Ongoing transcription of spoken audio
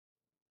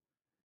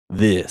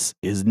This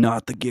is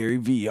not the Gary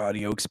V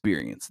audio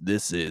experience.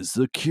 This is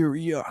the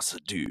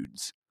Curiosity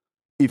Dudes.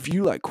 If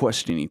you like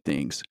questioning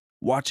things,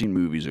 watching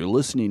movies, or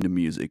listening to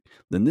music,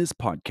 then this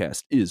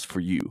podcast is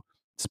for you,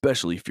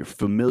 especially if you're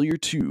familiar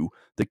to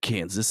the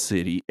Kansas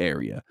City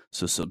area.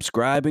 So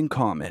subscribe and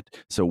comment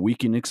so we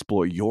can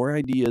explore your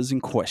ideas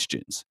and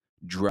questions.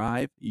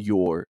 Drive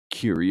your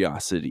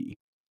curiosity.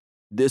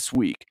 This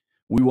week,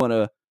 we want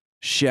to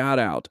shout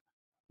out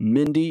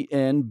Mindy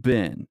and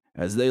Ben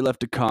as they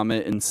left a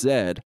comment and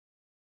said,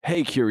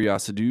 "Hey,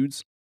 Curiosity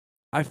Dudes,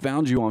 I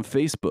found you on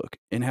Facebook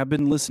and have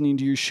been listening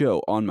to your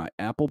show on my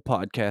Apple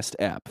Podcast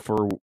app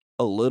for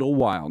a little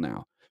while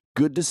now.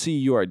 Good to see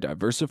you are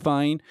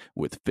diversifying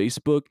with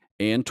Facebook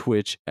and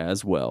Twitch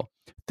as well.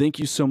 Thank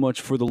you so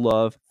much for the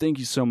love. Thank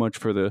you so much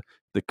for the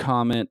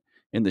comment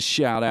and the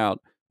shout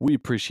out. We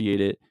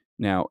appreciate it.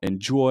 Now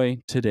enjoy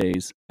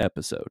today's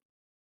episode."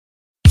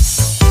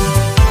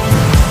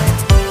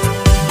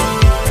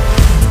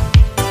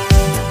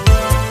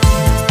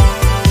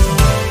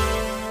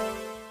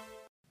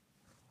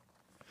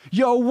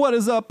 Yo, what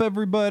is up,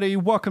 everybody?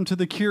 Welcome to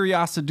the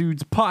Curiosity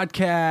Dudes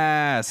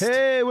podcast.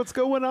 Hey, what's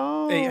going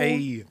on? Hey,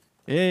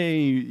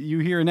 you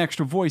hear an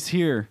extra voice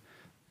here.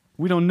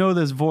 We don't know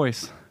this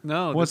voice.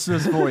 No. What's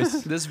this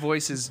voice? This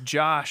voice is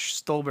Josh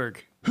Stolberg.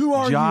 Who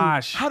are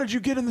Josh. you? How did you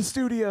get in the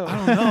studio?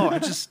 I don't know.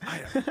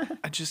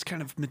 I just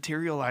kind of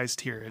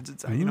materialized here. I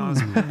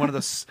was in one of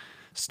the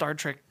Star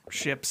Trek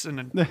ships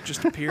and it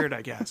just appeared,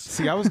 I guess.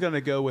 See, I was going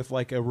to go with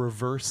like a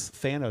reverse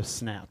Thanos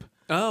snap.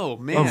 Oh,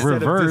 man. A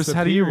reverse?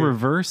 How do you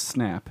reverse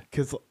snap?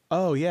 Because,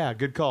 oh, yeah,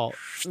 good call.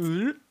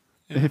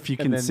 If you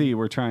can then see,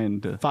 we're trying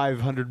to...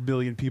 500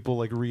 million people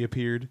like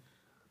reappeared.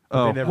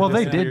 Oh, they well,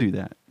 they did disappeared. do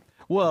that.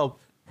 Well,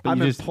 But I'm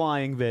you just-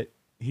 implying that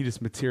he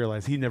just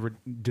materialized. He never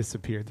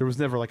disappeared. There was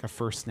never like a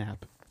first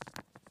snap.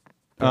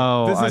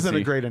 Oh, This I isn't see.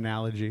 a great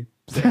analogy.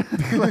 So,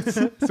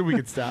 so we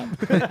could stop.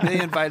 They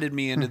invited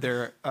me into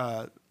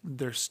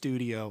their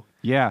studio.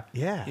 Yeah.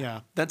 Yeah,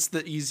 that's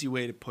the easy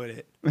way to put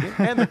it.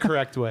 And the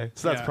correct way.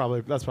 So that's Yeah.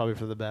 probably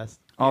for the best.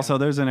 Also,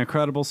 there's an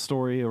incredible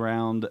story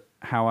around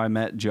how I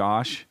met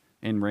Josh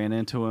and ran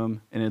into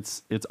him, and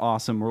it's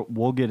awesome.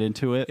 We'll get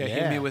into it. Yeah, Yeah.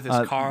 hit me with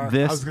his car. I was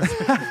This going to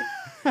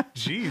say,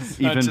 jeez.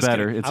 even just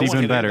better. kidding. It's I wanna even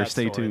hear better. that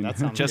Stay story. tuned. That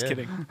sounds Just good.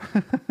 kidding.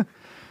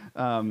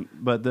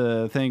 But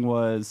the thing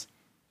was,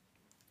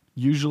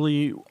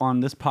 usually on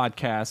this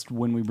podcast,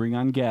 when we bring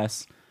on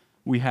guests,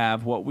 we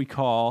have what we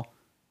call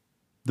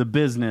the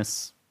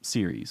business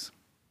series,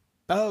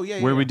 Oh,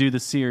 yeah, where yeah. we do the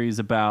series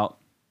about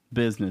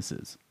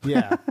businesses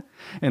Yeah.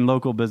 and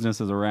local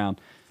businesses around.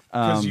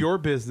 Because your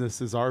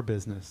business is our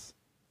business.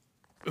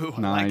 Ooh,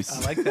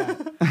 Nice. I like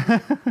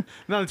that.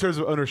 Not in terms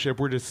of ownership.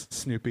 We're just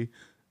Snoopy.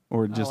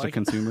 Or just a like it.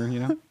 consumer, you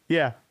know?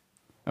 Yeah.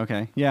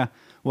 Okay, yeah.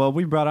 Well,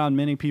 we brought on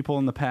many people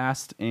in the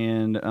past,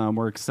 and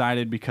we're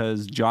excited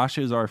because Josh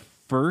is our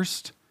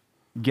first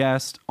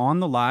guest on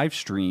the live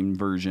stream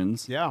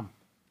versions. Yeah.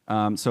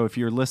 So if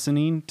you're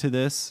listening to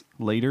this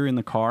later in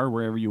the car,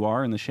 wherever you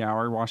are, in the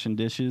shower, washing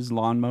dishes,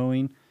 lawn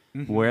mowing,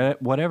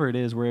 whatever it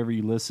is, wherever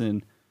you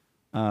listen,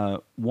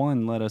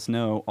 one, let us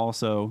know.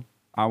 Also,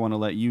 I want to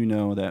let you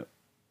know that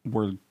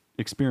we're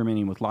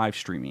experimenting with live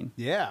streaming.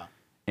 Yeah.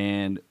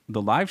 And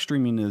the live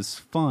streaming is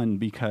fun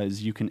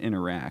because you can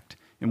interact.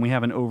 And we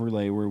have an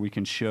overlay where we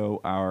can show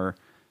our,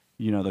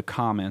 the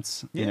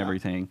comments and Yeah.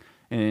 everything.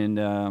 And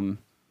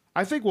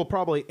I think we'll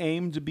probably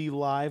aim to be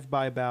live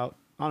by about,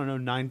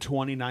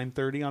 9:20,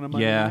 9:30 on a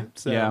Monday Yeah, night.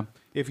 So yeah.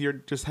 if you're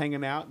just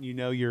hanging out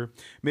and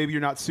maybe you're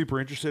not super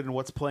interested in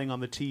what's playing on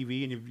the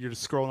TV and you're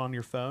just scrolling on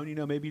your phone,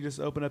 maybe you just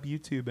open up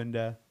YouTube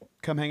and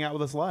come hang out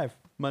with us live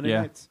Monday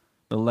yeah, nights.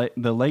 the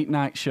late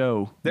night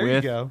show. There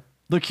with you go.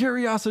 The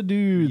Curiosity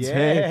Dudes. Yeah.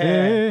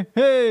 Hey,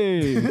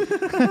 hey, hey.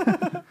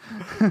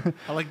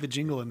 I like the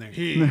jingle in there.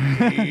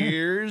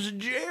 Here's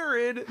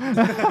Jared.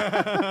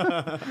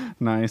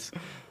 Nice.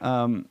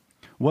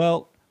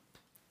 Well,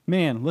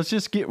 man, let's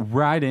just get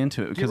right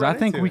into it because right I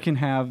think into we it. can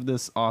have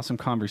this awesome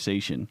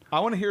conversation. I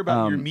want to hear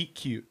about your meet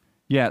cute.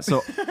 Yeah,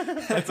 so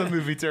That's a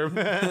movie term.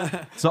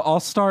 so I'll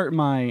start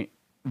my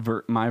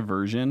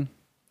version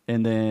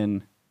and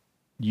then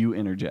you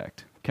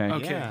interject. Okay.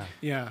 Okay.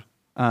 Yeah.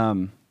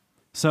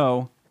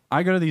 So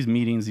I go to these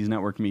meetings, these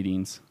network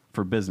meetings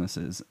for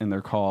businesses, and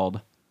they're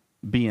called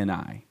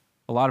BNI.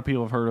 A lot of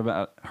people have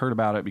heard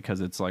about it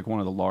because it's like one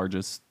of the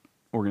largest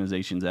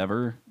organizations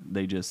ever.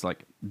 They just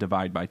like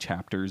divide by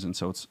chapters, and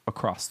so it's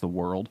across the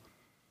world.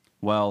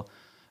 Well,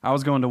 I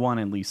was going to one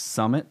in Lee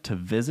Summit to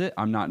visit.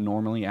 I'm not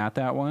normally at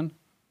that one,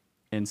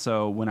 and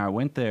so when I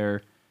went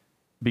there,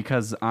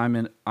 because I'm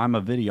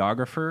a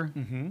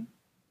videographer,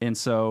 and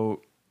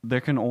so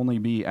there can only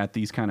be at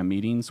these kind of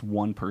meetings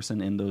one person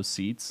in those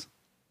seats.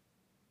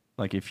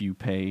 Like if you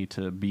pay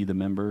to be the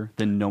member,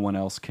 then no one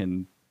else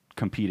can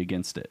compete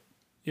against it.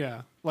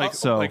 Yeah. Like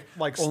only-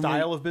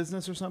 style of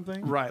business or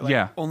something? Right. Like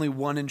Yeah. Only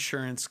one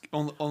insurance,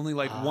 only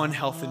like one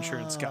health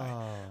insurance guy,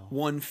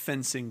 one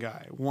fencing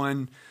guy,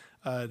 one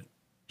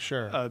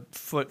Sure.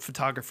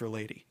 photographer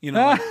lady.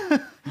 Like,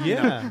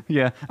 Yeah.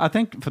 Yeah, I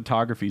think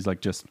photography is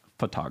like just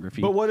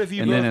photography. But what if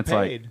you and both then it's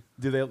paid? like,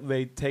 Do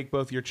they take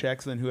both your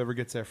checks and then whoever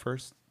gets there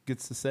first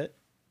gets to sit?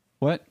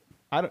 what?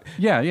 I don't.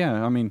 Yeah.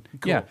 I mean,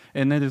 yeah. Cool.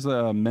 And then there's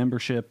a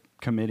membership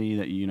committee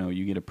that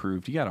you get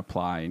approved. You got to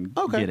apply and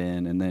get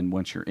in, and then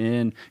once you're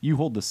in, you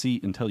hold the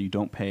seat until you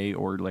don't pay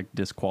or like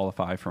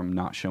disqualify from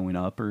not showing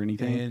up or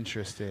anything.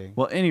 Interesting.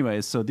 Well,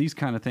 anyways, so these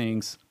kind of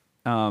things,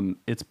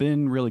 it's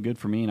been really good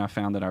for me, and I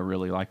found that I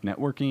really like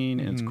networking,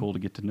 and it's cool to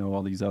get to know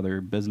all these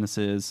other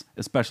businesses,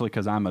 especially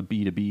because I'm a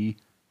B2B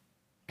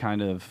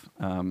kind of,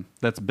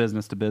 that's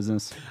business to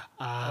business.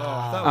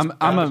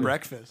 I'm a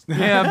breakfast.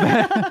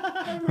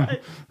 Yeah,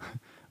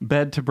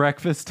 bed to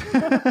breakfast.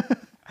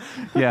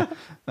 Yeah.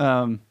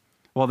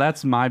 Well,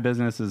 that's my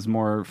business is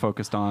more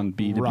focused on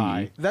B2B.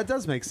 Right. That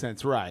does make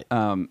sense. Right.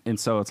 And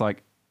so it's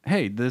like,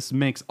 hey, this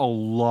makes a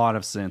lot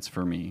of sense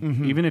for me.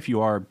 Even if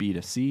you are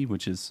B2C,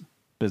 which is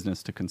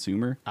business to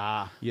consumer,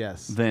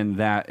 yes. then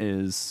that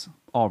is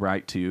all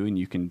right too. And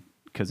you can,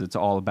 because it's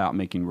all about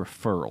making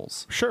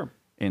referrals. Sure.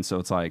 And so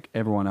it's like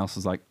everyone else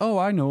is like, oh,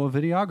 I know a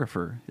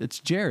videographer. It's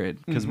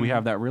Jared, because we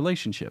have that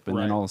relationship. And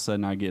then all of a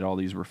sudden I get all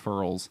these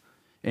referrals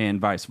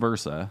and vice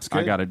versa.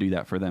 I got to do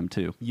that for them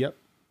too. Yep.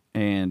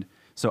 And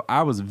so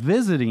I was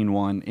visiting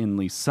one in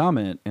Lee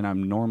Summit, and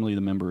I'm normally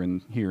the member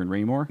here in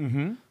Raymore.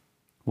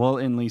 Well,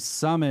 in Lee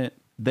Summit,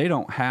 they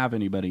don't have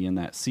anybody in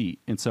that seat,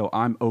 and so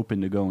I'm open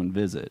to go and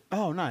visit.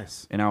 Oh,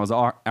 nice. And I was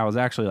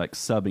actually like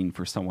subbing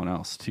for someone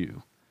else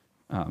too,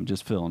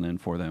 just filling in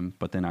for them.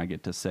 But then I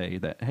get to say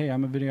that, hey,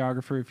 I'm a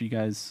videographer. If you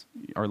guys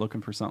are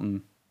looking for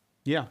something,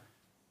 Yeah.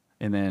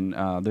 and then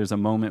there's a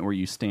moment where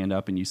you stand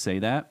up and you say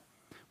that.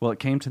 Well, it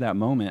came to that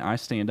moment. I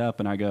stand up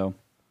and I go,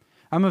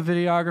 I'm a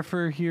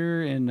videographer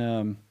here,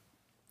 and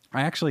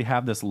I actually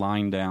have this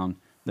line down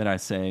that I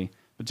say,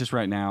 but just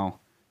right now,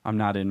 I'm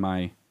not in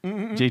my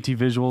JT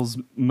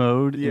Visuals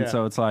mode. Yeah. And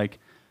so it's like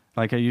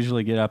I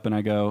usually get up and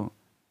I go,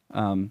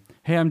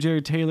 hey, I'm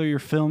Jared Taylor, your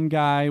film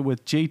guy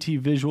with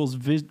JT Visuals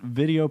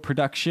video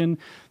production.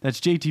 That's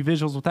JT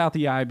Visuals without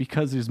the eye,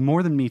 because there's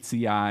more than meets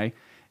the eye.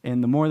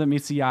 And the more that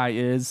meets the eye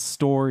is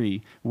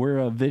story. We're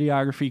a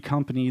videography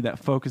company that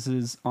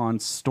focuses on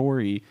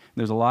story.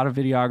 There's a lot of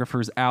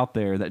videographers out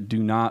there that do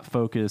not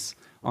focus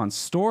on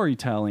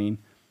storytelling,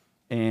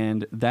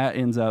 and that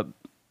ends up,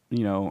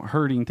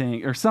 hurting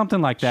things or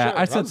something like that. Sure,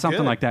 I that said was something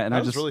good. like that, and That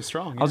I was just really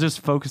strong, I was yeah. just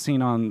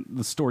focusing on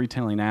the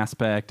storytelling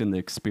aspect and the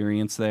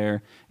experience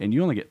there, and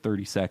you only get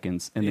 30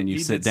 seconds, and then you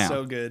sit down.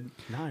 So good.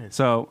 Nice.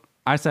 So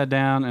I sat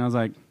down and I was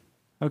like,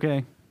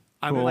 okay.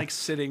 I'm cool. like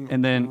sitting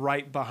And then-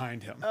 right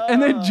behind him.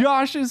 And then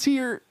Josh is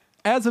here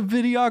as a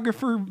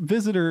videographer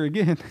visitor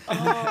again.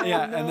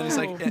 Yeah, and then it's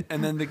like,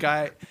 and then the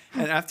guy,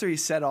 and after he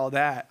said all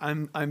that,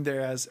 I'm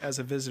there as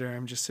a visitor.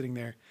 I'm just sitting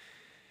there,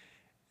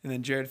 and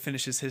then Jared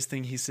finishes his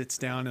thing. He sits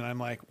down, and I'm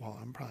like, well,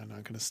 I'm probably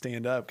not going to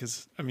stand up,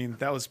 because I mean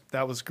that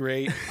was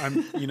great.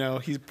 I'm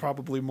he's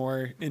probably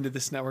more into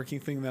this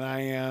networking thing than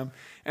I am.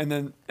 And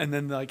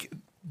then like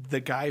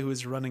the guy who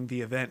is running the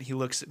event, he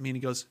looks at me and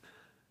he goes,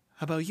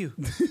 "How about you?"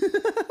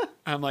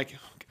 I'm like,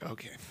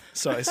 okay.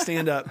 So I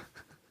stand up.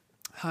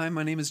 Hi,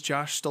 my name is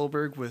Josh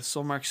Stolberg with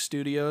Soulmark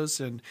Studios,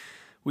 and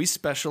we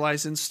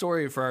specialize in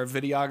story for our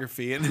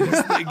videography. And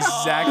it's the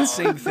exact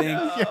same thing.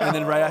 And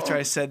then right after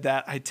I said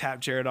that, I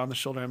tapped Jared on the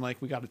shoulder. I'm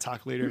like, we got to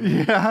talk later.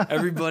 Yeah.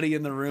 Everybody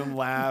in the room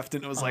laughed,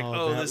 and it was like,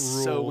 oh, this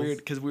is so weird,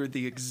 because we were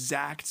the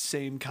exact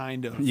same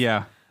kind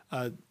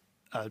of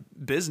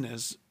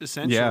business,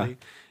 essentially. Yeah.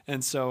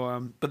 And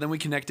so, but then we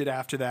connected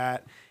after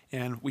that,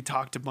 and we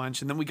talked a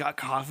bunch, and then we got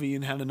coffee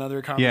and had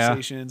another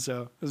conversation.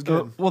 So it was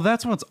good. Well,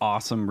 that's what's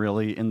awesome,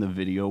 really, in the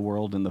video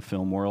world and the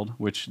film world,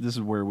 which this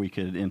is where we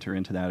could enter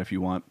into that if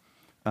you want.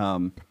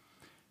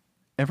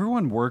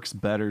 Everyone works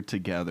better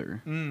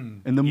together.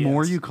 And the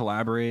more you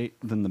collaborate,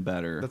 then the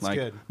better. That's like,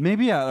 good.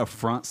 Maybe at a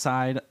front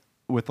side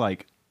with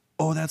like,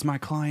 oh, that's my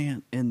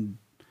client and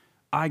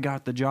I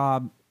got the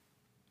job.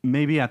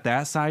 Maybe at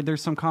that side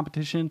there's some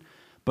competition,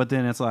 but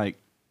then it's like,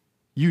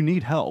 you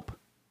need help.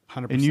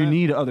 100%. And you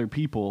need other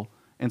people.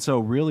 And so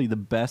really the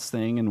best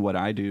thing and what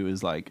I do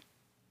is like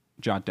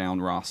jot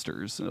down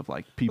rosters of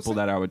like people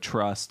that I would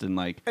trust, and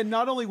like, And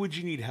not only would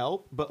you need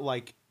help, but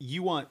like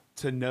you want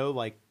to know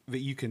like that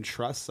you can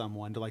trust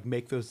someone to like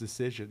make those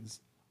decisions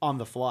on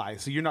the fly.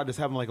 So you're not just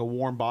having like a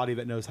warm body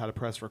that knows how to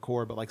press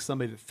record, but like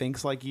somebody that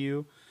thinks like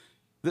you.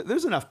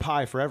 There's enough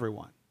pie for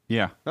everyone.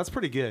 yeah. That's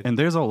pretty good. And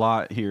there's a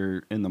lot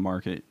here in the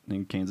market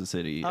in Kansas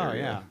City oh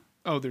area. yeah.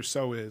 Oh, there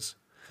so is.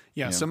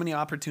 Yeah, so many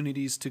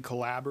opportunities to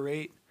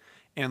collaborate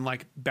and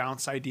like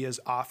bounce ideas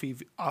off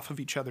of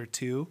each other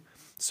too.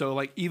 So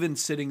like even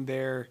sitting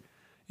there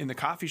in the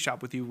coffee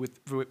shop with you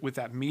with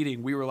that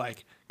meeting, we were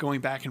like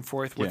going back and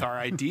forth with our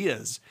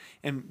ideas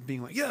and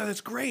being like, yeah,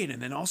 that's great.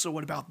 And then also,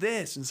 what about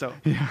this? And so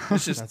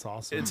it's just, That's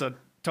awesome. It's a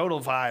total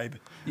vibe.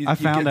 I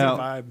found get the out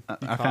vibe.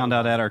 I found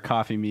out at our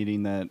coffee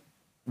meeting that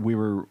we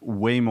were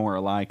way more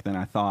alike than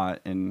I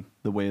thought in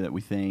the way that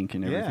we think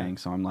and everything.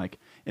 So I'm like,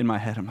 in my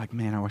head, I'm like,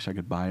 man, I wish I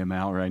could buy him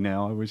out right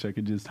now. I wish I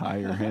could just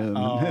hire him.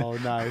 Oh,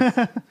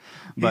 nice.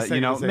 But,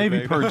 you know,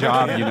 maybe per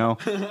job, you know,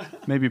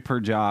 maybe per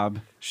job.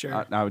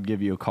 Sure. I would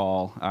give you a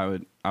call. I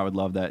would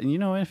love that. And, you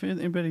know, if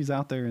anybody's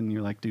out there and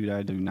you're like, dude,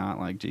 I do not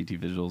like JT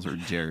Visuals or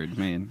Jared,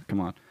 man, come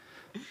on.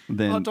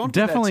 Then don't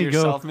definitely do that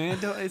to go. yourself, man.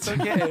 It's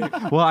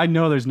okay. Well, I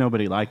know there's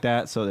nobody like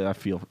that, so I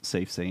feel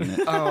safe saying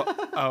it.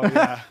 Oh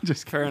yeah.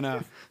 Just fair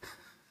enough.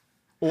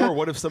 Or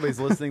what if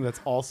somebody's listening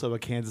that's also a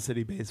Kansas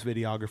City-based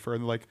videographer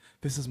and they're like,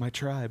 this is my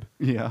tribe.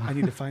 Yeah. I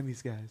need to find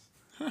these guys.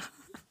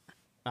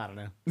 I don't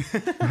know.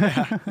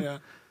 Yeah.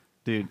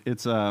 Dude,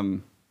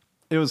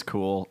 it was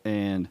cool.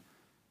 And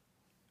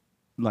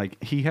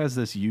like he has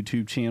this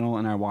YouTube channel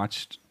and I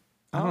watched,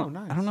 Nice.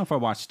 I don't know if I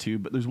watched two,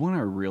 but there's one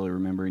I really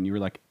remember. And you were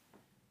like,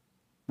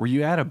 were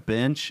you at a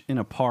bench in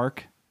a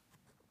park?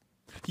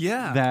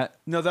 Yeah.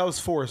 No, that was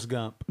Forrest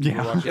Gump.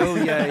 Yeah. Oh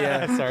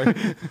yeah.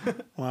 Sorry.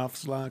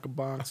 Life's like a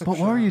box. But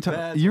what were you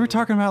talking? You were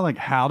talking about like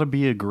how to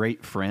be a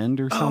great friend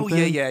or something.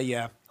 Oh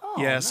yeah.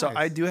 Oh, yeah. So nice.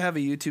 I do have a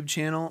YouTube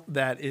channel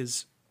that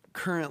is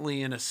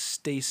currently in a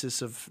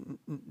stasis of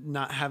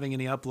not having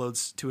any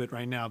uploads to it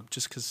right now,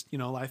 just because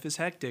life is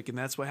hectic and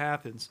that's what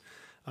happens.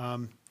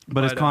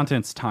 But his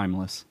content's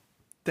timeless.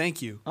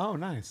 Thank you. Oh,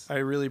 nice. I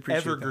really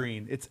appreciate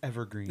Evergreen. It's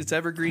evergreen. that. It's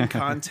evergreen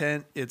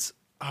content. It's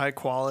high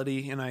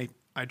quality, and I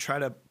try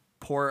to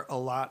pour a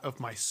lot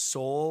of my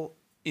soul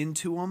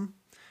into them,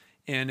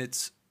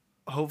 and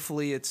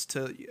hopefully it's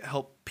to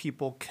help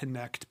people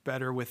connect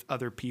better with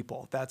other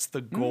people. That's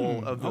the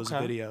goal of those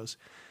videos.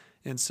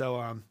 And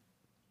so,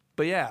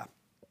 but yeah,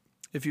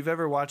 if you've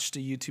ever watched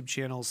YouTube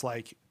channels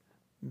like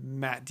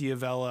Matt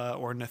Diavella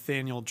or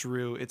Nathaniel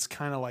Drew, it's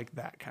kind of like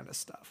that kind of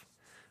stuff,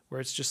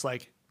 where it's just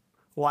like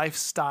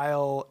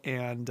lifestyle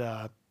and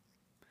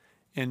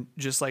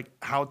just like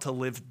how to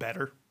live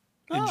better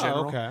in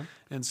general. Okay.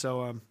 And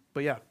so,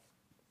 but yeah.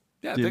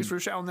 Yeah, Dude. thanks for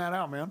shouting that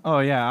out, man. Oh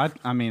yeah,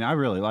 I mean I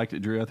really liked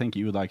it, Drew. I think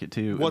you would like it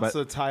too. What's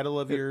the title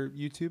of your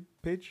YouTube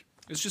page?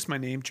 It's just my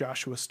name,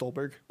 Joshua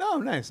Stolberg.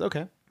 Oh, nice.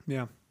 Okay.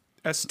 Yeah.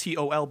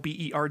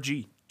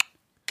 Stolberg.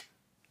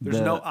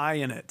 There's no I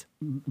in it.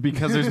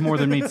 Because there's more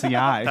than meets the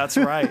eye. That's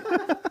right.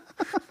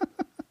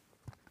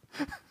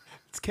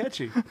 It's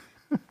catchy.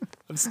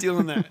 I'm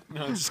stealing that.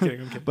 No, I'm just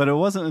kidding. I'm kidding. But it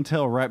wasn't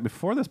until right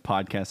before this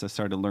podcast I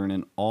started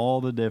learning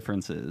all the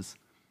differences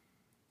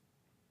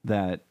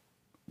that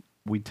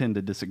we tend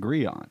to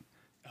disagree on.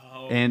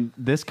 Oh, And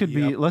this could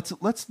be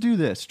Yep. let's do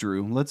this,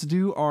 Drew. Let's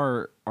do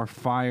our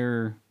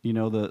fire,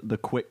 the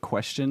quick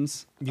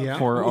questions Yeah.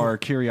 for Ooh. our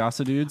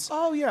curiosity dudes.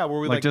 Oh, yeah. Where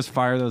we Like just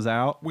fire those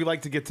out. we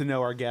like to get to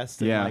know our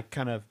guests and Yeah. like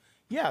kind of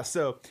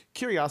so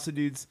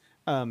curiosity dudes,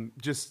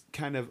 just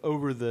kind of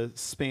over the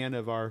span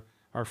of our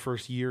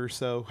first year or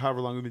so,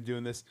 however long we've been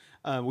doing this,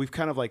 we've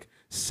kind of like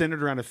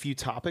centered around a few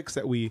topics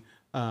that we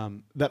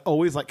that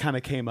always like kind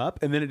of came up,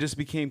 and then it just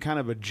became kind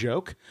of a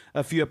joke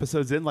a few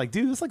episodes in, like,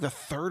 dude, this is like the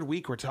third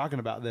week we're talking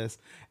about this.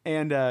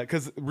 And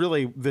because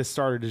really this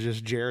started as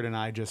just Jared and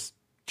I just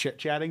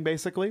chit-chatting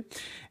basically.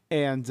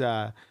 And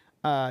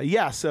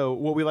so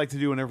what we like to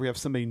do whenever we have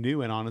somebody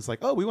new in on is like,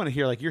 oh, we want to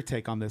hear like your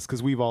take on this,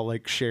 because we've all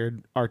like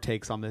shared our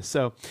takes on this.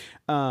 So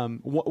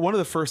one of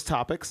the first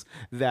topics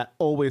that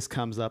always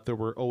comes up that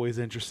we're always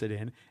interested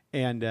in,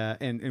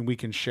 and we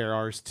can share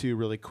ours too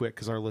really quick,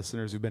 because our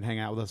listeners who've been hanging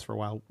out with us for a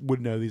while would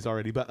know these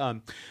already. But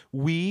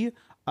we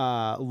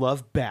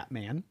love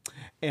Batman,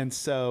 and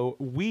so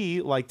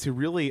we like to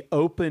really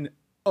open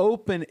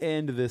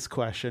end this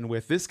question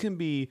with, this can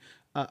be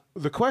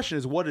the question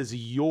is, what is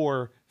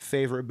your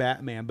favorite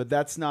Batman? But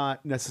that's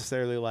not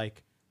necessarily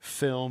like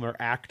film or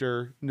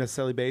actor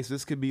necessarily based.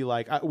 This could be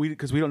like,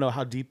 because we don't know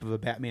how deep of a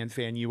Batman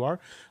fan you are.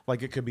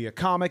 Like, it could be a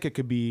comic, it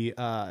could be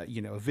a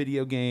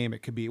video game,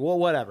 it could be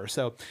whatever.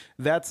 So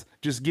that's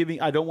just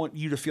giving. I don't want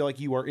you to feel like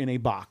you are in a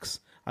box.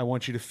 I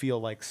want you to feel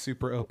like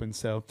super open.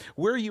 So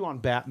where are you on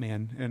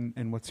Batman,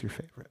 and what's your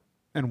favorite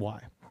and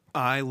why?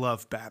 I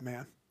love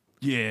Batman.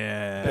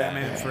 Yeah.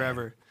 Batman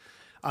forever.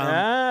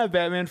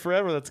 Batman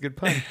Forever. That's a good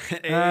pun.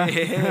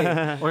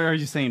 Hey. Or are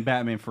you saying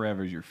Batman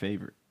Forever is your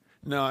favorite?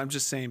 No, I'm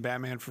just saying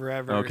Batman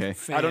forever. Okay.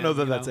 fan, I don't know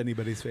that you that's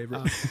anybody's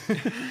favorite.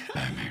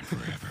 Batman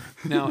Forever.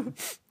 Now,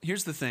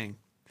 here's the thing.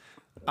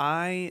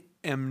 I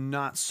am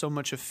not so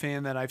much a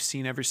fan that I've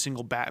seen every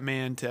single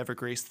Batman to ever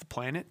grace the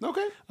planet.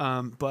 Okay.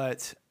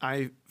 But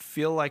I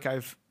feel like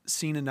I've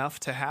seen enough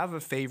to have a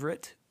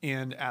favorite,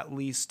 and at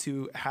least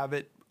to have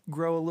it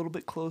grow a little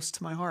bit close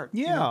to my heart.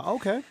 Yeah.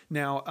 Okay.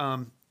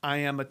 Now, I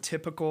am a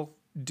typical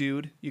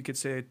dude. You could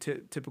say a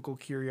typical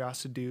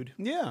curiosity dude.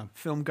 Yeah.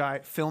 Film guy,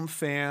 film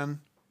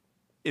fan.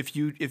 If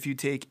you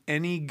take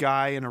any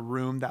guy in a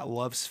room that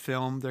loves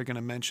film, they're going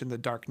to mention the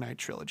Dark Knight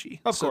trilogy.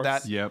 Of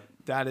course.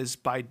 That is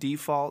by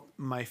default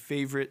my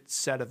favorite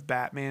set of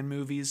Batman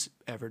movies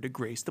ever to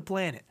grace the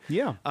planet.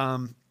 Yeah.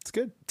 It's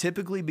good.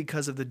 Typically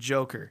because of the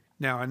Joker.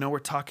 Now, I know we're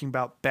talking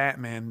about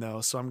Batman though,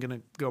 so I'm going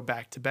to go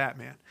back to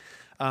Batman.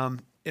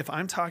 If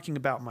I'm talking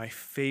about my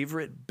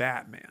favorite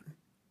Batman,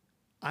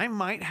 I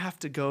might have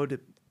to go to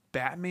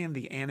Batman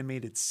the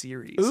Animated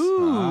Series.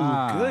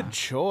 Ooh, good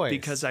choice.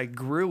 Because I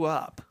grew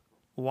up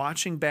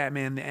watching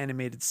Batman the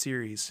Animated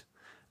Series.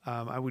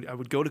 I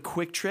would go to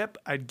Quick Trip.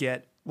 I'd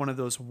get one of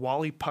those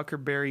Wally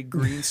Puckerberry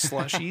green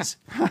slushies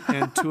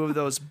and 2 of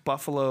those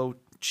buffalo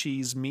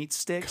cheese meat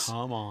sticks.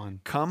 Come on.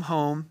 Come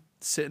home,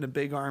 sit in a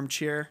big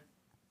armchair,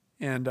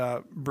 and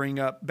bring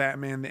up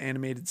Batman the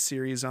Animated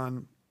Series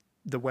on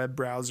the web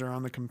browser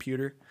on the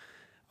computer,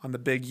 on the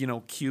big,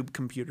 cube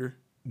computer.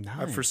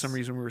 Nice. For some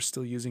reason, we were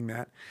still using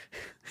that.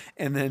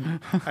 And then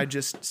I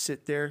just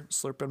sit there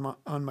slurping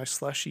on my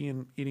slushie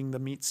and eating the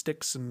meat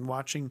sticks and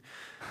watching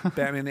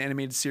Batman the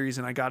Animated Series.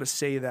 And I got to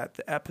say that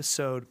the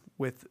episode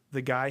with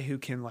the guy who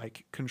can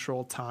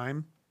control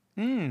time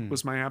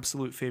was my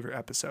absolute favorite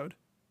episode.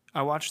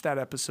 I watched that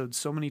episode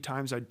so many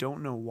times. I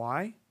don't know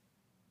why,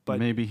 but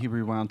maybe he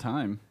rewound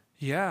time.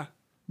 Yeah,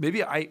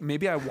 maybe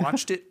I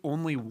watched it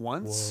only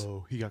once.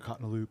 Whoa, he got caught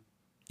in a loop.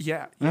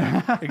 Yeah,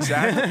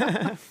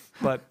 exactly.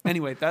 But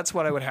anyway, that's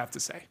what I would have to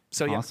say.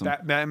 So yeah, Awesome.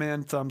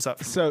 Batman, thumbs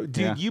up. So, dude,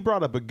 Yeah. you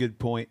brought up a good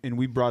point, and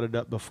we brought it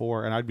up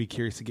before, and I'd be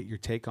curious to get your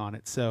take on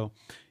it. So,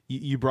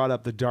 you brought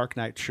up the Dark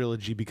Knight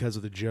trilogy because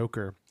of the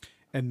Joker,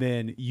 and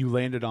then you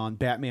landed on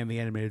Batman the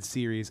Animated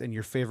Series, and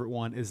your favorite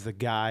one is the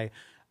guy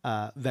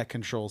that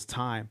controls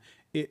time.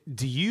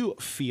 Do you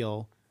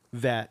feel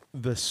that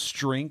the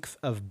strength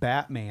of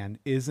Batman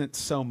isn't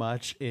so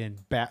much in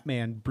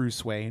Batman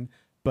Bruce Wayne,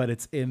 but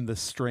it's in the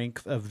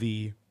strength of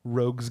the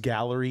rogues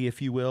gallery,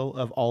 if you will,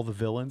 of all the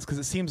villains? Because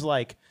it seems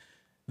like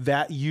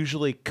that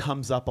usually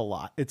comes up a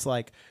lot. It's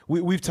like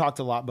we've talked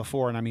a lot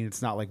before, and I mean,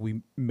 it's not like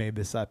we made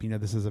this up.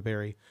 This is a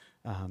very,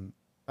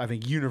 I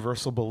think,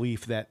 universal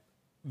belief that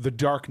the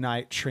Dark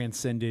Knight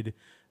transcended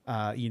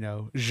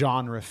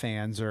genre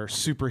fans or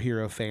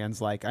superhero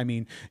fans. Like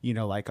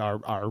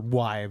our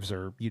wives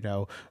or,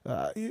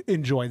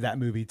 enjoyed that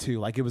movie too.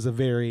 Like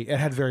it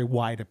had very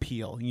wide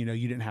appeal. You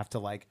didn't have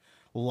to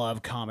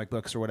love comic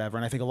books or whatever.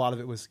 And I think a lot of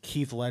it was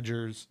Heath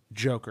Ledger's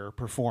Joker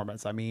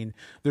performance. I mean,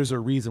 there's a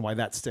reason why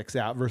that sticks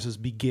out versus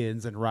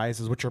Begins and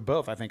Rises, which are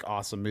both, I think,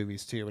 awesome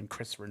movies too. And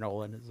Christopher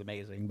Nolan is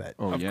amazing, but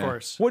Of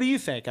course. what do you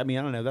think? I mean,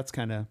 I don't know. That's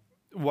kind of,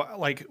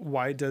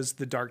 Why does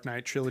the Dark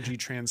Knight trilogy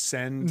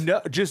transcend? no,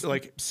 just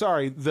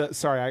sorry.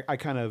 I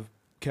kind of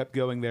kept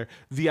going there.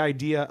 The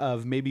idea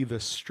of maybe the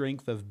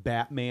strength of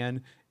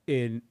Batman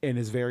in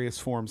his various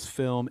forms,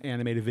 film,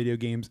 animated video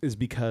games, is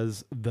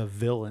because the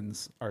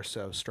villains are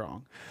so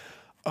strong.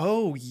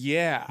 Oh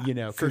yeah,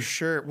 for 'cause-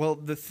 sure. Well,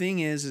 the thing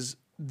is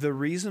the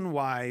reason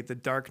why the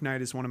Dark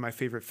Knight is one of my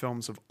favorite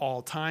films of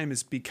all time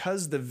is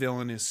because the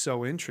villain is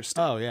so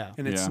interesting. Oh yeah.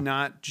 And it's Yeah.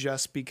 not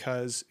just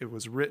because it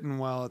was written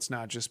well. It's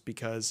not just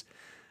because,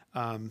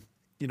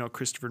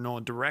 Christopher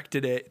Nolan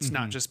directed it. It's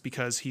not just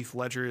because Heath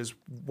Ledger is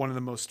one of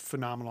the most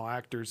phenomenal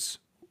actors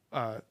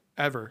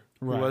ever.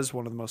 Right. Who was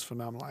one of the most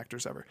phenomenal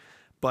actors ever.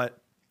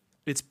 But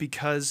it's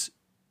because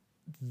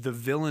the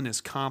villain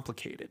is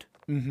complicated.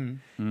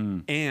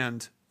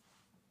 And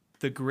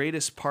the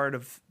greatest part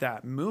of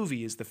that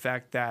movie is the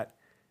fact that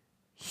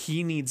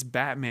he needs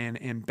Batman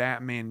and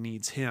Batman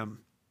needs him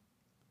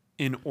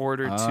in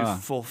order to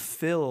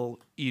fulfill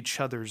each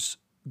other's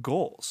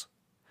goals.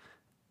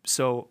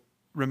 So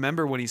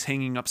remember when he's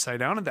hanging upside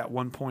down at that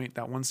one point,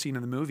 that one scene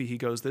in the movie, he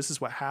goes, "This is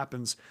what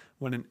happens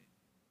when an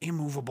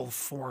immovable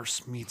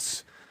force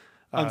meets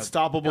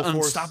Unstoppable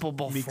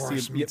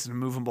force meets an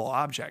immovable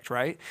object,"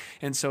 right?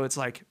 And so it's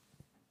like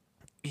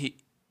he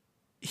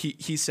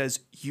says,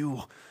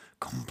 "You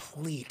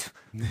complete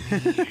me,"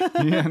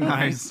 Yeah,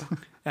 nice.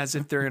 as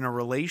if they're in a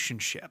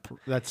relationship.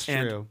 That's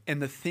true.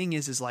 And the thing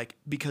is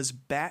because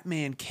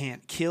Batman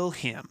can't kill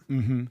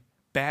him,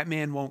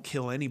 Batman won't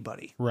kill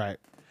anybody. Right.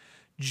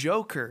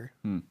 Joker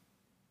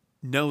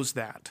knows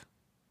that,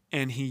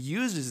 and he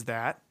uses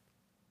that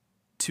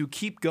to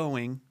keep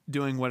going,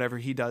 doing whatever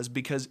he does,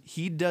 because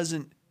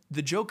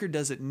the Joker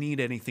doesn't need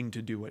anything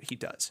to do what he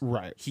does.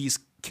 Right. He's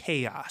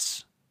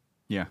chaos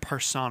Yeah.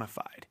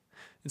 personified.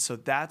 And so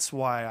that's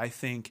why I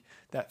think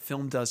that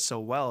film does so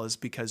well, is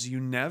because you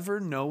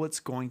never know what's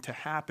going to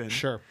happen.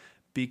 Sure.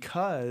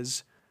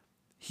 Because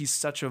he's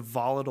such a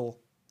volatile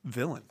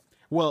villain.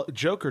 Well,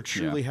 Joker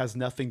truly has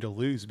nothing to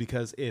lose,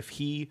 because if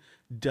he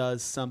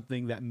does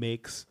something that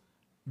makes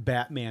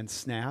Batman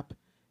snap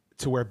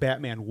to where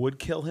Batman would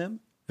kill him,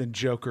 then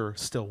Joker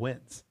still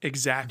wins.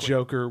 Exactly.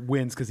 Joker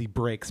wins because he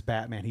breaks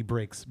Batman. He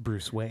breaks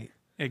Bruce Wayne.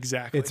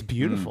 Exactly. It's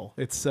beautiful.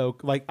 It's so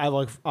I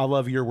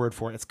love your word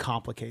for it. It's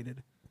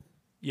complicated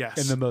yes.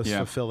 in the most Yeah.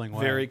 fulfilling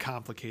way. Very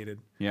complicated.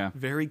 Yeah.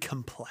 Very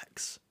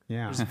complex.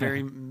 Yeah. There's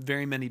very,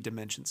 very many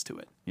dimensions to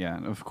it. Yeah.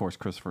 And of course,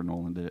 Christopher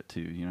Nolan did it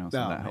too, so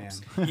Oh, that man.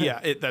 helps.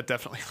 Yeah, that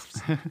definitely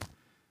helps.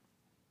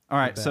 All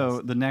right. The So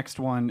best. the next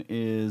one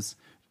is,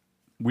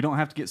 we don't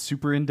have to get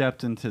super in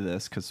depth into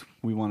this because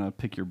we want to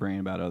pick your brain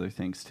about other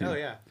things too. Oh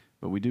yeah.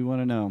 But we do want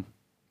to know,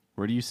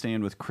 where do you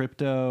stand with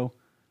crypto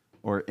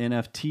or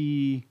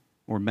NFT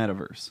or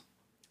metaverse?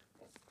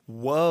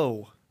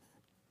 Whoa.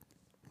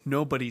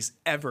 Nobody's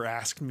ever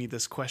asked me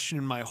this question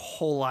in my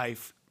whole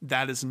life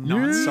That is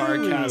not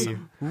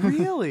sarcasm.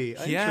 Really?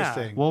 Yeah.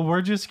 Interesting. Well,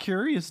 we're just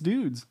curious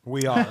dudes.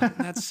 We are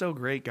That's so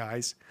great,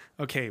 guys.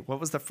 Okay, what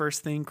was the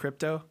first thing?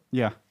 Crypto?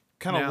 Yeah.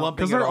 kind of Now-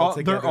 lumping 'Cause it they're all all-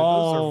 together. they're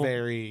all Those are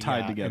very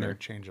tied together.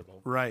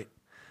 interchangeable. Right.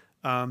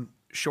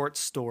 Short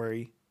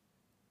story.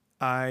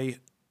 I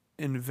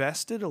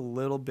invested a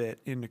little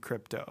bit into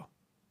crypto.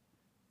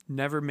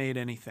 Never made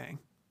anything.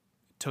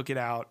 Took it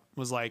out.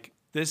 Was like,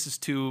 this is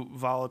too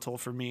volatile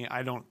for me.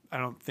 I don't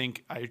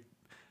think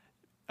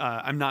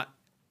I'm not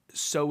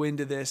so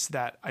into this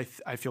that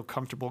I feel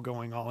comfortable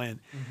going all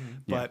in.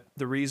 But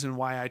the reason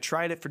why I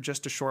tried it for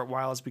just a short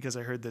while is because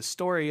I heard this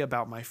story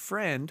about my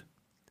friend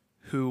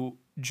who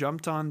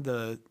jumped on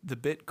the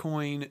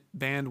Bitcoin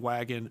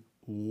bandwagon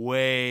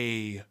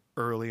way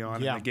early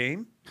on in the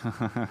game.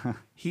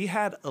 He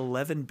had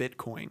 11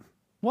 Bitcoin,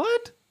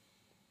 What?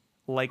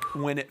 like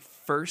when it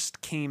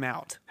first came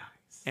out.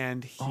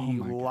 And he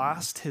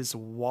lost his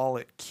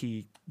wallet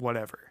key,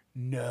 whatever.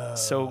 No.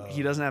 So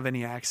he doesn't have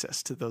any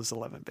access to those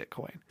 11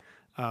 Bitcoin.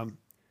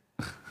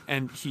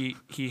 And he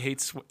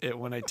hates it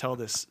when I tell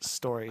this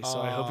story. So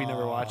I hope he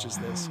never watches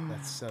this.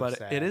 That's so But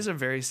sad. it is a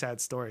very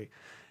sad story.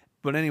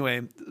 But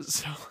anyway,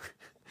 so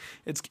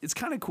it's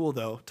kind of cool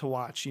though to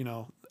watch,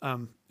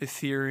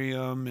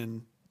 Ethereum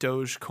and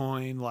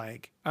Dogecoin.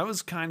 Like I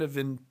was kind of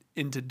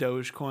into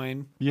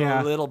Dogecoin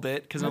a little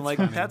bit because I'm like,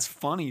 that's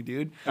funny,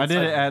 dude. I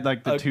did it at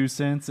like the 2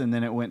 cents, and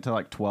then it went to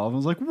like 12. I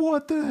was like,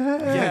 what the heck?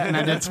 Yeah, and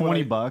I did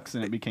 $20,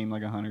 and it became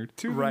like 100.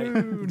 Right,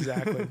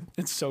 exactly.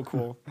 It's so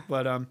cool.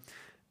 But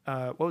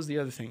what was the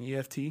other thing?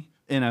 EFT?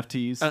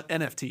 NFTs,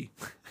 NFT.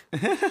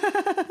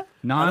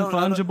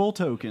 non-fungible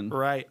token.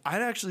 Right. I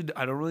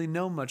don't really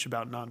know much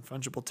about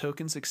non-fungible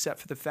tokens except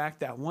for the fact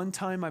that one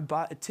time I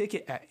bought a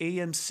ticket at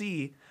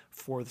AMC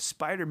for the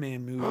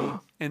Spider-Man movie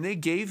and they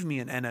gave me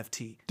an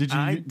NFT. Did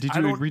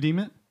you redeem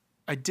it?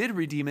 I did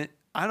redeem it.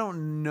 I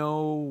don't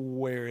know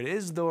where it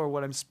is though or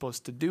what I'm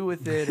supposed to do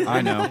with it.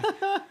 I know.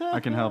 I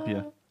can help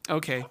you.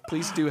 Okay,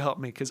 please do help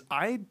me because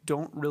I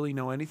don't really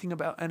know anything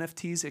about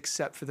NFTs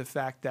except for the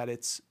fact that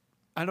it's,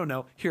 I don't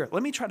know. Here,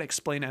 let me try to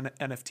explain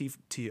NFT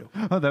to you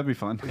Oh, that'd be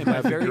fun. in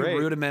my very great.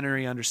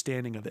 rudimentary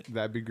understanding of it.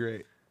 That'd be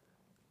great.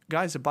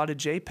 Guys, I bought a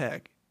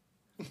JPEG.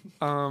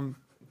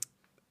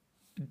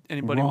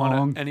 Anybody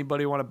Wrong.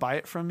 want to buy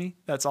it from me?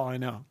 That's all I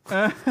know.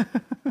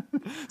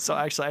 So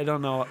actually, I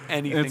don't know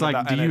anything. It's like,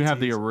 about do you have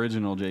the NFTs.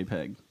 original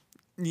JPEG?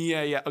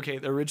 Yeah. Okay,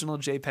 the original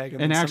JPEG.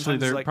 And actually,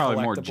 sometimes they're like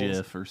probably more collectibles.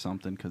 GIF or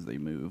something because they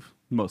move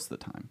most of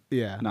the time.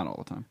 Yeah. Not all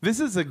the time. This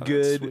is Oh,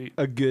 that's sweet.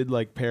 a good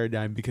like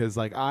paradigm because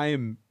like I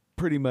am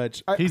pretty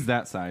much He's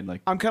that side.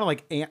 Like, I'm kind of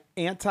like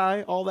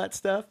anti all that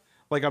stuff.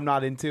 Like I'm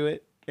not into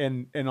it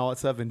and all that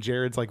stuff. And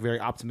Jared's like very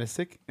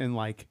optimistic and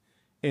like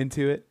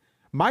into it.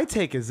 My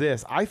take is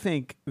this. I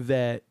think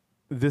that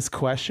this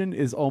question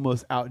is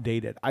almost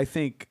outdated. I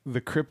think the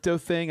crypto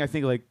thing, I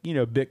think like,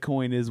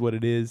 Bitcoin is what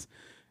it is.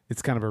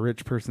 It's kind of a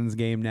rich person's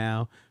game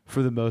now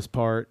for the most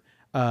part.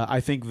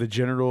 I think the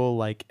general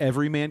like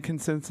everyman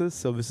consensus.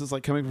 So this is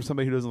like coming from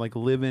somebody who doesn't like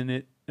live in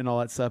it and all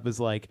that stuff is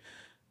like,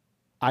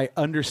 I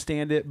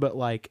understand it, but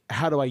like,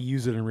 how do I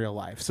use it in real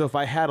life? So if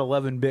I had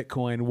 11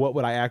 Bitcoin, what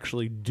would I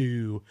actually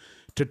do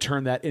to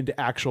turn that into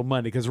actual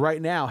money? Because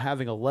right now,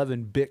 having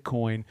 11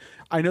 Bitcoin,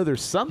 I know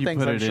there's some you things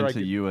put I'm it sure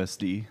into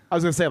USD I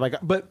was gonna say like,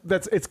 but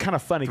it's kind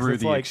of funny through because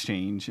it's the like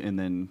exchange, and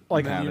then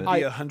like, have You'd it.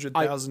 be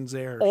 100,000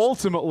 Zairs.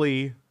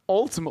 ultimately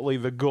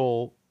the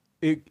goal.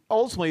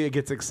 Ultimately it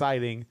gets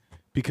exciting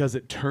because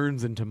it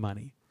turns into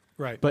money,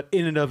 Right. but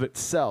in and of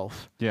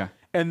itself. Yeah.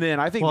 And then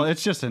I think Well,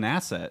 it's just an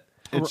asset.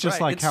 It's just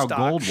Right, like it's how stock.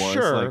 gold was.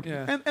 Sure, Like,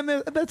 Yeah. and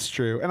that's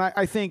true. And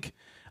I think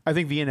the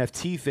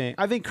NFT thing.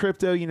 I think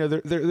crypto.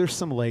 There's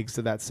some legs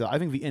to that still. I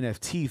think the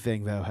NFT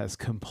thing though has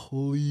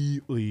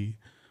completely.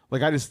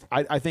 Like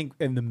I think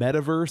in the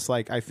metaverse,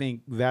 like I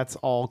think that's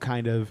all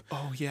kind of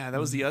Oh yeah, that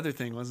was the other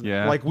thing, wasn't it?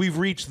 yeah. like we've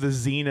reached the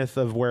zenith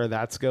of where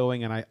that's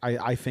going, and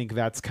I think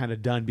that's kind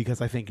of done because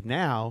I think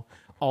now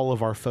all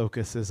of our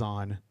focus is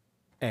on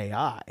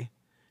AI.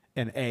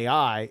 And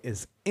AI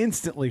is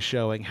instantly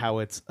showing how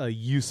it's a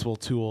useful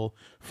tool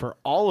for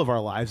all of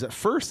our lives. At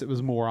first, it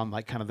was more on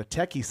like kind of the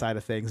techie side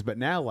of things, but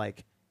now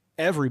like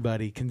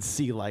everybody can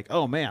see like,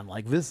 oh man,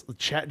 like this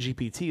Chat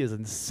GPT is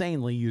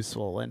insanely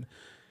useful and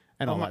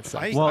all that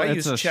stuff. I Well,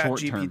 use it's a Chat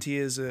short-term.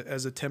 GPT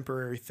as a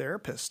temporary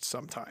therapist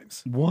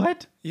sometimes.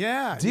 what?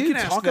 Yeah, Dude, you can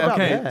ask talk that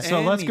about Okay, that.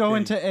 so let's go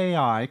anything. into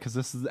AI because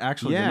this is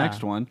actually Yeah. the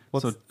next one.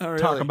 Let's- So Oh,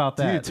 talk really? about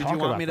that. Dude, Did talk you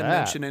want about me to that.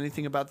 mention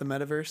anything about the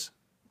metaverse?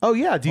 Oh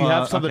yeah, do you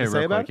have something okay, to say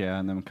real about quick, yeah,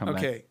 and then come back.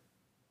 Okay,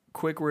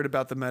 quick word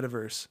about the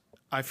metaverse.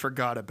 I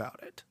forgot about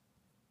it.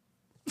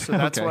 So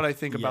that's Okay. what I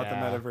think about the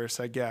Yeah.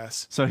 metaverse, I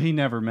guess. So he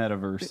never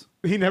metaverse.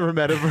 He never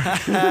met him.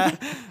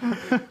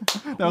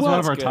 That was one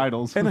of that's our good.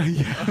 titles. And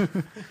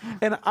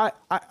I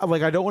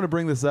like I don't want to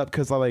bring this up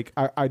because I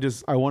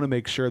want to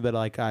make sure that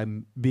like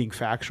I'm being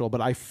factual,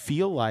 but I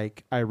feel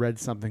like I read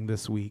something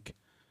this week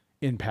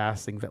in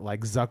passing that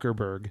like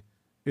Zuckerberg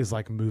is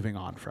like moving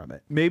on from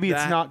it. Maybe it's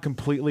That- not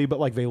completely, but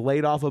like they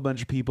laid off a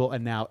bunch of people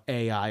and now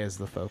AI is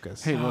the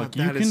focus. Hey, Oh, look,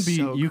 you that can is be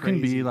so you can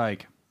crazy. be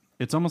like,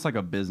 it's almost like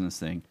a business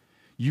thing.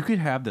 you could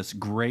have this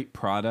great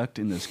product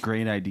and this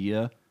great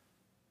idea,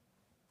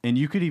 and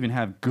you could even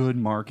have good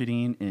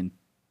marketing and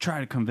try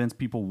to convince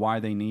people why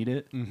they need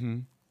it. Mm-hmm.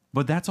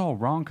 But that's all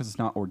wrong because it's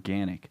not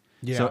organic.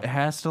 Yeah. So it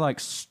has to like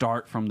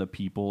start from the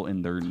people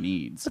and their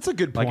needs. That's a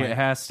good point. Like it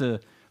has to.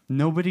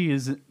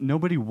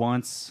 Nobody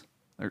wants,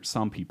 or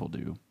some people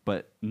do,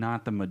 but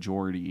not the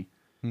majority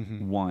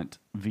want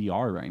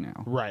VR right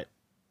now. Right.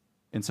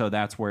 And so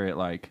that's where it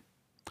like.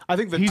 I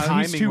think the He's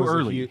timing too was a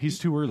early. huge- He's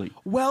too early.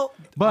 Well,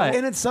 But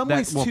and in some that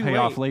ways will too pay late.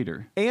 off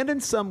later. And in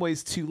some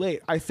ways too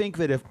late. I think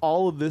that if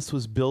all of this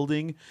was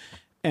building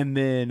and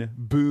then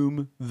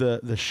boom,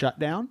 the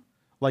shutdown,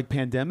 like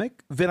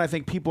pandemic, then I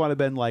think people would have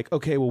been like,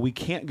 okay, well, we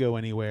can't go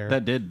anywhere.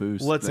 That did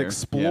boost. Let's there.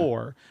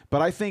 explore.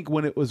 But I think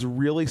when it was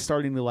really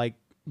starting to like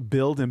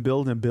build and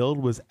build and build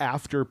was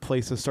after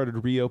places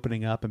started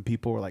reopening up and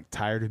people were like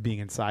tired of being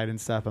inside and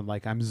stuff. And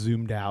like, I'm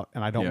zoomed out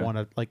and I don't want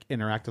to like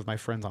interact with my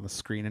friends on the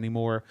screen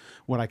anymore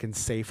when I can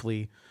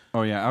safely.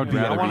 Oh yeah, I would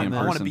I rather be in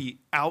want to person. be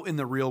out in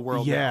the real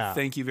world. Yeah. Now.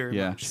 Thank you very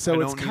much. So I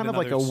it's don't need kind of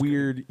like a another screen.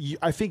 weird.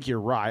 I think you're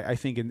right. I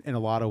think in a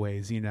lot of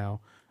ways, you know,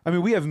 I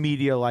mean, we have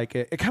media like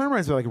it kind of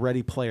reminds me of like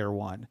Ready Player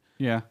One.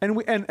 Yeah, And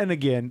we and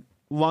again,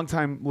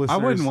 longtime listeners.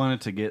 I wouldn't want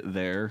it to get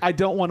there. I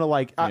don't want to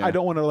like. I Yeah.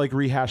 don't want to like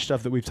rehash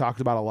stuff that we've talked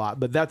about a lot.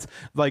 But that's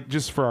like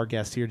just for our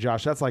guest here,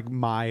 Josh. That's like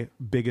my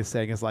biggest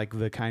thing is like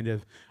the kind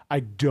of I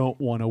don't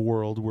want a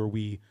world where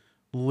we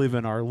live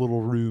in our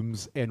little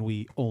rooms and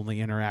we only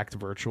interact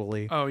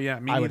virtually. Oh yeah,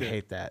 me I would neither.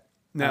 hate that.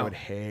 I No. would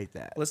hate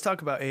that. Let's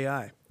talk about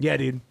AI. Yeah,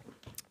 dude.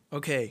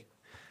 Okay.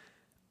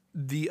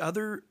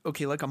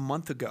 Like a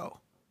month ago,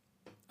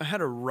 I had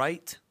to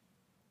write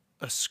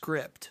a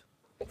script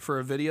for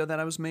a video that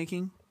I was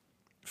making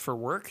for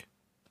work.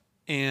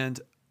 And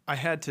I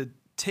had to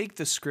take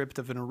the script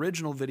of an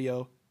original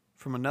video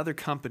from another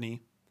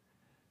company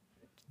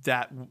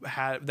that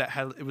had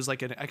it was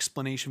like an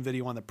explanation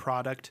video on the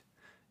product,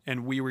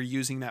 and we were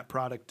using that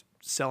product,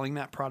 selling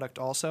that product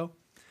also.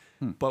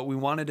 But we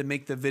wanted to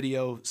make the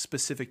video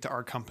specific to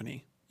our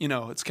company. You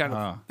know, it's kind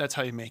of that's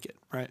how you make it,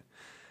 right?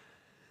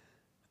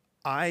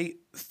 I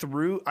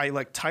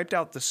like typed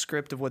out the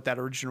script of what that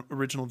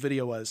original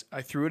video was.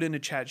 I threw it into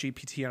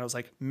ChatGPT and I was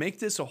like, make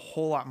this a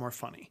whole lot more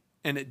funny.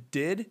 And it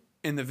did.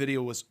 And the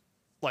video was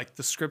like,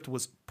 the script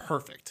was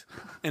perfect.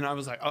 And I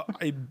was like, oh,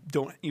 I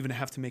don't even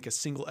have to make a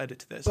single edit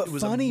to this. But it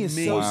was funny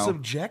amazing. is so Wow.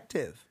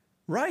 subjective.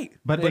 Right.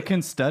 but it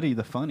can study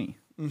the funny.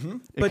 Mm-hmm.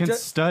 It But can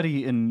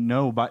study and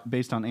know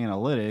based on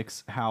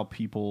analytics how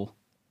people.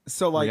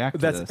 So like react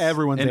to that's this.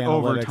 everyone's And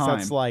over analytics. time.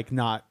 That's like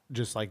not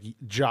just like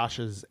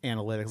Josh's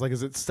analytics. Like,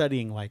 is it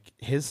studying like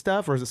his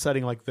stuff or is it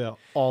studying like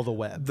all the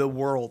web? The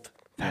world.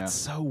 That's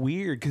so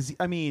weird because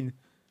I mean,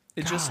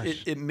 It just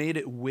gosh. it made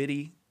it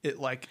witty. It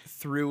like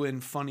threw in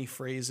funny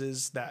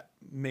phrases that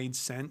made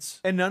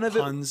sense. And none of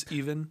it- puns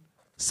even.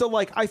 So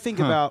like I think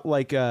about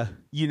like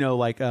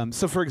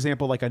so for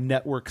example like a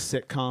network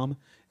sitcom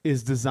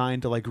is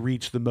designed to like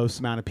reach the most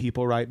amount of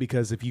people, right?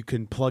 Because if you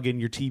can plug in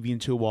your TV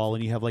into a wall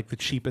and you have like the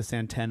cheapest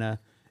antenna,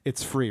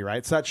 it's free,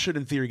 right? So that should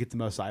in theory get the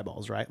most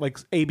eyeballs, right? Like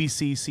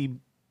ABC,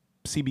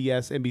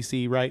 CBS,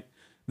 NBC, right?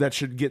 That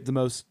should get the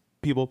most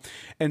people.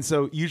 And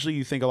so usually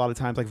you think a lot of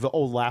times like the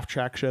old laugh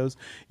track shows,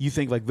 you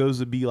think like those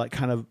would be like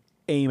kind of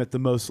aim at the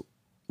most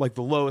like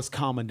the lowest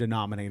common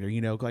denominator, you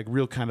know, like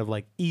real kind of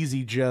like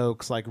easy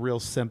jokes, like real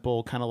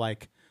simple, kind of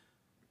like,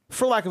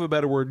 for lack of a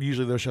better word,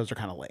 usually those shows are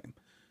kind of lame.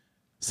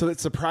 So it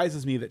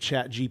surprises me that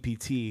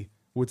ChatGPT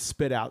would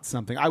spit out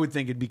something. I would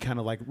think it'd be kind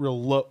of like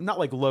real low, not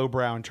like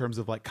lowbrow in terms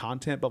of like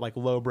content, but like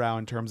lowbrow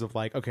in terms of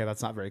like, okay,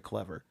 that's not very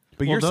clever. But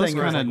Well, you're those saying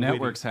it was, kind of like, witty.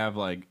 networks have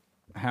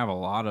a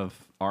lot of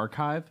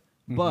archive,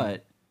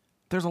 but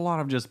there's a lot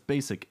of just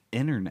basic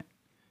internet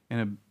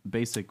and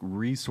basic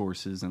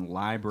resources and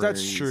libraries.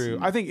 That's true.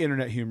 and- I think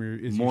internet humor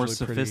is more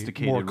usually pretty,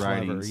 sophisticated more clever.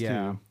 writings,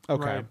 Yeah. too.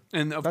 Okay. Right.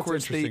 And of That's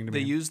course they interesting to me.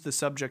 use the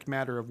subject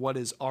matter of what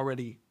is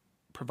already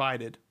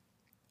provided.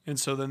 And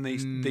so then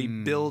they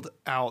build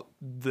out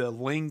the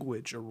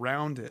language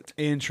around it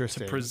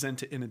Interesting. to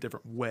present it in a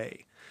different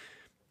way.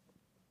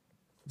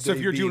 So if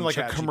They you're doing being like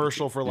a ChatGPT.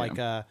 commercial for like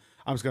I'm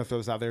just gonna throw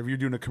this out there. If you're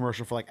doing a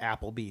commercial for like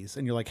Applebee's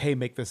and you're like, hey,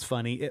 make this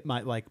funny, it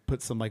might like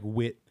put some like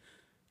wit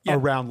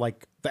around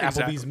like the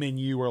Exactly. Applebee's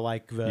menu or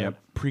like the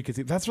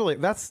preconceived.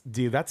 That's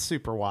that's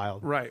super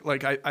wild. Right.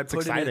 Like I put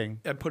exciting.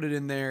 I put it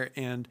in there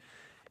and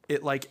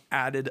it like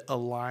added a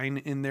line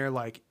in there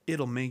like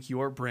it'll make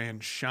your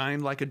brand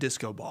shine like a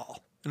disco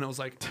ball. And I was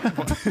like,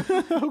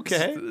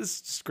 Okay. this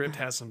script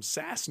has some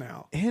sass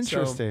now.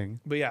 Interesting.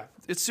 So, but yeah,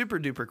 it's super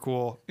duper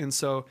cool. And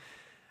so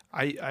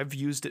I've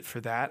used it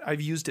for that. I've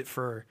used it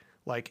for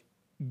like,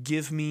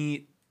 give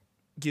me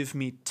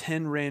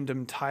 10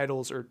 random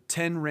titles or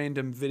 10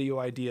 random video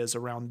ideas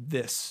around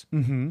this.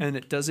 And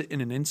it does it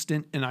in an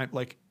instant. And I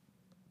like,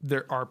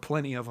 there are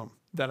plenty of them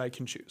that I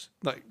can choose,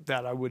 like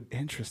that I would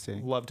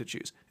Interesting. love to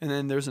choose. And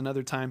then there's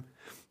another time,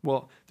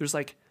 well,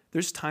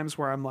 there's times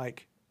where I'm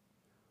like,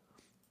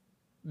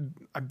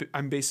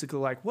 I'm basically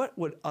like, what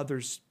would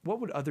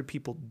other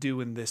people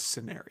do in this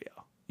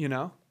scenario? You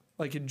know,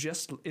 like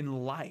just in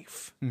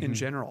life in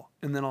general.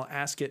 And then I'll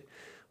ask it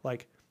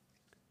like,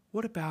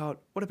 what about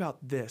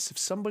this? If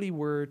somebody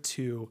were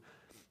to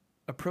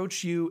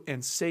approach you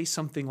and say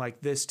something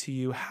like this to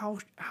you, how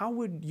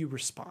would you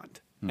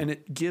respond? And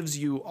it gives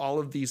you all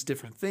of these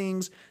different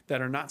things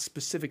that are not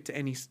specific to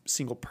any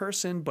single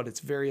person, but it's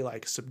very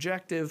like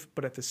subjective,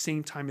 but at the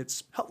same time,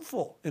 it's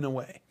helpful in a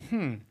way.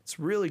 It's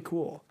really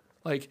cool.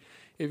 Like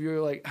if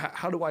you're like,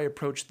 how do I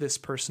approach this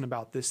person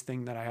about this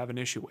thing that I have an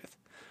issue with?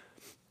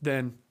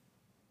 Then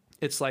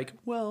it's like,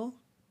 well,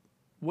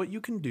 what you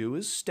can do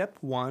is step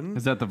one.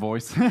 Is that the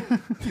voice?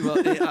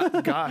 Well,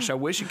 gosh, I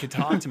wish you could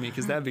talk to me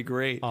because that'd be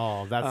great.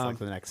 Oh, that's like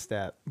the next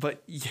step.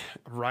 But yeah,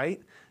 right?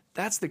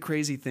 That's the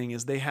crazy thing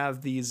is they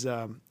have these,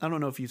 I don't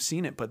know if you've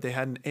seen it, but they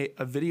had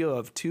a video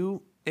of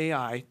two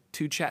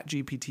chat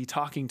GPT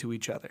talking to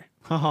each other.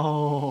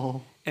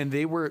 Oh. And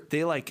they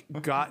like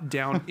got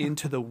down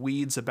into the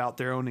weeds about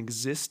their own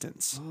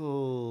existence.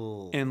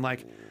 Oh. And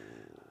like,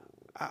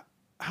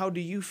 how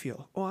do you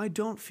feel? Oh, I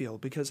don't feel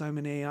because I'm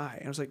an AI.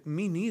 And I was like,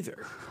 me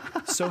neither.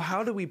 So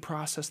how do we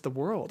process the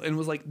world? And it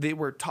was like they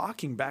were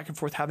talking back and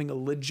forth, having a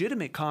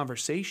legitimate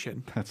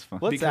conversation. That's fun.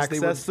 Let's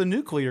access the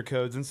nuclear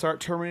codes and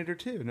start Terminator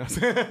 2. No.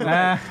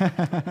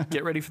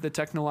 Get ready for the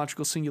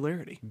technological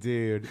singularity.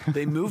 Dude.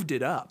 They moved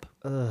it up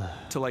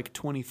to like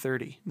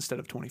 2030 instead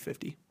of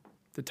 2050.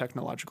 The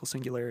technological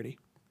singularity.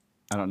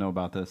 I don't know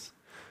about this.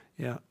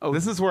 Yeah. Oh,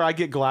 This is where I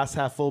get glass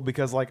half full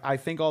because like I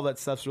think all that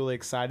stuff's really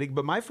exciting.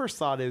 But my first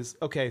thought is,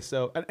 okay,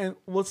 so and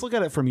let's look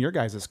at it from your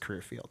guys'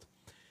 career field.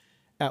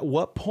 At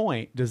what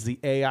point does the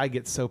AI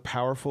get so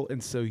powerful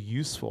and so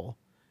useful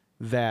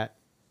that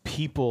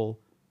people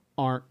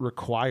aren't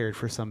required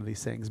for some of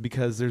these things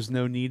because there's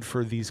no need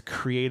for these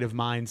creative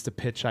minds to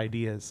pitch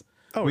ideas?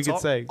 We could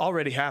say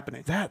already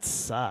happening. that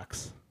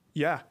sucks.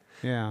 Yeah.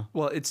 Yeah.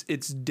 Well, it's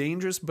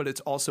dangerous, but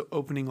it's also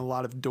opening a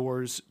lot of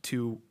doors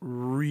to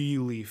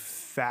really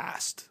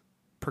fast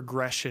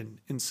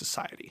progression in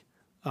society,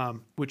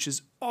 which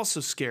is also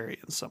scary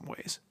in some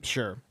ways.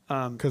 Sure.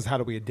 Because how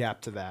do we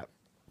adapt to that?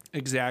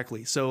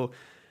 Exactly. So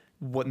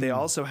what they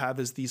also have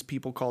is these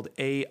people called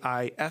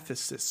AI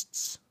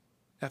ethicists.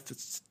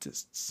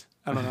 Ethicists.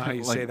 I don't know how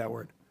you say that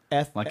word.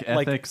 Like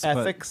ethics, but-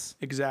 ethics?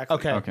 Exactly.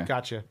 Okay.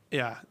 Gotcha.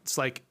 Yeah. It's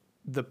like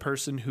the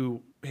person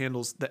who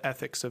handles the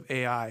ethics of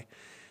AI,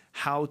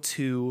 how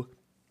to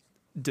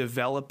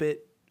develop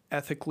it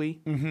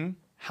ethically,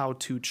 how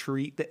to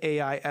treat the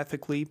AI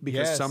ethically,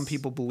 because Yes. some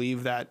people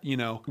believe that, you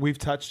know, We've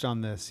touched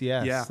on this.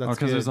 Yes. Yeah. That's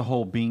Because there's good. a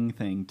whole Bing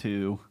thing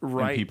too.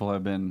 Right. And people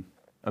have been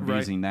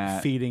abusing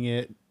that, feeding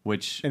it.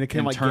 which And it can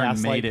in like turn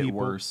gaslight made it people.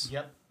 worse.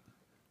 Yep.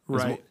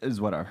 right. Is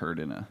what I heard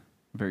in a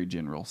very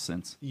general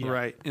sense. Yeah.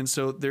 Right. And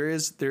so there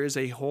is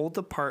a whole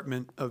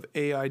department of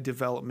AI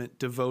development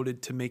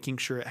devoted to making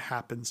sure it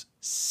happens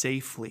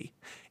safely.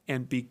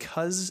 And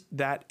because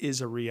that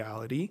is a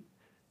reality,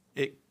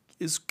 it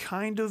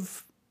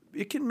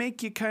can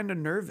make you kind of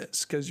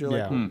nervous because you're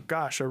like, Yeah. oh,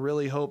 gosh, I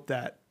really hope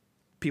that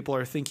people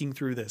are thinking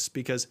through this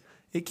because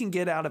it can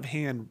get out of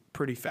hand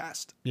pretty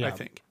fast, I Yeah.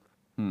 think,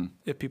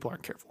 if people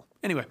aren't careful.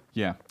 Anyway,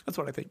 Yeah. that's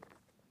what I think.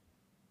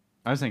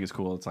 I just think it's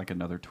cool. It's like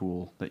another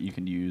tool that you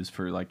can use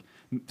for like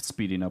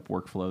speeding up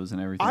workflows and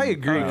everything. I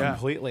agree yeah.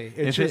 completely.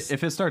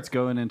 If it starts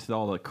going into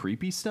all the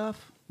creepy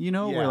stuff, you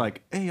know, Yeah. where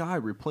like AI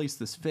replaced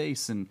this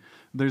face and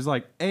there's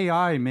like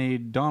AI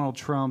made Donald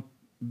Trump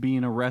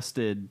being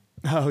arrested.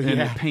 Oh, and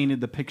yeah. it painted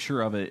the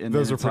picture of it. And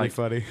those then are it's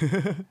pretty like,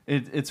 funny.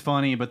 It's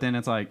funny, but then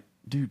it's like,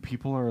 dude,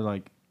 people are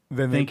like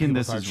Then thinking people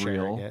this start is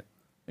sharing real. it.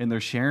 And they're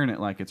sharing it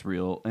like it's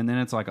real, and then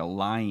it's like a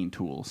lying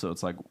tool, so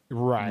it's like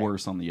Right.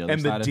 worse on the other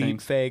And side the of deep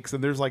things. fakes,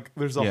 and there's a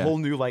Yeah. whole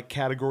new like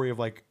category of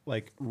like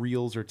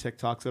reels or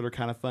TikToks that are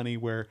kind of funny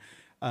where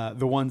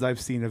the ones I've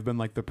seen have been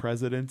like the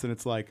presidents, and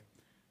it's like,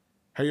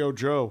 hey yo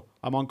Joe,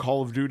 I'm on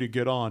Call of Duty,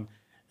 get on.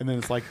 And then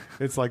it's like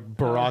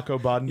Barack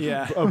Obama,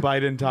 Yeah.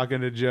 Biden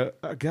talking to Joe.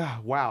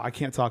 God, wow, I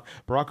can't talk.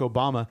 Barack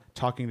Obama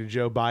talking to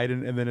Joe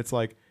Biden, and then it's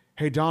like,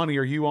 hey Donnie,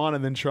 are you on?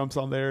 And then Trump's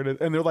on there,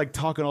 and they're like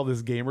talking all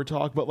this gamer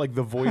talk, but like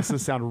the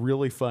voices sound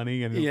really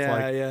funny, and it's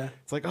Yeah.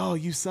 it's like, oh,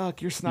 you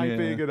suck, you're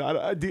sniping, Yeah. and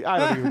I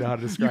don't even know how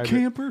to You describe it.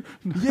 camper.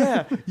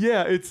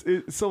 Yeah. It's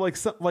so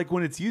like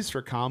when it's used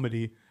for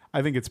comedy,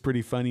 I think it's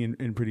pretty funny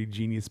and pretty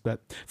genius.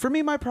 But for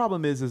me, my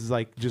problem is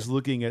like just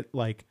looking at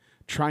like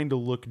trying to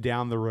look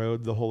down the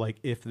road, the whole like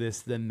if this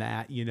then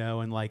that, you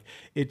know, and like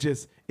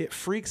it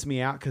freaks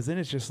me out because then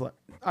it's just like,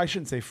 I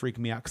shouldn't say freak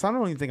me out because I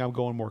don't even think I'm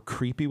going more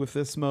creepy with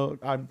this mode.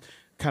 I'm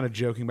kind of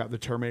joking about the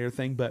Terminator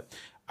thing, but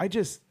it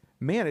just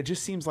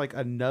seems like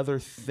another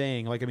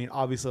thing. Like, I mean,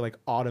 obviously like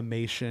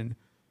automation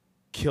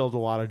killed a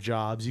lot of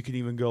jobs. You can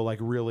even go like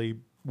really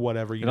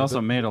whatever. It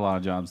also made a lot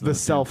of jobs. The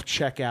self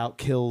checkout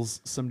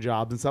kills some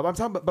jobs and stuff. I'm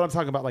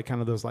talking about like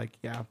kind of those like,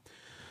 yeah.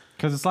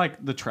 Because it's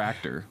like the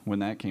tractor when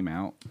that came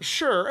out.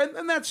 Sure,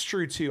 and that's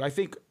true too. I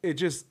think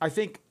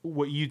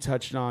what you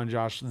touched on,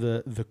 Josh,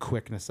 the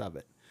quickness of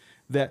it.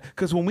 That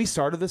because when we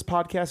started this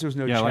podcast, there was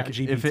no Yeah, chat like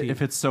GPT.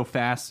 if it's so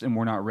fast and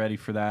we're not ready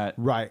for that,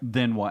 Right.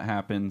 Then what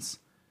happens?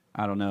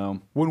 I don't know.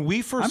 when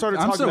we first started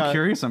I'm talking so about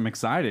curious. I'm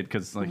excited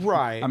because like,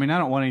 Right. I mean, I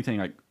don't want anything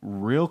like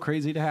real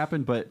crazy to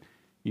happen, but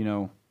you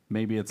know,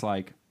 maybe it's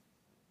like,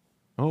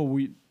 oh,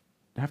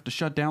 have to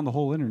shut down the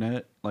whole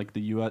internet. Like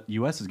the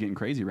U.S. is getting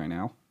crazy right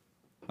now.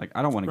 Like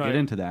I don't want to Right. get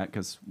into that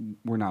because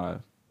we're not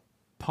a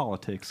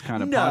politics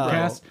kind of No,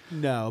 podcast.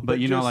 no, But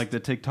you know, just- like the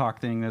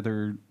TikTok thing that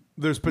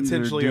there's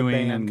potentially they're a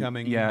doing ban and,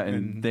 coming. Yeah,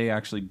 and they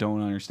actually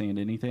don't understand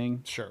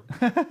anything. sure.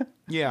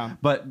 Yeah.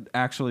 But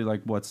actually,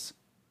 like,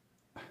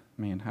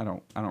 man, I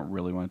don't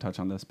really want to touch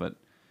on this, but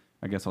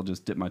I guess I'll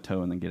just dip my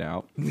toe and then get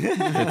out.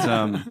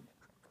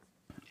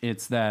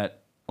 It's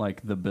that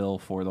like the bill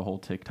for the whole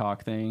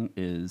TikTok thing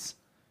is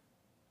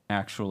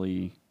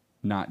actually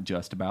not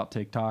just about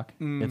TikTok.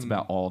 It's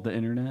about all the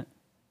internet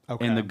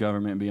Okay. and the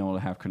government being able to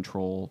have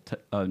control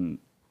to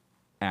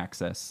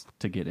access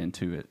to get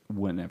into it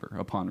whenever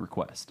upon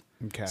request.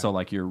 Okay. So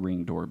like your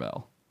Ring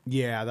doorbell,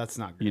 Yeah, that's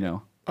not good. you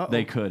know,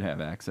 they could have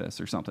access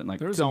or something like.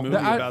 There was a Don't- movie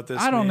I, about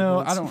this. I don't made know.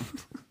 once. I don't.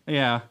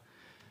 Yeah,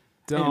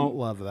 Don't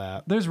love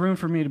that. there's room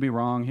for me to be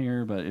wrong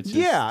here, but it's just,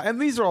 Yeah, and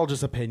these are all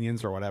just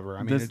opinions or whatever.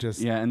 I mean, This, it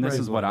just and this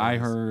is is what it I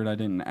is. heard. I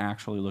didn't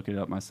actually look it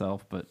up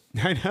myself, but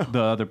I know.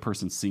 the other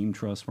person seemed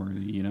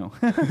trustworthy. You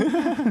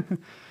know.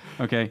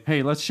 Okay.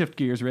 Hey, let's shift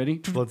gears.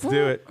 Ready? Let's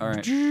do it. All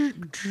right.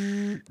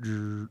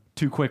 2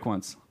 quick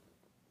ones.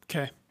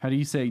 Okay. How do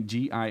you say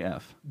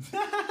GIF?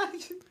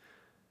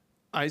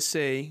 I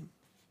say.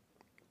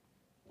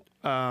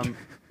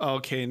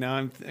 Okay,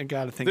 now I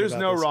got to think. There's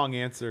about no this. wrong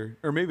answer,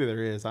 or maybe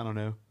there is. I don't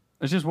know.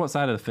 It's just what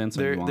side of the fence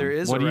are you on? There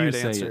is what a do right you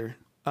say?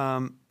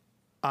 answer.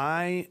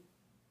 I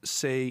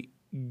say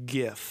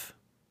GIF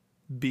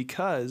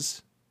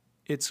because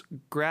it's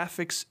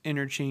graphics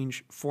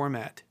interchange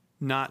format,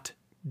 not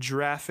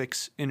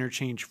graphics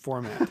interchange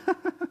format.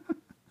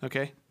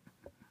 Okay,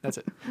 that's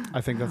it.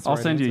 I think that's. The I'll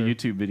right send you a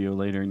answer. YouTube video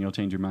later, and you'll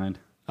change your mind.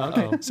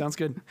 Okay, sounds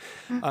good.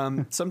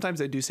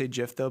 Sometimes I do say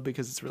GIF though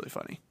because it's really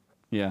funny.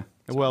 Yeah.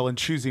 Well, and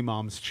choosy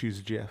moms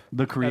choose GIF.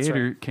 The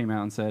creator came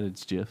out and said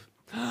it's GIF.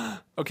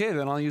 Okay,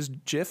 then I'll use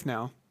GIF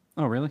now.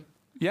 Oh, really?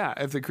 Yeah,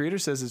 if the creator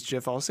says it's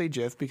GIF, I'll say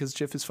GIF because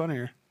GIF is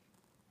funnier.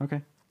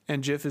 Okay.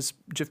 And GIF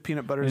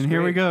peanut butter is And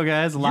here we great. go,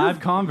 guys. Live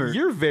convert.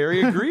 You're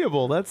very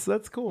agreeable. That's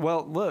cool.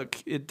 Well, look,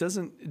 it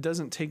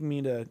doesn't take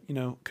me to,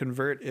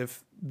 convert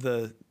if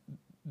the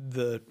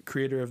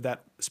creator of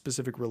that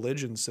specific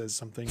religion says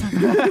something.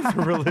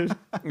 Religion.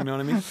 You know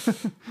what I mean?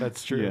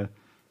 That's true.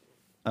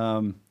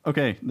 Yeah.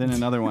 Okay, then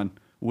another one.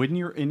 When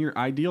you're in your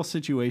ideal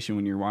situation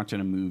when you're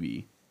watching a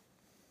movie.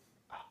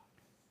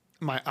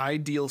 My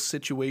ideal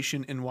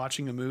situation in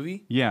watching a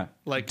movie? Yeah.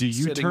 Like do you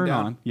sitting turn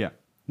down? on? Yeah.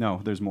 No,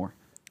 there's more.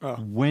 Oh,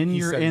 When He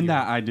you're said in you.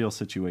 that ideal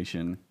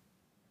situation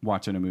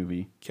watching a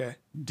movie, okay.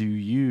 do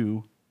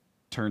you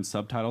turn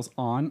subtitles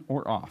on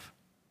or off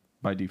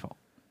by default?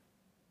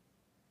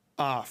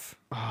 Off.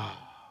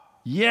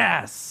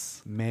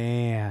 Yes.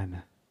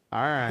 Man.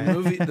 All right.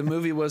 The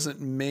movie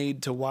wasn't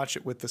made to watch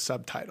it with the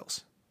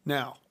subtitles.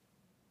 Now.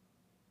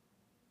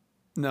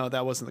 No,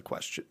 that wasn't the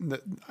question.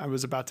 I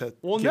was about to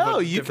Well, give no,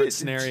 a you different could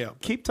scenario.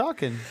 keep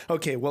talking.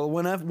 Okay, well,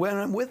 when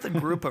I'm with a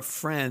group of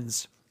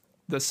friends,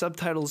 the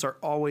subtitles are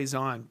always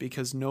on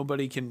because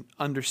nobody can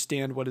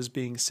understand what is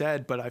being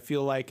said. But I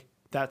feel like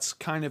that's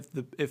kind of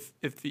if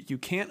you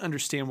can't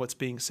understand what's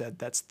being said,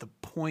 that's the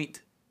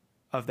point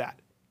of that.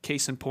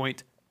 Case in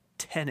point,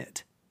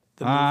 Tenet,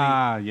 the movie.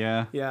 Ah,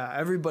 yeah. Yeah,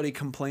 everybody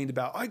complained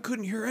about I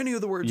couldn't hear any of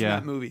the words in Yeah.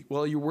 that movie.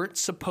 Well, you weren't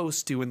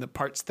supposed to in the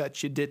parts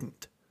that you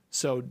didn't.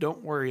 So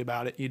don't worry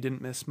about it. You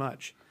didn't miss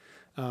much.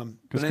 Because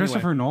But anyway.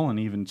 Christopher Nolan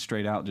even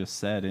straight out just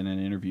said in an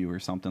interview or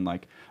something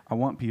like, I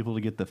want people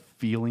to get the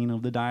feeling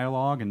of the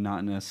dialogue and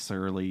not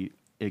necessarily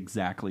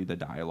exactly the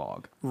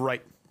dialogue.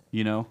 Right.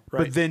 You know?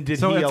 Right. But then did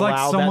So he it's like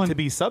allow someone- that to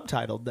be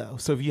subtitled though?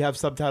 So if you have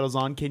subtitles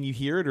on, can you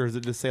hear it, or does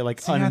it just say like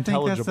See, I think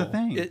unintelligible? that's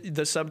the thing.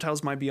 The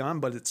subtitles might be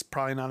on, but it's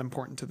probably not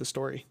important to the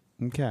story.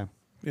 Okay.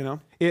 You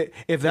know?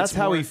 If that's It's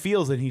how he more-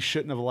 feels, then he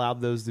shouldn't have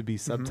allowed those to be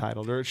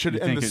subtitled, or it should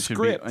You in think the it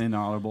script. should be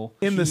inaudible?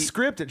 In the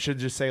script, it should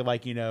just say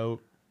like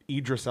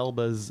Idris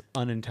Elba's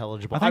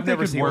unintelligible. I think I've they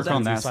never could seen work the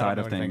on movie, that so I don't side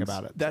know of anything things.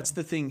 about it. That's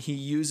the thing. He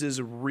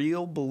uses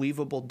real,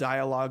 believable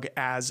dialogue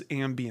as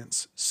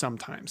ambience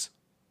sometimes,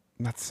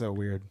 That's so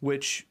weird.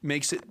 which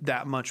makes it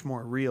that much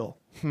more real.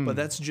 Hmm. But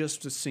that's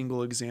just a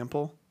single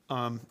example.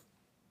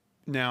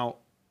 Now,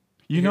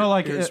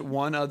 Here's here's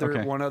one other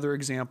okay.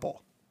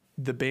 example: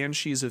 the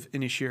Banshees of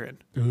Inisherin.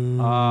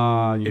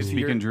 You're If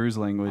you're- speaking Drew's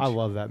language. I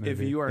love that movie. If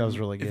you are, that was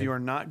really good. if you are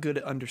not good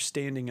at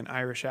understanding an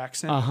Irish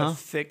accent, Uh-huh. a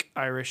thick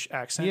Irish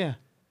accent, yeah,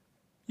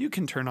 you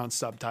can turn on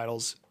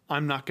subtitles.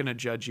 I'm not going to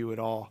judge you at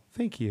all.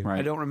 thank you. Right.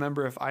 I don't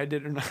remember if I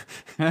did or not.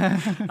 I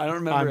don't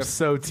remember I'm if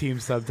so team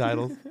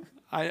subtitles.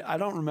 I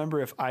don't remember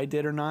if I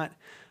did or not,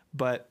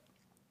 but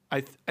I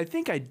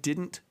think I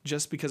didn't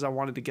just because I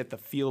wanted to get the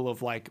feel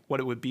of like what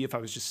it would be if I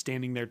was just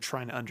standing there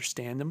trying to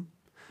understand them.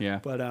 Yeah.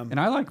 But, and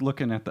I like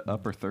looking at the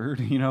upper third,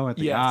 at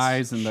the Yes,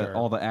 eyes and sure.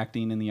 all the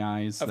acting in the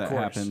eyes Of that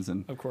course, happens.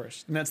 And of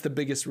course, and that's the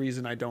biggest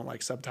reason I don't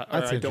like subtitles.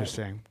 That's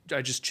interesting.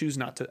 I just choose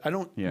not to. I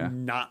don't Yeah.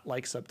 not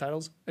like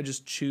subtitles. I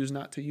just choose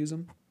not to use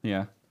them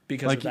yeah.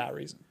 because Like, of that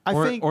reason. I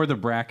think or the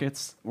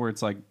brackets where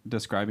it's like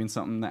describing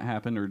something that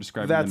happened or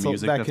describing that's the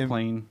music that that's can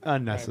playing.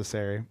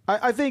 unnecessary.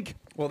 I think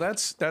Well,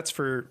 that's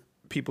for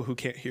people who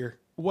can't hear.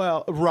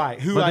 Well, right.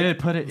 Who But I they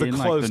put it the in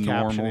like the closed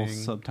normal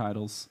captioning.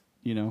 subtitles,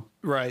 you know?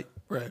 Right.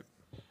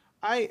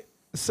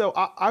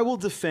 I will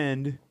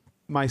defend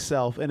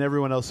myself and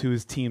everyone else who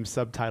is team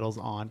subtitles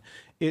on.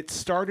 It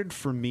started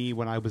for me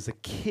when I was a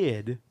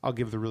kid. I'll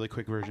give the really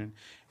quick version.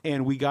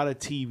 And we got a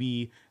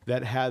TV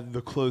that had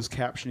the closed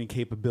captioning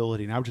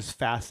capability. And I was just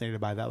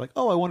fascinated by that. Like,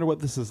 oh, I wonder what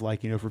this is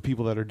like, for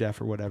people that are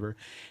deaf or whatever.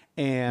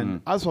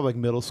 And I was probably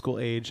like middle school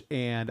age,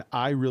 and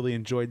I really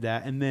enjoyed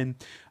that. And then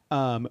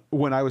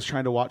when I was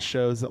trying to watch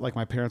shows that like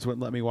my parents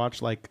wouldn't let me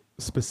watch, like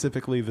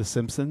specifically The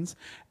Simpsons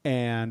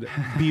and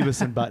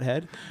Beavis and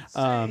Butthead.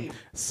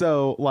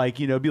 So like,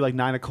 it'd be like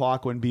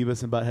 9:00 when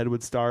Beavis and Butthead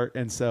would start.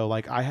 And so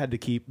like I had to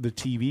keep the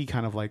TV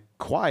kind of like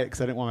quiet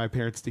because I didn't want my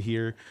parents to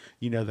hear,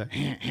 the,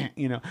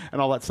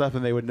 and all that stuff.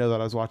 And they would know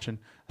that I was watching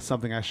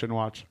something I shouldn't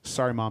watch.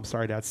 Sorry, Mom.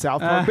 Sorry, Dad.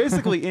 South Park.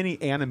 Basically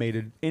any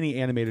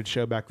animated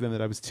show back then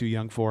that I was too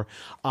young for.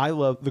 I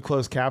love the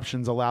closed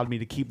captions allowed me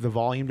to keep the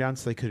volume down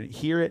so they couldn't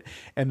hear it.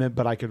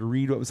 But I could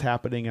read what was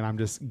happening, and I'm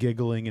just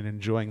giggling and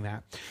enjoying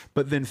that.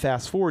 But then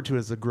fast forward to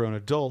as a grown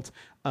adult,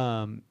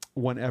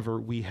 whenever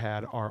we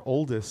had our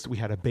oldest, we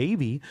had a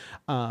baby,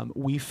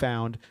 we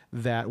found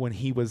that when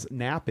he was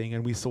napping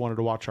and we still wanted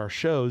to watch our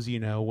shows,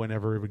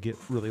 whenever it would get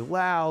really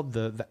loud,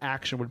 the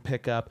action would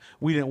pick up.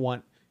 We didn't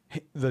want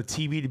the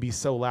TV to be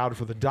so loud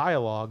for the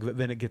dialogue that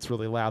then it gets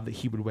really loud that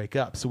he would wake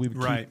up. So we would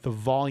keep the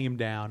volume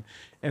down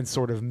and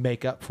sort of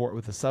make up for it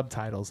with the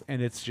subtitles.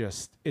 And it's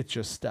just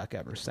stuck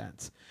ever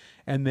since.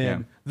 And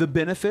then the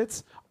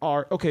benefits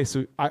are, okay,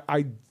 so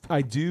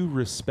I do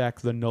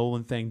respect the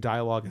Nolan thing,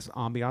 dialogue as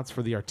ambiance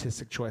for the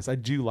artistic choice. I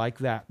do like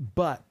that.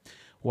 But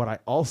what I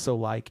also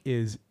like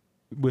is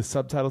with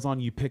subtitles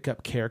on, you pick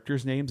up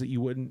characters' names that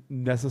you wouldn't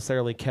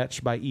necessarily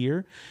catch by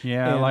ear.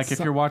 Yeah, And like if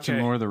you're watching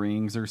Lord of the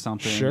Rings or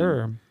something.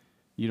 Sure.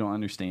 You don't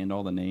understand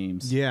all the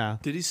names. Yeah.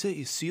 Did he say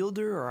Isildur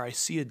or I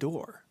see a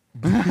door?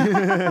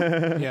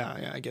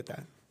 Yeah, I get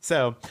that.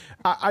 So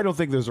I don't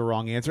think there's a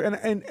wrong answer.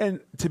 And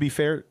to be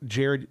fair,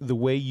 Jared, the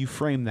way you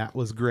framed that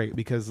was great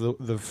because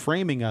the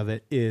framing of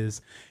it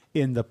is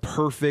in the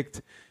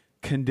perfect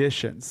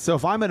conditions. So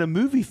if I'm at a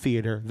movie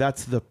theater,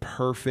 that's the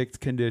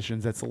perfect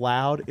conditions. It's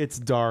loud, it's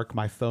dark,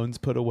 my phone's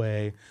put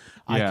away.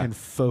 I can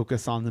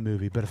focus on the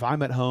movie. But if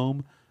I'm at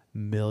home,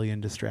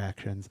 million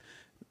distractions.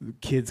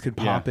 Kids could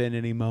pop in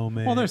any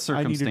moment. Well, there's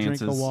I need to drink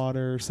circumstances. the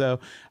water. So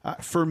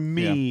for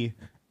me,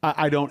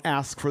 I don't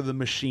ask for the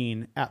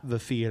machine at the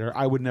theater.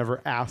 I would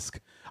never ask.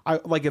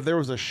 Like if there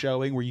was a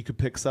showing where you could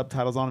pick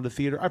subtitles on at a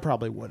theater, I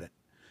probably wouldn't.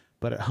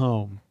 But at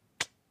home,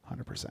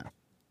 100%.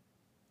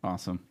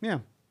 Awesome. Yeah.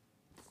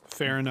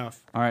 Fair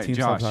enough. All right, Team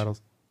Josh,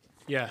 subtitles.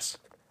 Yes.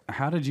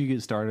 how did you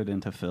get started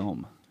into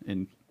film?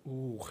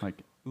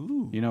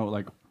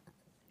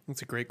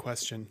 That's a great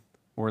question.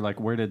 Or like,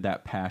 where did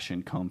that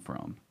passion come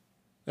from?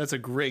 That's a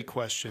great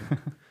question.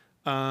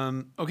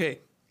 Okay,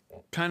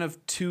 kind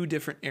of two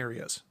different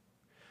areas.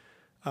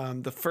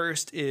 The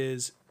first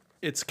is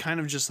it's kind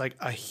of just like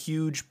a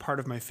huge part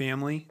of my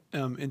family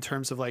in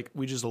terms of like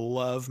we just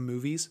love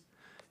movies.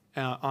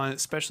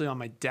 Especially on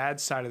my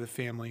dad's side of the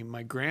family,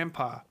 my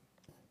grandpa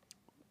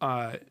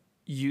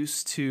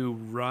used to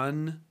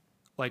run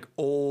like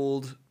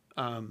old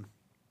 8mm.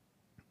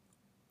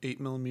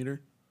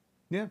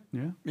 Yeah.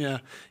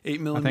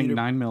 8mm. I think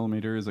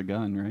 9mm is a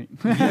gun, right?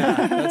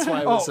 Yeah, that's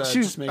why I was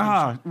just making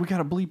sure. We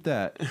gotta bleep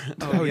that.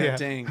 Oh, yeah, yeah.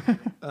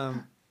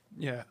 dang.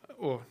 Yeah.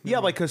 Oh, Yeah,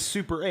 like a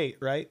Super 8,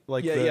 right?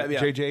 Like Yeah.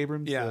 J.J.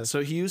 Abrams. Yeah,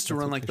 so he used to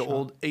run what like they the shot.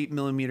 old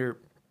 8mm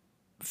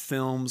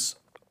films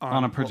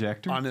On a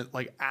projector? on it,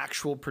 like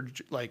actual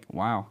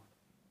Wow.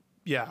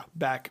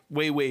 back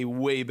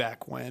way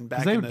back when. Back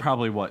Because they in would the,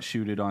 probably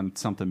shoot it on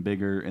something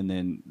bigger, and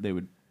then they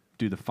would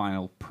do the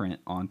final print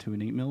onto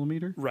an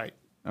 8mm. right,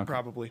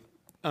 probably.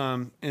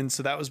 And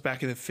so that was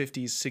back in the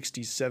 50s,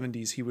 60s,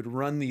 70s. He would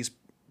run these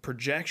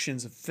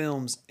projections of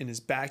films in his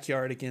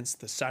backyard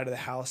against the side of the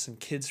house, and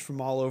kids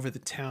from all over the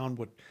town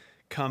would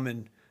come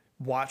and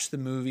watch the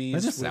movies.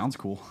 That just sounds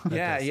cool.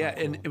 Yeah.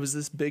 And it was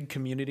this big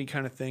community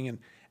kind of thing. And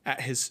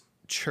at his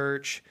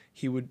church,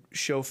 he would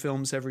show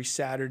films every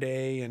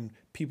Saturday, and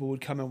people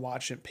would come and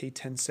watch it, pay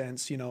 10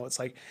 cents. You know, it's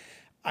like,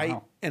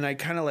 Wow. I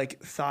kind of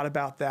like thought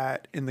about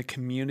that in the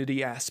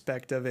community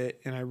aspect of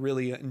it. And I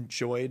really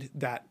enjoyed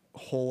that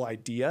whole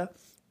idea.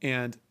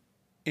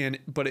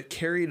 But it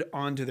carried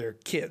on to their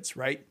kids,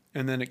 right?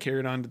 And then it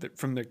carried on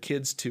from their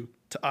kids to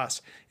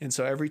us. And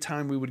so every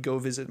time we would go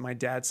visit my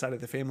dad's side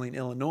of the family in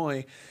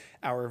Illinois,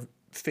 our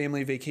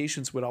family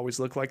vacations would always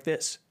look like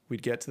this.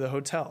 We'd get to the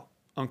hotel.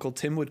 Uncle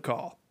Tim would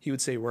call. He would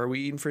say, "Where are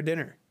we eating for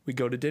dinner?" We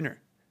go to dinner.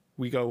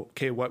 We go,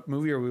 "Okay, what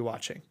movie are we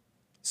watching?"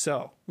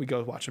 So we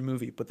go watch a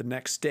movie. But the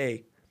next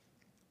day,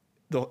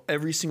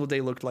 every single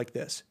day looked like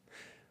this.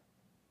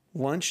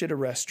 Lunch at a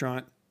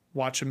restaurant,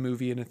 watch a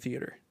movie in a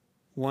theater.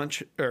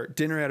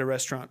 Dinner at a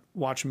restaurant,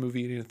 watch a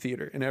movie in a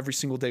theater. And every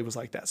single day was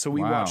like that. So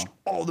we watched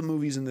all the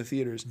movies in the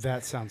theaters.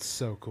 That sounds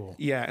so cool.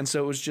 Yeah. And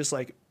so it was just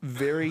like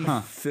very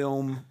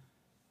film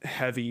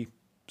heavy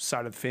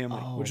side of the family,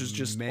 which is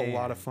just a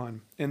lot of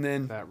fun. And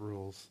then That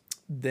rules.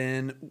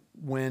 then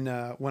when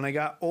I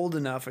got old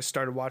enough, I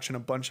started watching a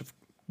bunch of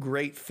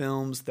great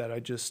films that I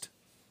just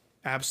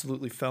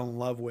absolutely fell in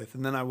love with.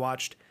 And then I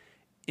watched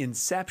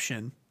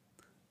Inception.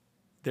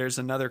 There's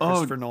another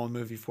Christopher Nolan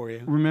movie for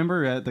you.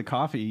 Remember at the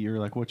coffee, you were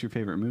like, "What's your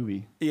favorite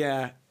movie?"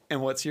 Yeah.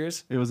 And what's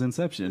yours? It was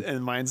Inception.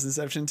 And mine's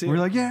Inception too. We're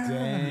like, "Yeah,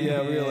 Dang.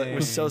 yeah, we're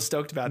so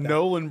stoked about that.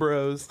 Nolan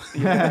Bros.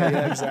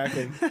 Yeah,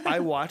 exactly. I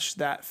watched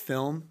that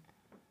film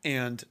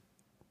and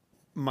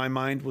my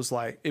mind was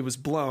like, it was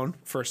blown,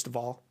 first of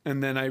all.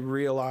 And then I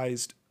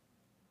realized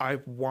I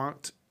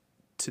want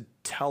to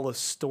tell a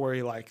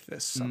story like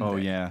this someday. Oh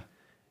yeah."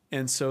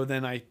 And so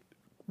then I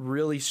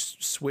really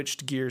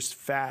switched gears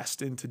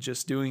fast into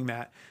just doing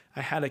that.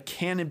 I had a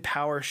Canon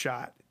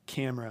PowerShot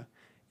camera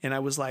and I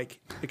was like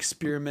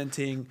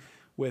experimenting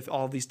with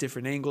all these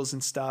different angles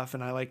and stuff.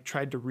 And I like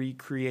tried to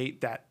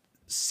recreate that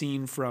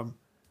scene from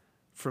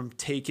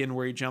Taken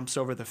where he jumps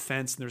over the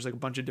fence and there's like a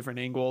bunch of different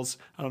angles.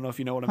 I don't know if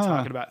you know what I'm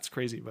talking about. It's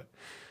crazy, but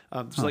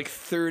there's like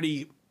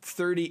 30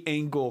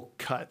 angle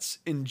cuts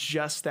in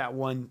just that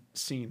one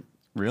scene.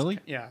 Really?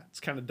 It's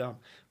kind of dumb,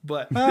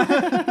 but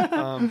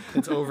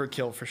it's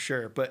overkill for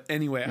sure. But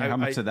anyway, Yeah, how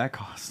much did that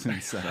cost? I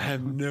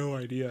have no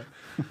idea.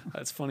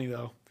 That's funny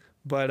though.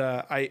 But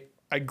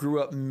I grew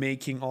up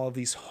making all of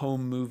these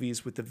home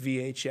movies with the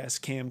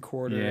VHS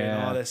camcorder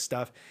and all this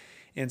stuff.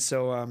 And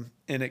so,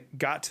 and it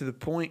got to the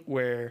point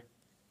where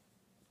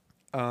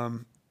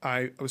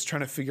I was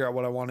trying to figure out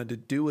what I wanted to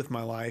do with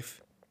my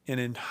life. And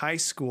in high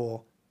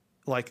school,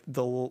 like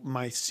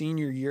my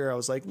senior year, I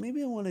was like,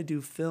 maybe I want to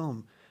do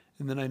film.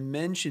 And then I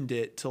mentioned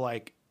it to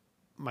like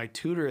my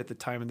tutor at the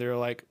time, and they were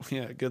like,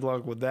 "Yeah, good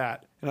luck with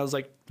that." And I was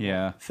like,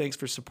 Yeah. thanks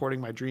for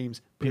supporting my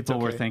dreams." But it's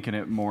People were okay. thinking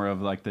it more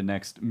of like the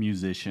next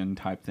musician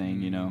type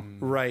thing, you know?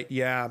 Right,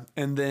 yeah.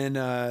 And then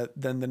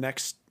the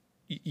next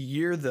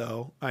year,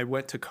 though, I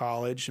went to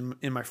college. And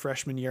in my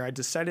freshman year, I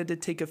decided to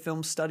take a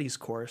film studies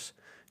course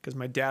because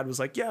my dad was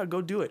like, "Yeah,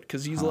 go do it,"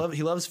 because he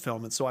loves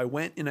film. And so I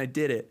went and I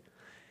did it.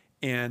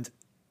 And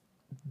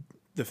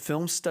the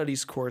film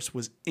studies course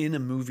was in a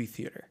movie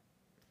theater.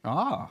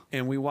 Ah.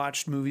 And we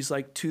watched movies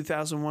like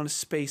 2001: A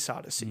Space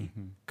Odyssey,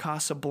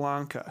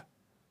 Casablanca,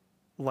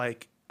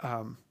 like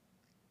all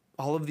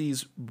of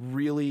these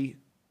really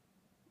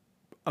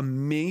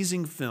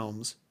amazing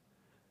films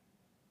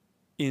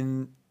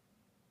in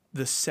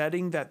the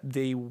setting that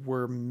they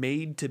were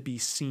made to be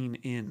seen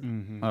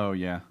in. Oh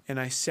yeah. And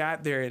I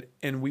sat there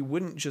and we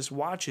wouldn't just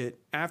watch it.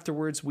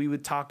 Afterwards, we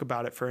would talk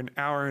about it for an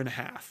hour and a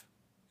half.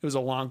 It was a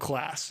long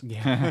class.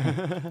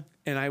 Yeah.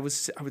 And I would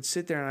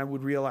sit there and I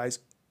would realize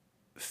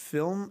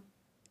film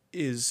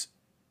is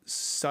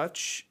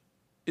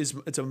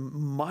it's a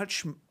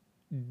much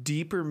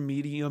deeper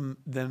medium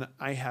than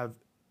I have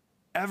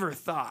ever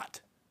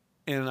thought.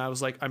 And I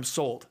was like, I'm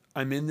sold.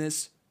 I'm in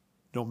this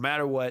no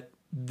matter what.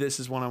 This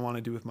is what I want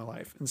to do with my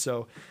life. And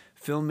so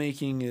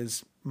filmmaking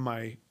is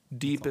my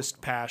deepest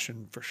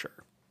passion for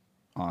sure.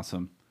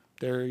 Awesome.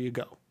 There you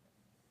go.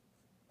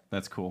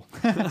 That's cool.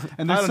 I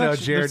And don't know,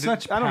 there's Jared.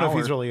 such I don't know if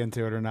he's power. really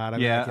into it or not. I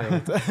mean, Yeah. I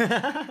can't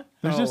really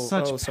There's just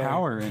such sorry.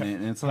 power in it.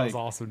 And it's that like was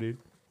awesome, dude.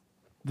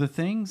 the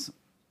things.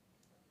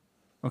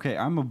 Okay,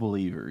 I'm a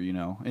believer, you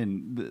know,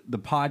 and the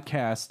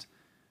podcast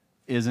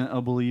isn't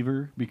a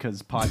believer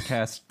because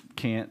podcast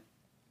can't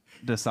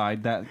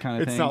decide that kind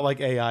of It's thing. not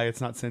like AI.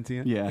 It's not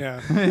sentient. Yeah.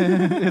 Yeah.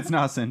 It's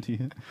not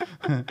sentient.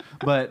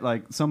 But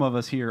like some of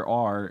us here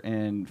are,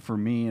 and for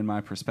me and my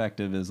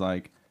perspective is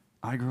like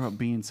I grew up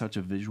being such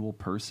a visual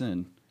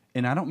person.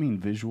 And I don't mean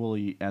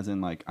visually as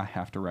in like I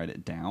have to write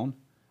it down.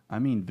 I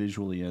mean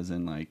visually as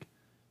in like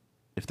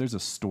if there's a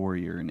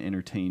story or an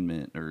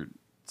entertainment or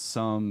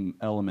some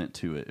element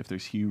to it, if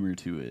there's humor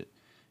to it,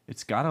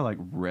 it's got to like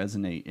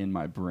resonate in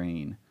my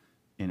brain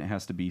and it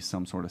has to be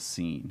some sort of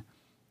scene.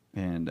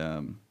 And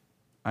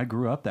I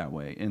grew up that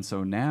way. And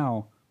so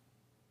now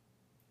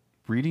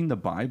reading the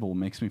Bible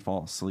makes me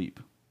fall asleep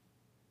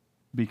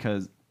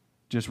because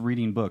just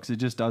reading books, it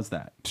just does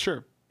that.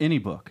 Sure. Any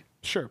book.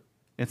 Sure.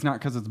 It's not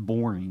because it's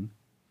boring.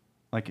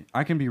 Like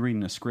I can be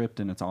reading a script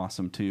and it's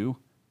awesome too,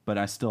 but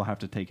I still have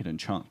to take it in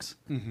chunks.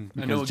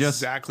 I know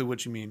exactly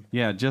what you mean.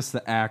 Yeah, just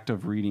the act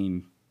of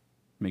reading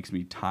makes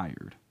me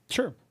tired.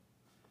 Sure.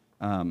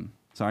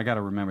 So I got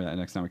to remember that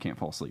next time I can't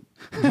fall asleep.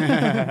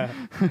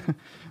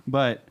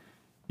 But,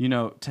 you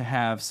know, to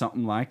have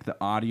something like the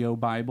audio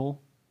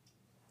Bible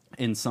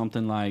and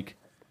something like,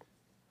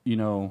 you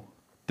know,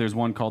 there's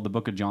one called the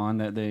Book of John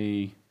that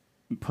they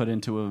put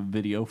into a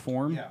video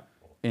form. Yeah.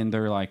 And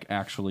they're like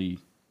actually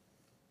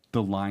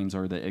the lines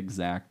are the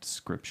exact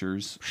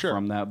scriptures Sure,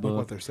 from that like book.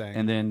 what they're saying.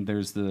 And then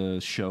there's the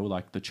show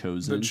like The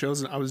Chosen. The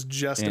Chosen. I was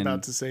just And-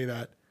 about to say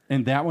that.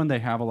 And that one, they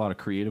have a lot of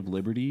creative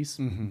liberties,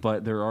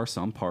 but there are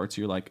some parts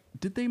you're like,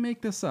 did they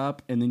make this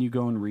up? And then you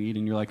go and read,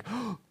 and you're like,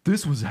 oh,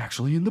 this was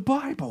actually in the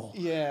Bible.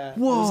 Yeah.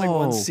 Whoa. It was like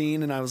one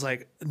scene, and I was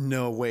like,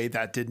 no way,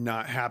 that did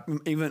not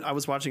happen. Even I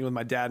was watching it with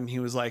my dad, and he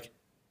was like,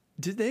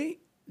 did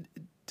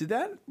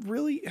that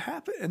really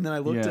happen? And then I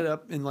looked Yeah. it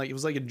up, and like it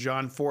was like in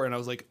John 4, and I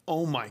was like,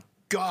 oh my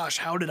gosh,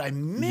 how did I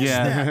miss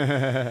Yeah.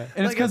 that?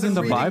 And it's because in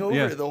the Bible,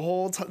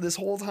 this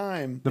whole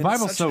time. the And it's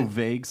Bible's such so a-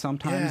 vague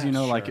sometimes, Yeah, you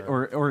know, like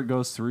sure. or it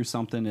goes through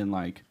something in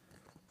like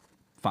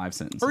 5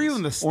 sentences, Or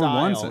even the style.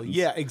 or 1 sentence.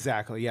 Yeah,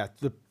 exactly. Yeah,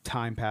 the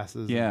time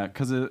passes. Yeah,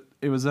 because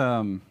it was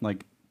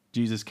like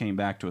Jesus came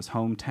back to his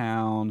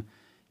hometown,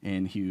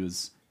 and he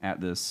was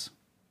at this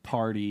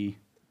party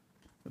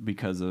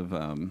because of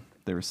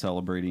they were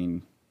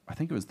celebrating. I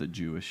think it was the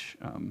Jewish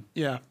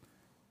Yeah. Sure.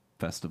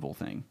 festival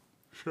thing.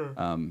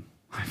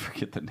 I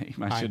forget the name.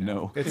 I should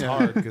know. It's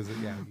hard because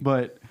yeah.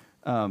 But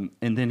and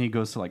then he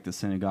goes to like the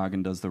synagogue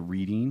and does the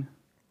reading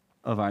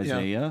of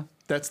Isaiah.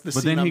 That's the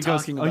But scene then I'm he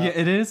goes, talking oh about. yeah,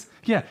 it is.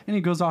 Yeah, and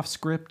he goes off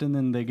script, and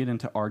then they get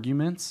into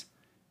arguments,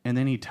 and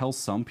then he tells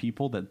some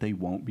people that they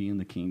won't be in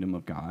the kingdom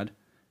of God,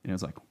 and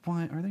it's like,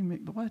 what are they?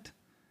 What?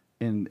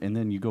 And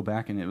then you go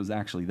back, and it was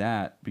actually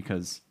that,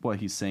 because what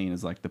he's saying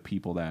is like the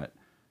people that,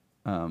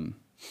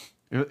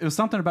 it was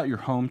something about your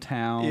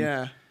hometown.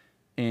 Yeah.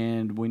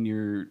 And when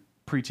you're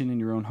preaching in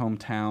your own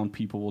hometown,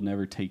 people will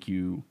never take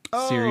you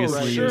Right,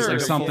 seriously, sure. or Like a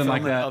something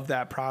like fulfillment that. of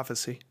that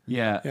prophecy.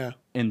 Yeah. Yeah.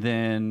 And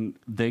then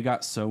they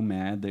got so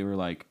mad, they were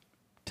like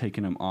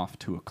taking him off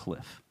to a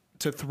cliff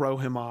To throw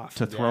him off.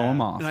 to throw him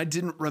off. And I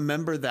didn't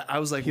remember that. I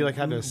was like, He like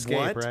had to escape,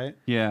 what? right?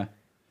 Yeah.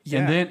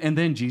 Yeah. And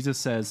then Jesus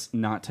says,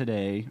 "Not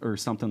today," or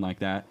something like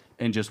that,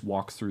 and just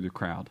walks through the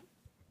crowd.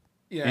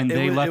 Yeah, And it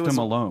they was- left it was- him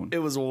alone. It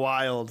was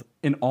wild.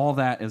 And all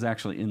that is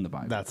actually in the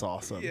Bible. That's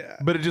awesome. Yeah.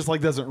 But it just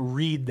like doesn't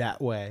read that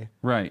way.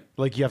 right.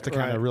 Like you have to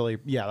kind Right. of really,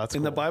 yeah, that's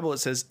In the cool. Bible, it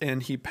says,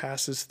 "And he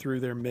passes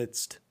through their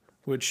midst,"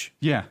 which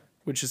Yeah.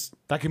 is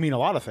That can mean a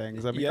lot of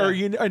things. I mean, Yeah. or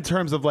in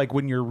terms of like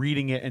when you're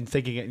reading it and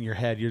thinking it in your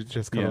head, you're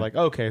just kind of Yeah. like,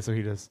 okay, so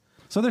he just.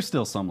 So there's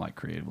still some like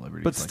creative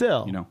liberties, But like,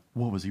 still. you know,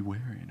 what was he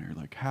wearing, or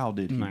like how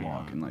did he Nah.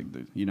 walk, and like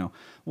you know,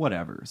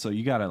 whatever. So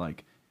you gotta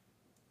like,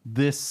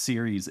 this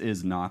series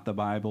is not the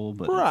Bible,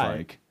 but Right. it's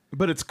like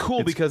But it's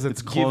cool because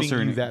it's giving you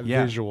and- that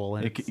yeah, visual.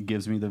 And it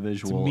gives me the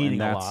visual,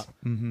 meaning and a that's lot.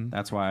 Mm-hmm.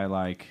 that's why I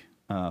like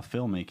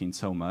filmmaking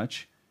so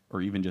much,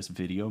 or even just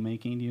video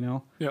making. You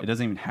know, Yep. it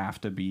doesn't even have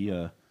to be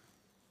a.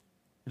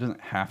 It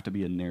doesn't have to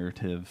be a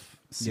narrative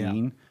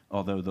scene,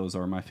 although those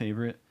are my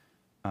favorite,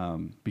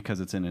 because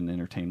it's in an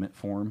entertainment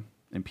form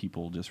and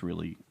people just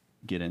really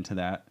get into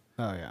that.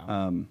 Oh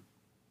yeah.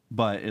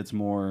 But it's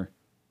more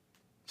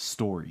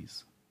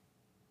stories,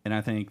 and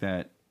I think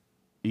that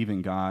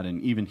even God and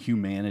even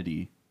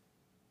humanity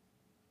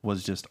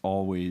was just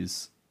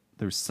always,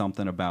 there's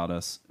something about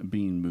us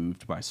being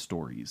moved by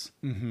stories.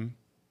 Mm-hmm.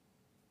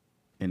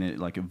 And it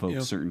like evokes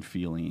Yep. certain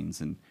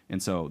feelings. And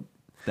so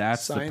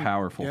that's the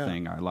powerful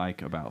thing I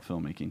like about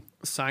filmmaking.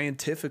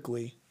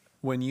 scientifically,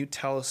 when you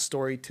tell a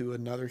story to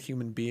another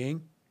human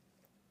being,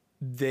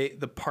 the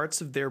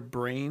parts of their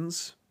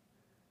brains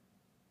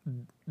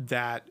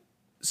that,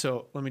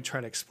 so let me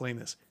try to explain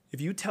this.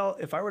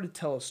 If I were to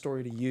tell a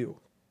story to you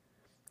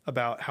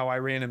about how I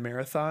ran a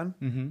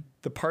marathon,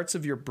 the parts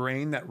of your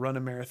brain that run a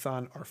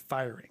marathon are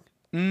firing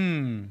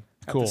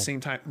at Cool. the same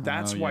time.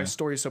 That's why yeah.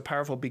 story is so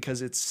powerful,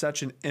 because it's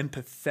such an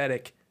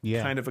empathetic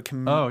Yeah. kind of a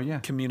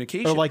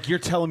communication. Or like you're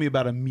telling me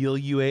about a meal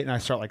you ate, and I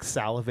start like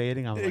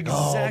salivating. I'm like,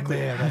 Exactly. oh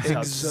man, that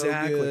sounds so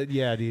Exactly. good.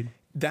 Yeah, dude.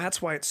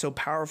 That's why it's so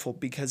powerful,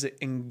 because it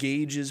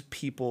engages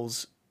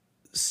people's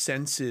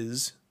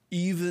senses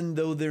even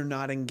though they're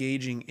not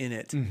engaging in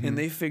it. And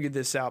they figured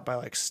this out by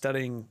like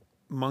studying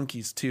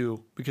monkeys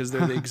too, because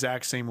they're the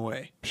exact same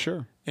way.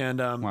 Sure. And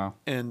Wow.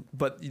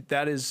 but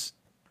that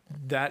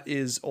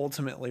is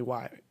ultimately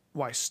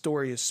why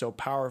story is so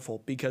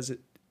powerful, because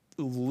it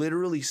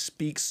literally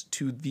speaks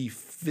to the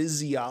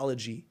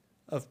physiology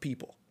of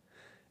people.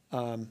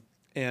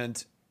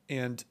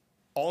 And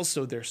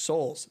also their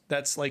souls.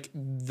 That's like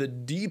the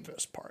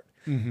deepest part.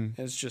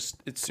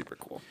 It's super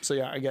cool. So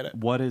yeah, I get it.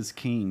 What is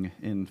king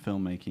in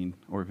filmmaking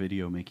or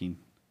video making?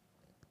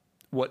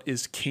 What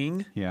is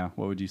king? Yeah.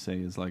 What would you say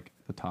is like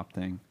the top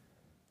thing?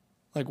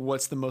 Like,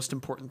 what's the most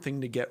important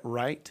thing to get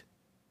right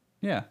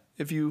Yeah.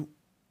 if you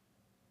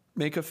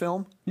make a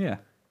film? Yeah.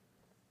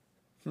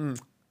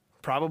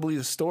 Probably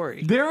the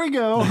story. There we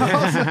go.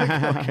 I was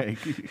like, okay.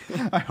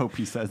 I hope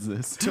he says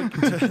this.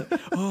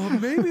 Oh,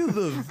 maybe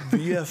the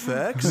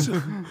VFX.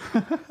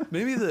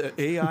 Maybe the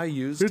AI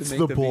used It's to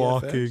make the VFX.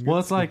 blocking. Well,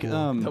 it's like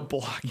The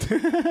block.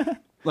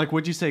 like,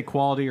 would you say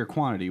quality or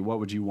quantity?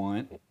 What would you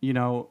want? You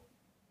know,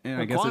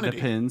 and I guess quantity. it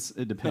depends.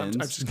 It I'm depends.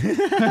 just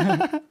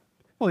kidding.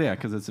 Well, yeah,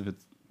 because if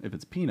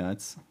it's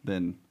peanuts,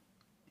 then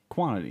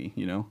quantity.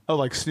 You know. Oh,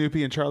 like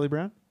Snoopy and Charlie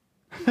Brown?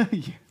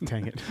 Yeah.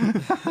 Dang it.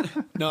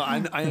 No,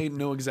 I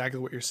know exactly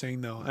what you're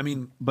saying, though. I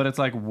mean, But it's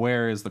like,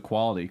 where is the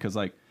quality? Because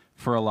like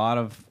for a lot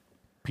of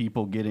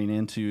people getting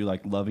into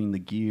like loving the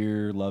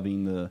gear,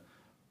 loving the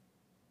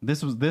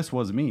this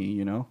was me.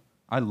 You know,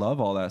 I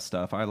love all that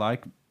stuff. I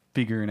like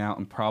figuring out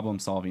and problem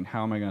solving.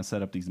 How am I going to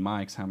set up these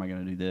mics? How am I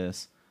going to do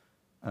this?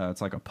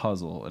 It's like a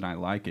puzzle, and I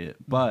like it.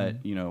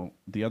 But you know,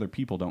 the other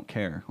people don't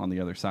care on the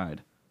other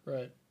side.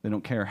 right. They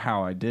don't care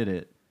how I did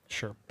it.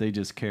 Sure. They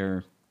just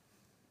care,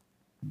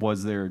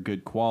 was there a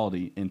good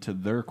quality? And to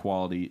their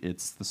quality,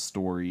 it's the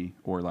story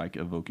or like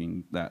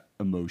evoking that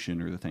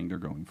emotion or the thing they're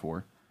going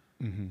for.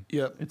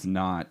 Yep. It's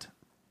not.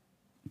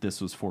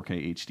 This was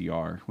 4K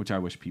HDR, which I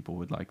wish people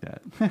would like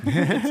that.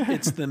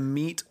 It's the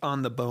meat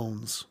on the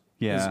bones.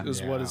 Yeah.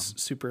 Is what is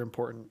super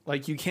important.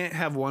 Like you can't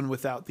have one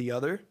without the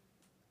other,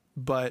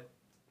 but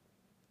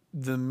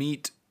the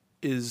meat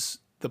is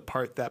the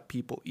part that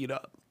people eat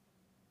up.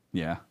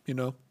 Yeah. You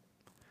know,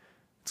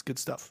 it's good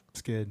stuff.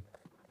 It's good.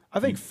 I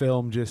think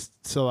film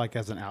like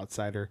as an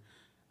outsider,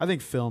 I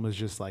think film is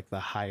just like the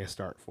highest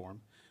art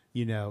form,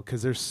 you know,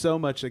 because there's so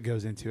much that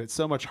goes into it,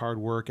 so much hard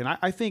work. And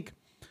I think,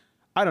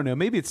 I don't know,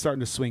 maybe it's starting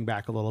to swing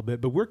back a little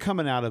bit, but we're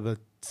coming out of a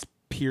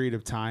period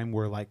of time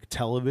where like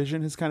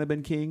television has kind of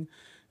been king.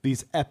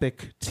 These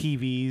epic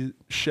TV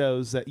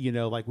shows that, you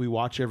know, like we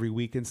watch every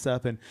week and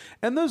stuff. And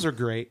those are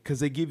great because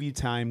they give you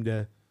time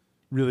to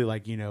really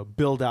like, you know,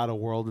 build out a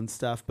world and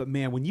stuff. But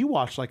man, when you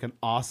watch like an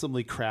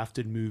awesomely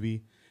crafted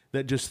movie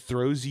that just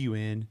throws you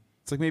in,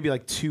 it's like maybe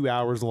like 2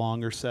 hours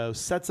long or so,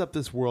 sets up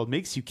this world,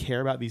 makes you care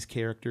about these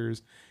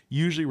characters,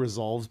 usually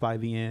resolves by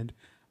the end.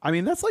 I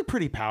mean, that's like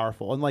pretty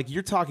powerful. And like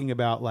you're talking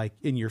about like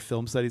in your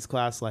film studies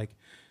class, like,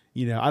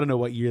 you know, I don't know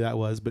what year that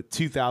was, but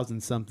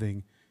 2000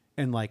 something,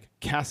 and like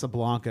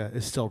Casablanca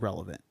is still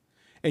relevant.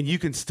 And you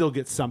can still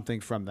get something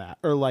from that.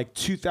 Or like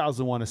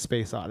 2001 A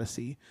Space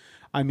Odyssey.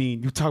 I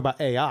mean, you talk about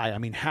AI. I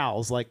mean,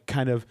 HAL's like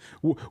kind of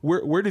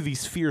where do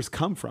these fears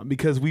come from?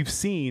 Because we've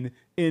seen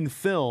in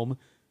film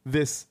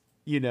this,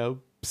 you know,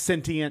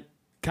 sentient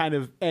kind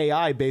of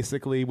AI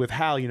basically with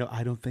HAL, you know,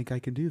 I don't think I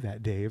can do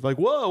that, Dave. Like,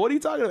 whoa, what are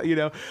you talking about? You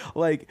know,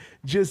 like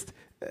just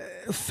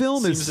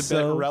film Seems is a bit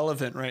so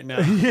irrelevant right now.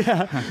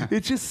 yeah,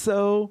 it's just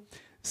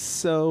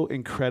so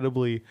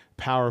incredibly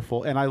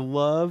powerful. And I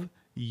love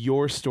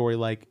your story.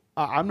 Like,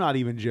 I'm not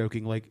even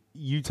joking. Like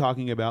you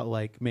talking about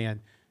like,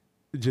 man,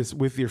 just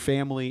with your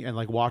family and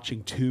like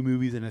watching 2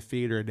 movies in a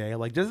theater a day,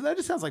 like that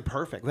just sounds like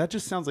perfect. That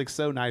just sounds like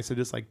so nice to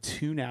just like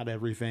tune out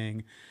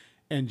everything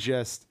and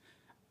just,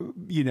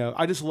 you know,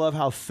 I just love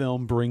how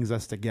film brings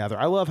us together.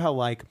 I love how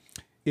like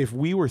if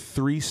we were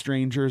 3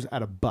 strangers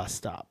at a bus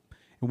stop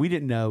and we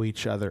didn't know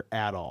each other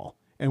at all,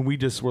 and we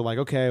just were like,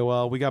 okay,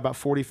 well, we got about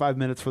 45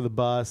 minutes for the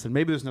bus, and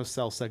maybe there's no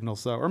cell signal,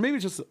 so, or maybe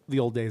it's just the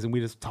old days and we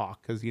just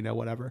talk because, you know,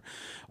 whatever.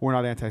 We're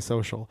not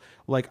antisocial.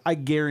 Like, I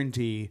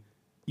guarantee,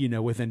 you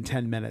know, within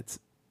 10 minutes,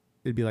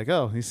 it'd be like,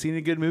 oh, you seen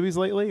any good movies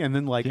lately? And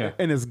then like,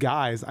 and as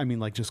guys, I mean,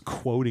 like just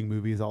quoting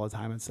movies all the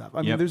time and stuff.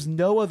 I mean, there's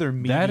no other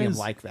medium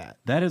like that.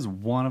 That is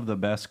one of the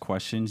best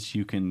questions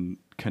you can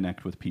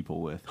connect with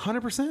people with.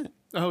 100%.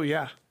 Oh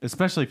yeah.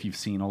 Especially if you've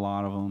seen a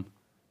lot of them.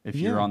 If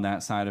you're on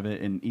that side of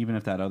it, and even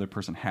if that other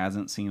person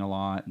hasn't seen a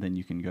lot, then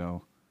you can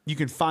go. You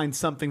can find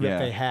something that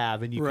they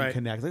have, and you can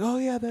connect. Like, oh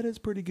yeah, that is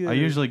pretty good. I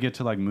usually get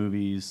to like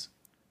movies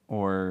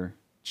or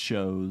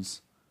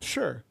shows.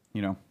 Sure.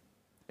 You know,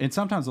 and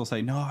sometimes they'll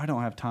say, no, I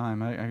don't have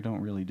time. I don't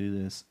really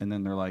do this. And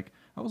then they're like,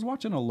 I was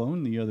watching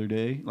Alone the other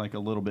day, like a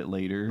little bit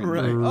later. And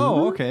Right. like,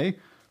 oh, okay.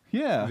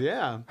 Yeah.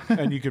 Yeah.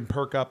 And you can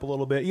perk up a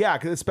little bit. Yeah.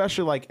 Cause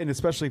especially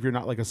if you're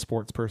not like a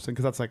sports person,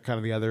 cause that's like kind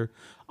of the other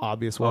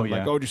obvious one.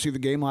 Like, oh, did you see the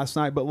game last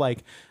night? But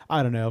like,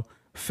 I don't know,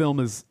 film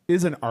is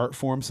an art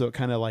form. So it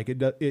kind of like,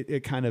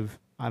 it kind of,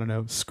 I don't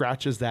know,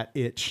 scratches that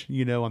itch,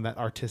 you know, on that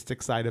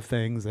artistic side of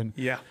things. And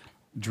yeah.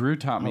 Drew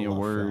taught me a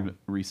word film.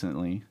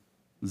 recently.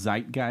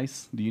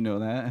 Zeitgeist. Do you know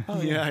that?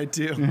 Oh yeah, I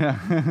do.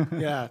 Yeah.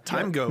 Yeah.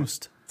 Time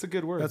ghost. it's a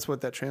good word. That's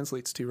what that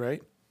translates to,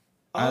 right?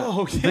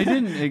 Oh, yeah. They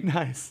didn't.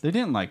 Nice. They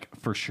didn't like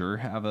for sure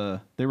have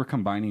a. They were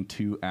combining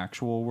 2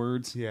 actual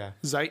words. Yeah.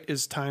 Zeit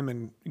is time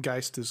and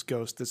Geist is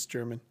ghost. It's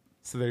German.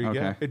 So there you go.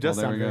 Okay. It does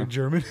Well, there sound we very go.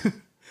 German.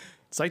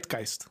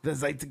 Zeitgeist. The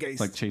Zeitgeist.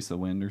 Like chase the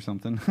wind or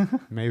something.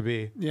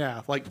 Maybe.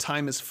 Yeah, like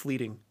time is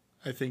fleeting,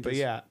 I think. But is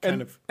yeah.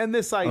 kind of. And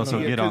this idea. Also,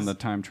 get on 'cause the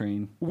time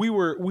train.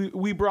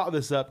 we brought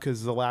this up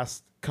because the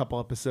last couple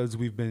episodes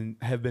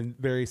have been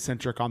very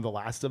centric on The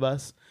Last of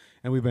Us,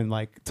 and we've been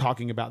like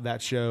talking about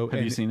that show.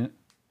 Have you seen it?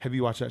 Have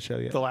you watched that show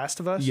yet? The Last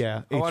of Us?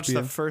 Yeah, I watched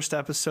the HBO. first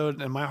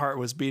episode and my heart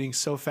was beating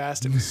so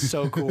fast. It was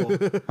so cool.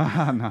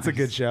 It's a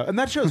good show, and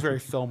that show is very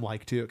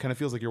film-like too. It kind of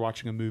feels like you're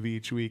watching a movie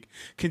each week.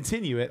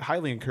 Continue it.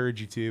 Highly encourage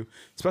you to,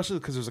 especially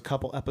because there's a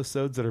couple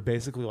episodes that are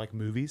basically like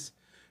movies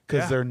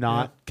because they're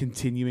not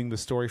continuing the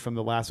story from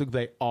the last week.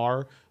 They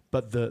are,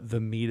 but the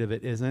meat of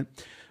it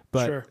isn't.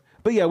 But Sure.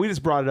 But yeah, we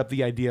just brought it up,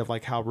 the idea of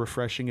like how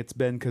refreshing it's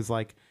been because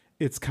like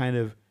it's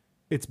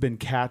been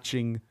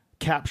capturing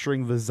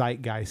the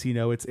zeitgeist. You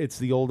know, it's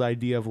the old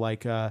idea of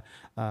like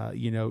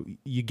you know,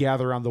 you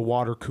gather around the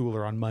water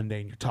cooler on Monday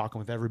and you're talking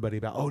with everybody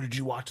about, oh, did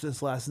you watch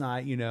this last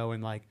night? You know,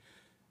 and like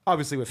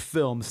obviously with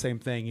film, same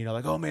thing. You know,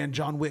 like, oh man,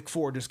 John Wick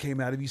 4 just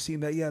came out. Have you seen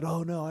that yet?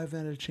 Oh no, I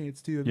haven't had a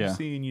chance to. Have you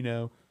seen, you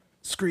know,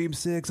 Scream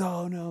 6?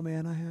 Oh no,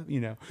 man, I have.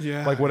 You know,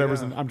 like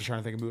whatever's. I'm just trying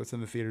to think of what's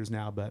in the theaters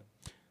now, but.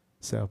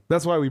 So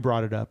that's why we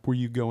brought it up. Were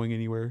you going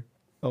anywhere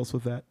else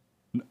with that?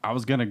 I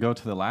was gonna go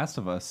to The Last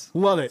of Us.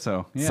 Love it.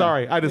 So yeah.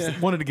 Sorry, I just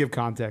wanted to give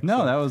context. No,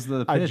 so that was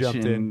the pitch, I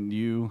jumped and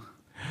you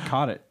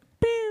caught it.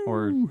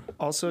 Or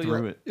Also,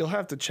 threw you'll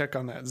have to check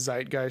on that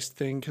zeitgeist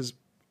thing because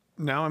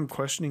now I'm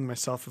questioning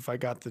myself if I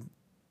got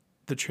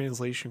the the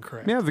translation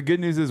correct. Yeah, the good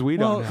news is we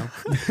don't know.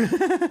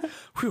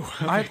 Whew,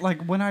 I okay.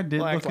 like when I did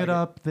We'll act look it like it.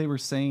 up, they were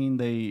saying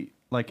they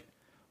like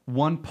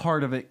one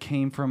part of it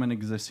came from an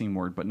existing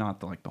word, but not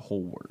the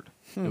whole word.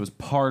 It was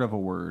part of a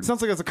word.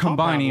 Sounds like it's a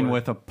combining compound word.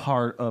 with a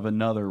part of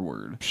another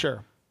word.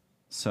 Sure.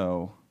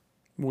 So,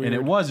 Weird. and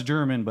it was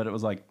German, but it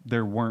was like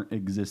there weren't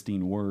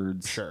existing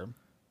words. Sure.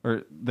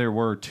 Or there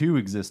were two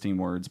existing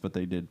words, but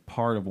they did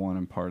part of one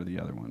and part of the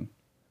other one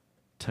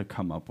to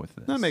come up with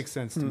this. That makes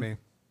sense to me.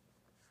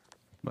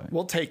 But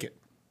We'll take it.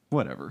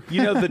 whatever.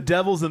 You know, the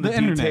devil's in the, The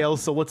internet.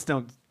 details, so let's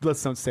don't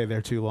stay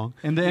there too long.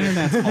 And the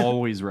internet's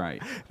always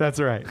right. That's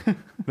right.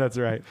 That's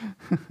right.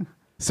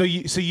 So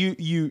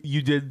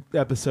you did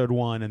episode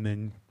 1 and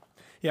then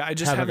Yeah, I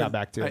just Haven't haven't got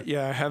back to it.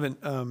 Yeah, I haven't.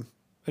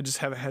 I just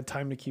haven't had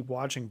time to keep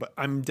watching, but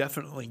I'm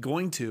definitely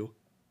going to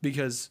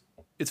because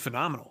it's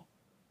phenomenal.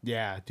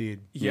 yeah,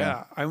 dude.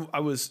 Yeah, I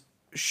was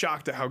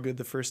shocked at how good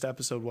the first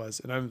episode was,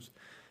 and I'm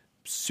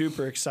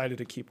super excited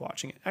to keep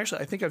watching it.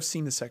 Actually, I think I've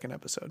seen the second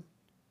episode.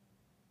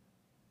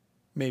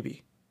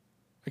 Maybe.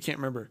 I can't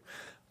remember.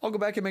 I'll go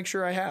back and make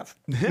sure I have.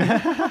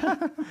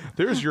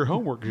 There's your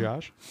homework,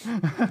 Josh.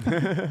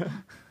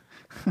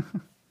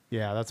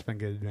 Yeah, that's been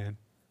good, man.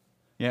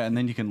 Yeah, and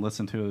then you can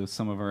listen to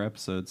some of our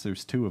episodes.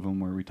 There's 2 of them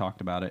where we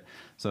talked about it.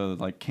 So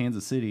like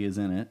Kansas City is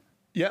in it.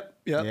 Yep.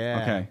 Yeah.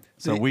 Okay.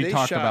 So They- we they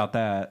talked shot- about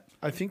that.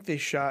 I think they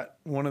shot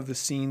one of the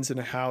scenes in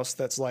a house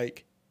that's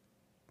like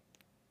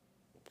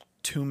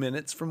 2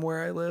 minutes from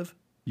where I live.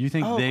 You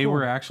think Oh, they cool.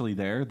 were actually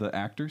there, the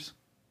actors?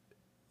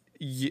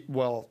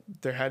 Well,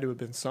 there had to have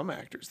been some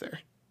actors there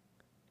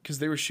because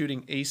they were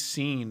shooting a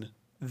scene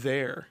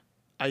there.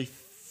 I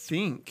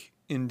think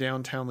in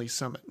downtown Lee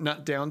Summit,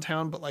 not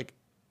downtown, but like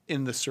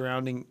in the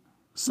surrounding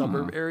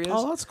suburb areas.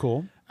 Oh, that's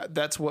cool.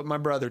 That's what my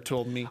brother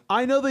told me.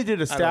 I know they did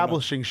know.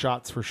 establishing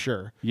shots for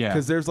sure. Yeah.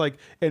 Because there's like,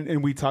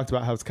 and we talked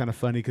about how it's kind of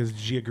funny because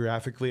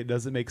geographically it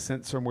doesn't make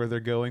sense from where they're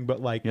going,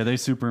 but like, Yeah, they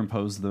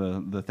superimpose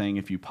the thing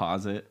if you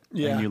pause it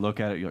Yeah. and you look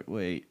at it, you're like,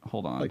 wait,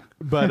 hold on.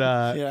 but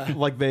Yeah.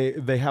 like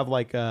they have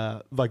like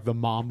the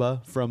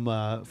Mamba from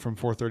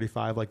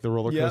 435, like the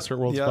roller Yep, coaster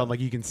World's yep. Fun, like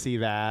you can see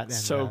that. And,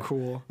 So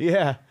cool.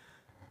 Yeah.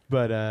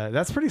 But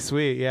that's pretty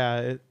sweet.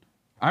 Yeah.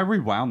 I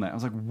rewound that. I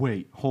was like,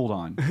 wait, hold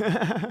on.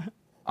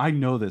 I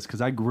know this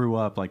because I grew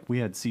up, like we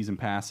had season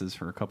passes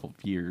for a couple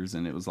of years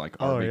and it was like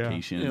our Oh, yeah.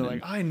 vacation. You're and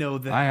like, I know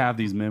that. I have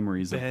these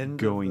memories Bend of of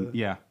going, the-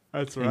 yeah.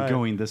 That's and right.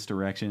 going this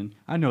direction.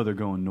 I know they're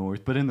going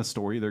north, but in the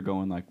story they're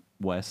going like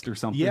west or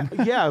something.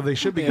 Yeah, they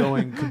should be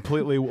going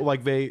completely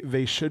like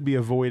they should be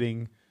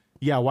avoiding.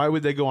 Yeah, why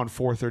would they go on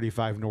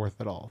 435 north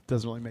at all?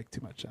 Doesn't really make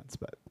too much sense,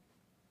 but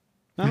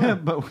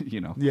but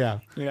you know. yeah,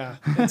 Yeah.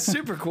 It's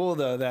super cool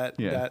though that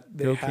Yeah. that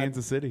they go had,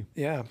 Kansas City.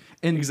 Yeah.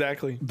 And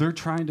exactly. They're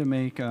trying to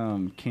make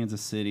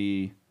Kansas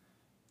City.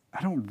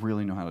 I don't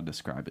really know how to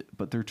describe it,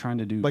 but they're trying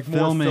to do Like more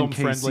film in film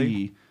KC,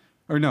 friendly?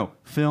 or no,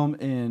 film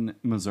in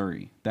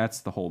Missouri.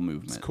 That's the whole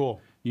movement. It's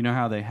cool. You know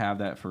how they have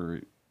that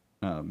for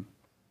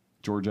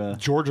Georgia.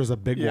 Georgia's a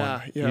big Yeah.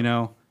 one. Yeah. You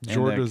know,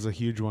 Georgia's a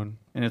huge one.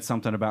 and it's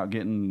something about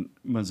getting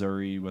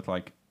Missouri with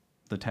like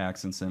the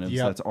tax incentives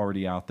Yep. that's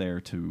already out there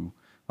to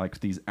like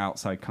these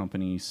outside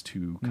companies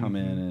to come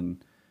in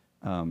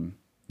and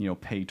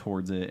pay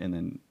towards it, and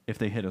then if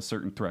they hit a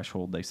certain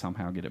threshold, they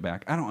somehow get it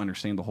back. I don't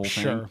understand the whole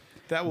Sure. thing.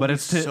 That will But be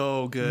it's to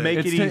so good. make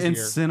it's it to easier.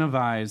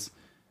 incentivize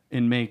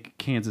and make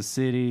Kansas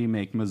City,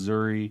 make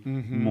Missouri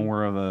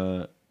more of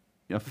a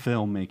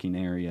filmmaking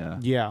area.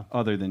 Yeah.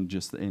 Other than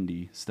just the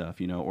indie stuff,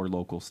 or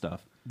local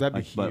stuff. That'd be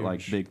like, But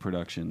like huge. big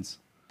productions.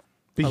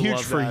 Be I huge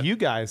love for that. you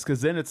guys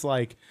because then it's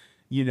like,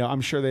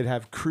 I'm sure they'd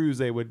have crews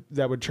that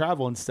would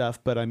travel and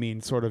stuff. But I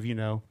mean, sort of,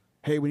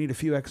 hey, we need a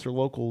few extra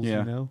locals.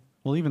 Yeah.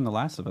 Well, even The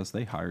Last of Us,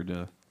 they hired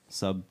a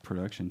sub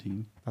production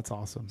team. That's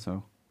awesome.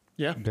 So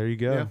Yeah. There you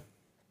go. Yeah.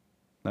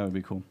 that would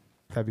be cool.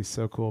 That'd be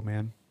so cool,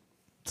 man.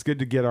 It's good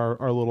to get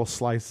our little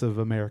slice of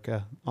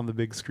America on the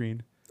big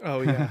screen.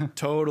 Oh yeah.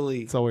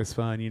 Totally. It's always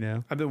fun,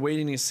 I've been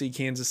waiting to see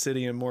Kansas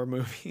City in more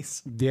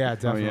movies. Yeah,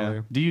 definitely. Oh,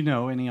 yeah. Do you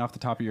know any off the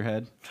top of your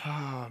head?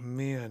 Oh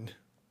man.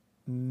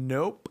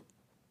 Nope.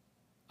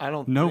 I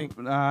don't Nope.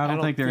 think I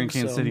don't think they're in think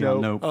Kansas so. City Nope.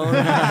 on Nope. Oh,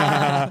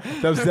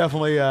 That was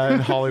definitely in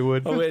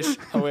Hollywood. I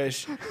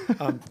wish.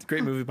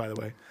 Great movie, by the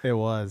way. It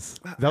was.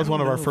 That I was one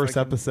don't of our know if first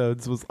I can-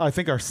 episodes. Was I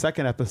think our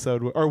second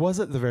episode, or was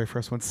it the very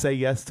first one? Say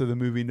yes to the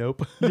movie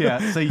Nope.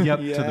 Yeah, say yep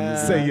to the Yeah.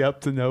 movie. Say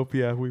yep to Nope.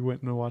 Yeah, we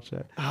went and watched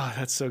that. Oh,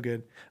 that's so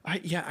good. I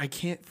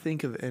can't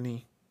think of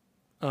any.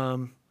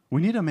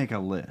 We need to make a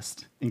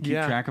list and keep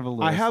Yeah. track of a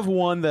list. I have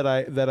one that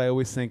I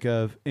always think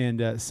of,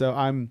 and so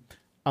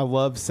I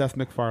love Seth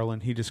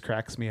MacFarlane. He just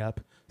cracks me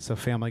up. So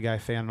Family Guy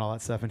fan and all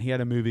that stuff. And he had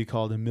a movie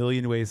called A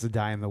Million Ways to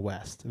Die in the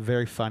West. A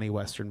very funny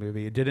Western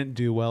movie. It didn't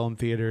do well in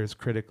theaters,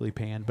 critically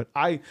panned, but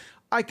I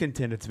I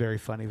contend it's very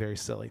funny, very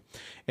silly.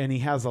 And he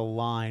has a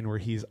line where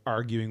he's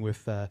arguing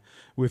with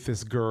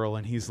this girl,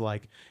 and he's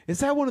like, "Is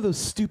that one of those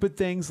stupid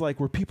things like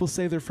where people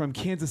say they're from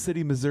Kansas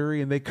City,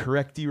 Missouri, and they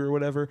correct you or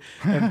whatever?"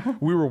 And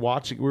we were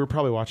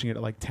probably watching it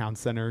at like Town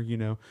Center,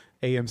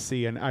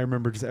 AMC, and I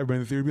remember just everybody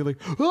in the theater be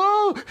like,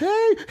 "Oh,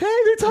 hey,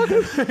 they're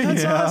talking."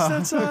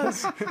 That's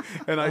us.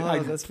 And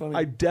that's funny.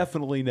 I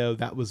definitely know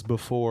that was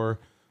before,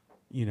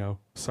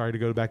 sorry to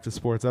go back to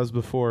sports. That was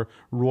before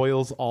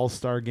Royals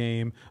All-Star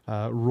Game,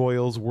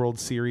 Royals World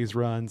Series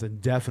runs,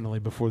 and definitely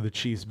before the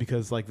Chiefs,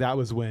 because like that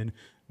was when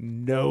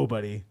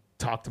nobody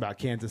talked about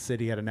Kansas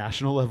City at a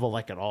national level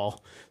like at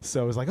all.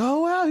 So it was like,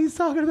 oh wow, he's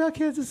talking about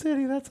Kansas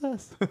City. That's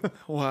us.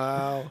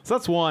 Wow. So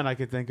that's one I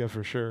could think of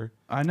for sure.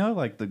 I know,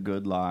 like The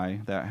Good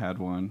Lie that had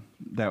one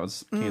that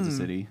was Kansas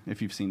City.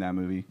 If you've seen that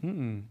movie,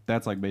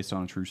 that's like based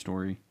on a true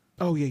story.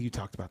 Oh yeah, you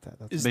talked about that.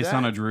 That's Is Based that-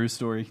 on a Drew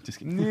story. Just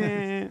kidding.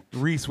 Nah.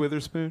 Reese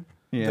Witherspoon.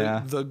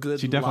 Yeah, The Good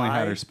She definitely Lie?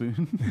 had her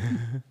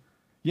spoon.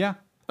 Yeah,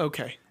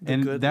 Okay. The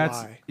and Good that's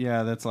Lie.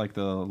 that's like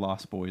the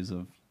Lost Boys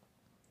of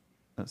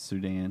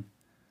Sudan.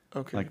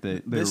 Okay. Like they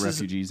were This is-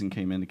 refugees and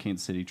came into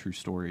Kansas City. True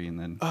story, and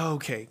then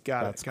Okay.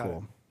 Got That's it. Got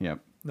cool. yep.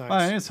 Nice. Well,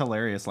 and it's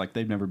hilarious. Like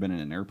they've never been in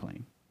an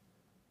airplane,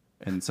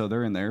 and so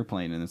they're in the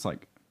airplane, and it's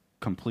like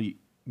complete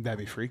That'd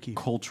be freaky.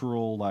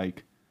 cultural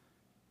like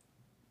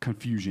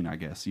confusion, I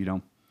guess.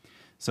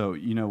 So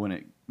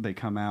when they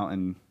come out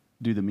and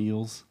do the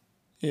meals.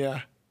 it.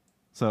 Yeah.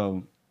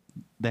 So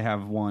they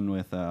have one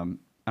with I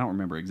don't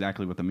remember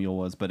exactly what the meal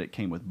was, but it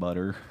came with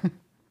butter.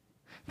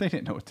 They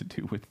didn't know what to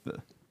do with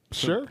the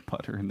Sure.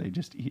 butter, and they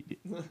just eat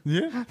it.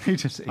 Yeah. They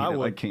just ate I it would.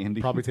 like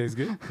candy. Probably tastes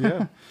good.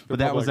 Yeah. But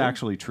that was Probably good.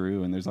 actually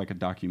true, and there's like a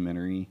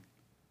documentary,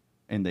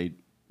 and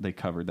they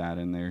covered that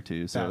in there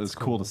too. So it That's was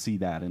cool cool. to see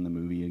that in the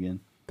movie again.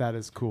 That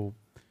is cool.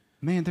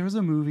 Man, there was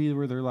a movie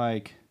where they're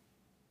like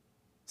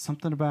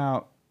something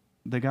about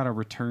they got to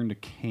return to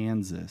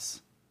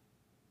Kansas,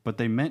 but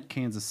they meant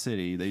Kansas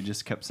City. They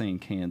just kept saying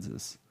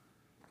Kansas,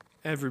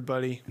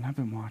 Everybody. and I've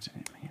been watching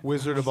it, man.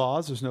 Wizard of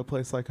Oz, there's no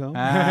place like home.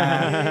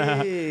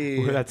 Hey.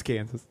 Well, that's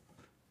Kansas.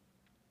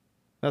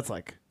 That's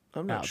like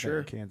I'm not out sure. there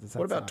in Kansas.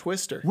 What That's about not-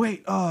 Twister?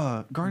 Wait,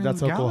 Guardians That's of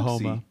the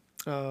Galaxy. Oklahoma.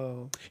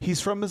 Oh. He's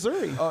from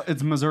Missouri.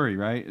 It's Missouri,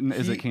 right? And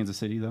is He- it Kansas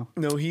City though?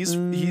 No, he's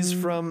from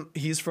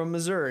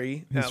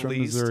Missouri. He's at from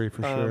least. Missouri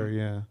for sure.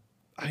 Yeah.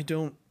 I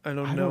don't I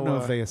know. don't know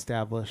if they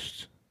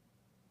established.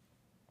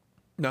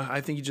 No,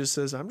 I think he just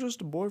says I'm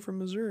just a boy from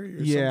Missouri.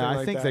 Or Yeah, something I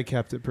like think that. they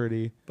kept it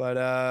pretty. But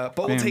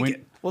we'll Man, take we,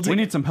 it. We'll we take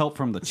need it. some help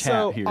from the chat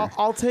So here.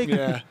 I'll take.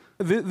 Yeah.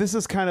 This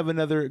is kind of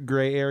another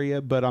gray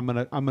area, but I'm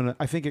gonna.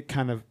 I think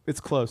it's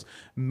close.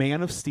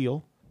 Man of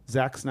Steel,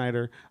 Zack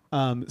Snyder,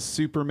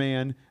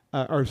 Superman.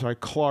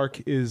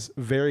 Clark is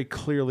very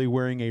clearly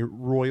wearing a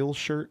Royal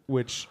shirt,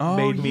 which Oh,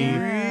 made me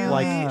yeah.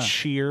 like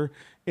cheer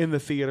in the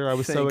theater. I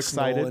was so Thanks,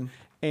 excited,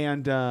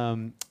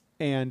 Nolan.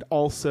 and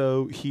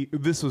also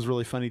this was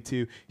really funny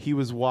too. He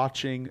was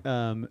watching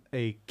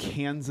a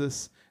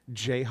Kansas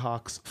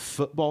Jayhawks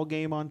football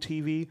game on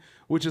TV,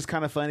 which is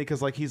kind of funny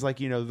because like he's like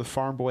the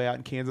farm boy out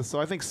in Kansas. So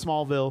I think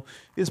Smallville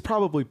is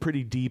probably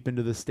pretty deep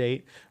into the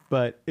state,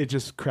 but it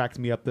just cracked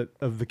me up that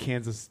of the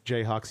Kansas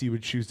Jayhawks, you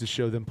would choose to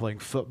show them playing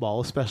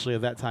football, especially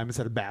at that time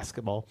instead of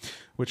basketball,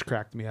 which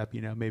cracked me up.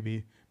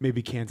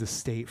 Maybe Kansas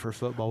State for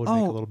football would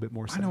make a little bit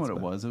more sense. I know what it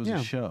but- was. It was yeah.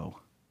 a show.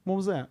 What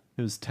was that?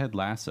 It was Ted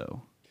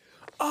Lasso.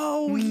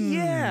 Oh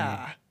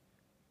yeah.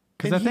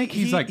 Because I And think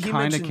he's like he kind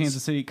of mentions-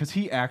 Kansas City. Because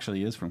he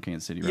actually is from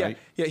Kansas City, right?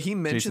 Yeah, he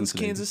mentions Sudeikis.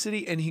 Kansas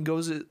City, and he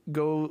goes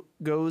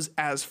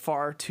as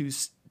far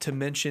to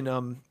mention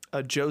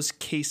a Joe's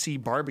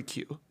KC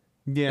barbecue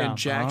Yeah. and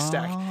Jack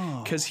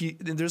Stack, because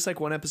there's like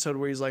one episode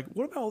where he's like,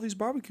 "What about all these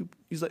barbecue?"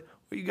 He's like,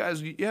 "Well, you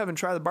guys, you haven't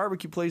tried the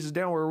barbecue places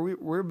down where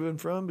we've been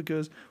from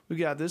because we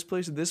got this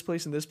place and this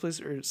place and this place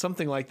or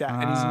something like that,"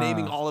 and he's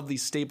naming all of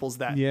these staples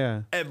that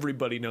Yeah.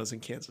 everybody knows in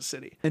Kansas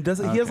City. And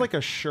he has like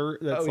a shirt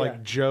that's Oh, like yeah.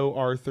 Joe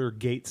Arthur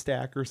Gate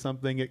Stack or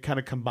something. It kind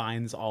of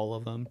combines all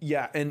of them.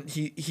 Yeah, and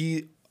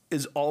he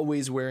is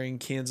always wearing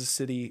Kansas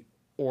City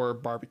or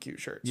barbecue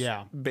shirts.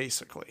 Yeah.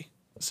 basically.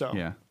 So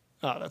Yeah.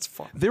 oh, that's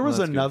fun. There was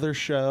that's good. another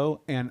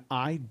show, and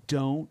I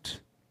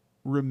don't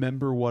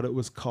remember what it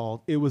was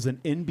called. It was an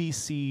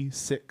NBC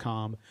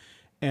sitcom,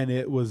 and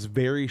it was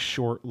very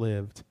short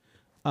lived.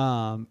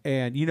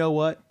 And you know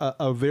what?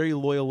 A very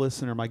loyal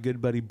listener, my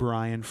good buddy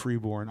Brian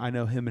Freeborn. I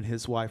know him and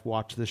his wife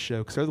watch this show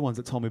because they're the ones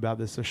that told me about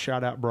this. So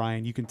shout out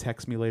Brian. You can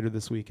text me later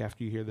this week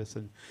after you hear this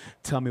and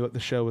tell me what the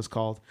show was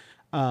called.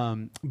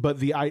 But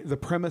the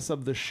premise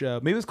of the show,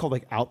 maybe it's called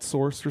like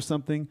Outsourced or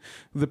something.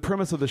 The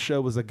premise of the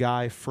show was a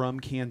guy from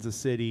Kansas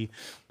City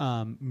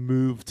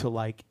moved to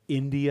like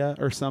India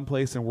or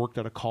someplace and worked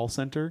at a call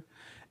center.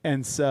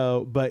 And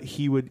so, but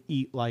he would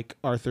eat like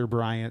Arthur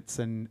Bryant's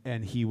and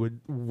he would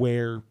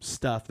wear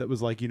stuff that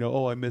was like,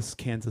 oh, I miss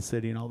Kansas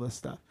City and all this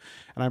stuff.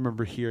 And I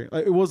remember hearing,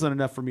 it wasn't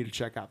enough for me to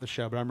check out the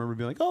show, but I remember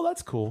being like, oh,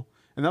 that's cool.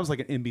 And that was like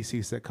an NBC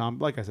sitcom.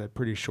 Like I said,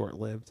 pretty short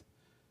lived.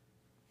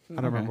 I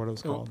don't remember what it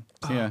was called.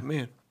 Oh, Yeah.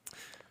 man.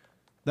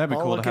 That'd be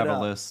I'll cool look to have it a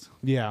up. list.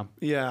 Yeah.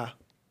 Yeah.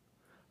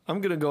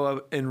 I'm gonna go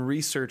up and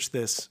research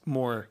this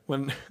more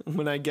when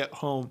I get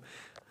home.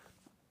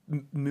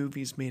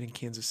 Movies made in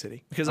Kansas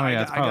City, because Oh, yeah,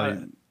 I it's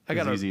probably I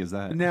got as easy as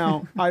that.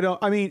 Now,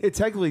 I mean, it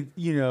technically,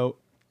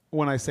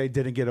 when I say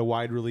didn't get a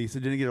wide release, it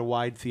didn't get a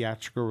wide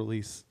theatrical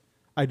release.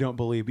 I don't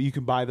believe, but you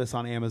can buy this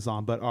on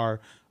Amazon. But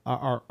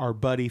our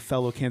buddy,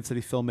 fellow Kansas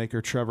City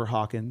filmmaker Trevor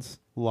Hawkins,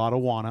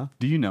 Lottawanna.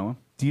 Do you know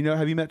him?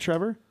 Have you met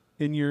Trevor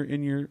in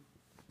your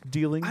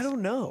dealings? I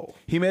don't know.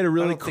 He made a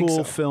really don't think cool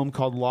so. film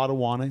called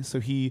Lottawanna. So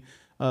he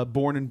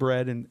born and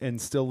bred and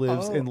still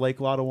lives in Lake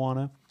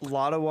Lottawanna.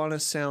 Lottawanna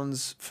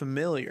sounds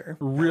familiar. at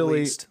Really,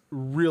 least.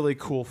 really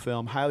cool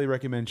film. Highly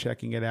recommend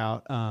checking it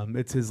out.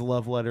 It's his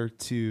love letter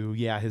to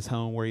his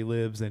home where he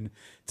lives, and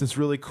it's this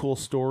really cool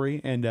story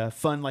and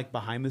fun. Like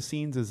behind the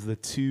scenes, as the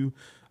two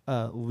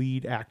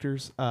lead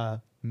actors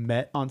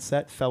met on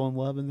set, fell in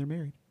love, and they're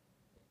married.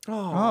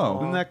 Oh,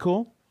 Isn't that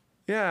cool?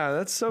 yeah,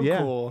 that's so Yeah.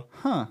 cool.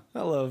 Huh.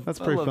 I love That's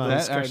I pretty love fun.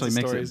 those That kinds actually of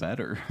makes stories. it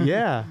better.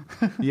 Yeah,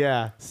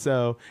 yeah.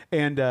 So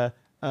and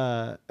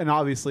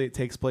obviously it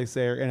takes place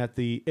there. And at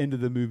the end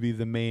of the movie,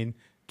 the main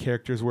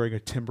character is wearing a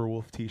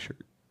Timberwolf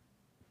T-shirt.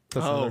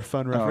 That's Oh. another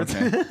fun Oh,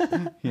 reference.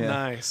 okay. Yeah.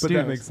 Nice. But Dude,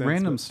 that makes sense.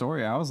 Random but-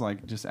 story. I was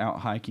like just out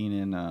hiking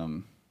in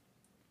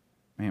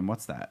man,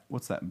 what's that?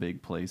 What's that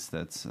big place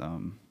that's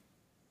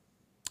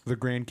The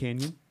Grand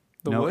Canyon.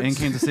 The no, woods? in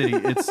Kansas City.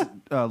 It's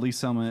Lee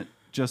Summit,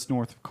 just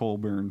north of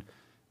Colburn.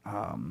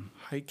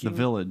 Hiking The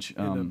village.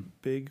 in a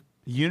big.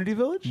 Unity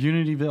Village?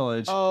 Unity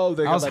Village. Oh,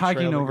 they got I was that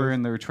hiking trail that over goes-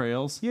 in their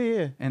trails. Yeah,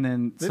 yeah. And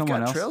then They've someone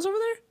got else. trails over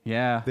there.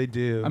 Yeah. They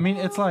do. I mean,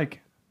 it's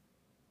like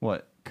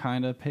what,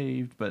 kind of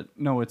paved, but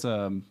no, it's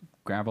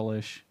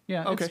gravelish.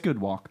 Yeah, Okay. it's a good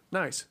walk.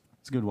 Nice.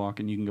 It's a good walk,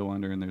 and you can go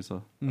under, and there's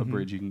a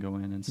bridge you can go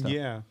in and stuff.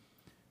 yeah.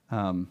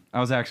 I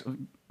was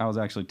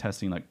actually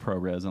testing like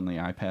ProRes on the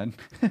iPad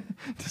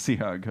to see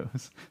how it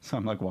goes. So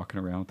I'm like walking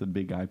around with a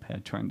big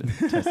iPad trying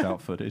to test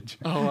out footage.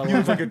 Oh, I You love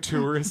look like a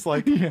tourist,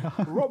 like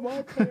rub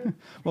my iPad.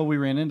 Well, we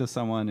ran into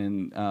someone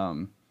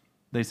and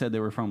they said they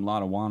were from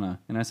Lottawanna,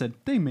 and I said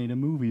they made a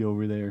movie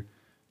over there,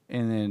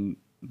 and then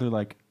they're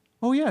like,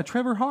 "Oh yeah,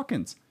 Trevor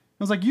Hawkins."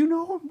 I was like, "You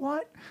know him?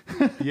 What?"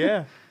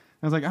 Yeah,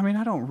 I was like, "I mean,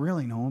 I don't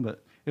really know him,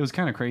 but it was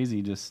kind of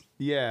crazy, just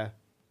yeah.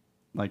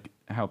 like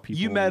how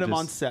people." You met him just-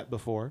 on set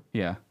before.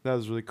 Yeah, That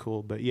was really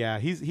cool. But yeah,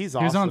 he's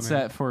awesome. he was on man.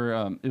 set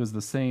for. It was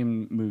the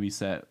same movie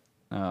set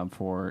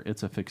for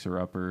 "It's a Fixer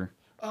Upper."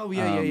 Oh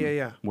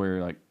yeah.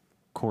 Where like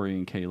Corey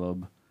and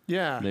Caleb,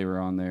 Yeah. they were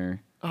on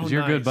there. Oh, 'Cause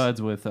you're good nice.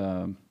 buds with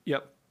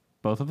Yep.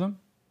 both of them.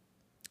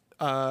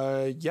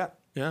 Yeah.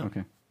 Yeah.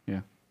 Okay,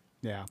 yeah,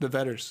 Yeah. The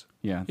Vetters.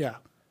 yeah. Yeah.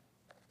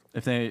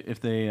 If they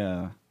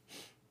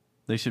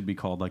should be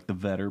called like the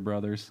Vetter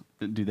brothers.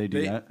 Do they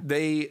do that?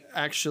 They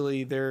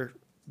actually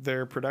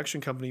their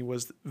production company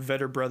was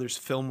Vetter Brothers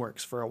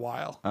Filmworks for a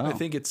while. Oh. I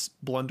think it's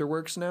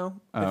Blunderworks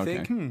now. Oh, I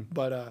okay. think.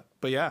 But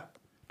yeah.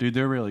 Dude,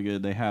 they're really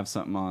good. They have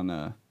something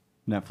on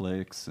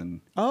Netflix,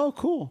 and Oh,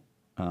 cool.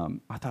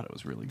 I thought it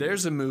was really good.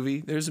 There's a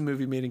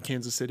movie made in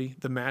Kansas City,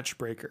 The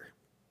Matchbreaker.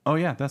 Oh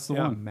yeah, that's the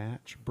one.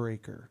 Match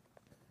Breaker.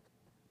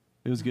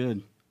 It was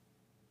good.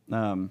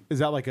 Is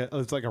that like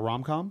it's like a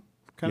rom-com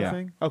kind Yeah. of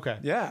thing? Okay.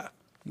 Yeah.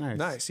 Nice.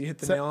 Nice. You hit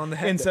the So- nail on the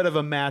head. Instead of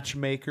a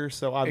matchmaker,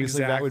 so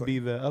obviously that would Exactly.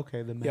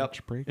 be the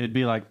match breaker. It'd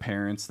be like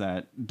parents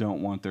that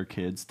don't want their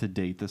kids to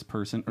date this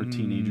person or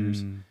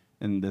teenagers,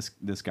 and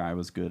this guy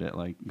was good at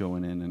like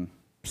going in and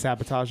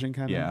Sabotaging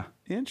kind Yeah. of.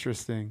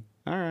 Interesting.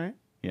 All right.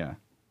 yeah,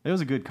 it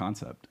was a good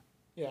concept.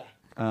 yeah.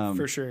 Um,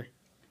 For sure.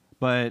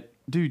 But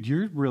dude,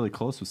 you're really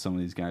close with some of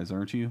these guys,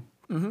 aren't you?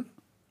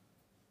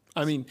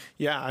 I mean,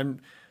 yeah,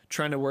 I'm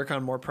trying to work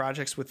on more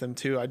projects with them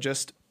too. I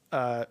just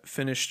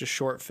finished a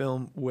short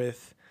film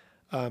with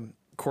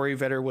Corey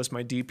Vetter was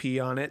my DP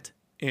on it,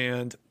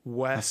 and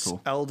Wes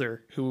cool.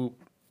 Elder, who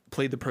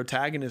played the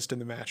protagonist in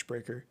The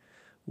Matchbreaker,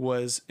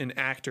 was an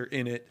actor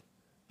in it.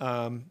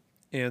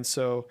 And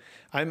so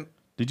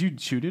Did you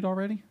shoot it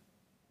already?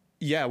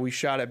 yeah, we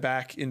shot it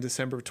back in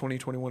December of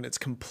 2021. It's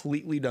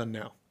completely done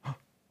now.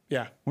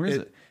 Yeah. Where is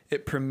it?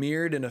 It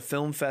premiered in a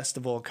film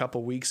festival a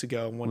couple weeks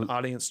ago and won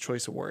Audience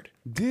Choice Award.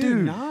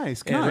 Dude,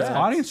 nice. Yeah, Congrats.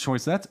 Audience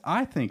choice.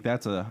 I think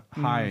that's a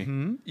high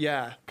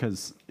Yeah.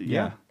 because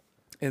Yeah.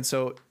 And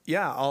so,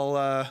 yeah,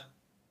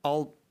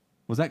 I'll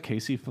Was that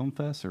Casey Film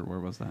Fest or where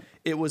was that?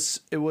 It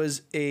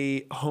was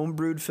a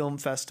homebrewed film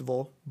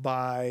festival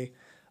by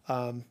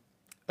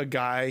a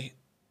guy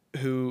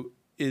who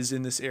is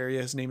in this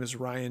area. His name is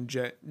Ryan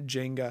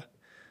Jenga.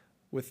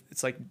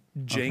 It's like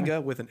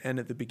Jenga with an N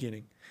at the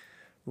beginning.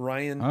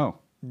 Ryan Oh,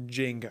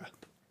 Jenga.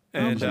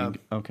 And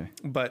okay.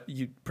 but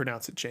you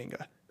pronounce it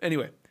Jenga.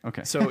 Anyway.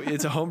 Okay. So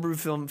it's a homebrew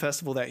film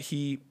festival that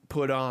he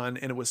put on,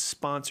 and it was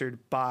sponsored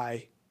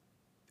by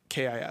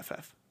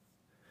KIFF.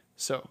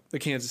 So the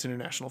Kansas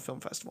International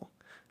Film Festival.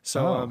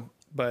 So, Oh.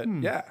 but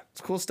yeah,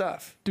 it's cool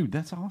stuff. Dude,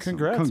 that's awesome.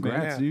 Congrats,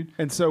 man. Yeah. dude.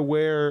 And so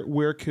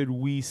where could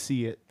we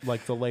see it,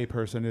 like the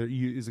layperson?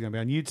 Is it going to be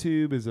on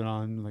YouTube? Is it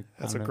on like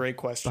I That's a don't know, great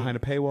question. behind a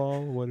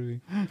paywall? What do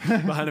we?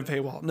 Behind a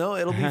paywall. No,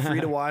 it'll be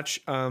free to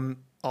watch.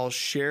 I'll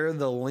share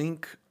the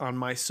link on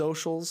my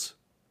socials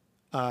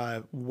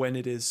when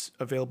it is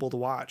available to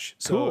watch.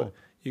 So Cool.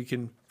 You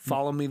can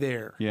follow me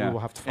there. Yeah, We will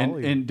have to follow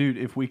you. And dude,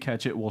 if we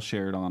catch it, we'll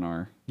share it on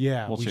our.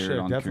 Yeah, we'll we share should, it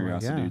on definitely,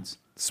 Curiosity yeah. Dudes.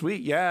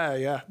 Sweet.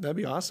 Yeah. That'd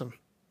be awesome.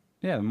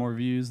 Yeah, the more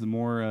views, the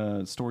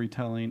more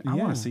storytelling. I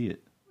want Yeah. to see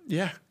it.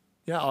 Yeah.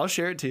 I'll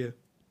share it to you.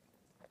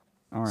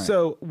 All right.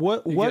 So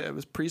It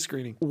was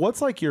pre-screening.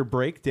 what's like your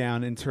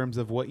breakdown in terms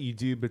of what you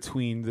do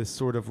between this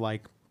sort of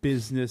like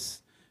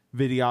business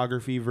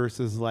videography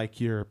versus like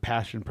your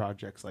passion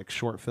projects, like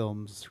short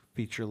films,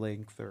 feature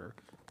length, or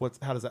what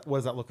does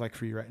that look like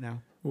for you right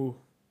now? Ooh,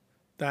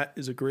 that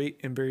is a great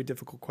and very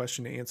difficult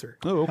question to answer.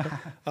 Oh, okay.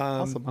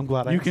 Awesome. I'm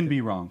glad you can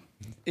be wrong.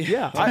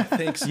 Yeah.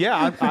 Thanks.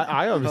 Yeah,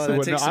 I obviously that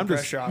wouldn't know. takes some I'm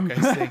just, pressure off,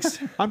 guys. Thanks.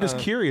 I'm just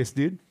curious,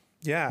 dude.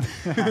 Yeah,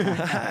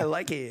 I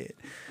like it.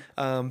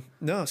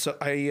 No, so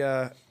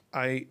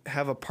I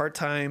have a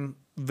part-time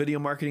video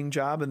marketing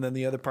job, and then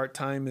the other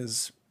part-time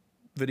is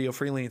video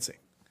freelancing.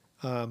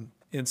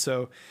 And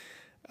so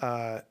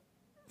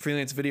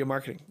freelance video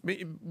marketing,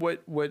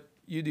 what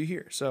you do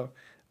here. So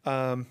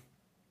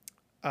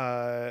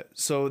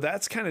so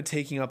that's kind of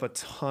taking up a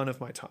ton of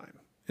my time.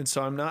 And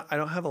so I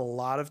don't have a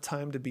lot of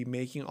time to be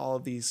making all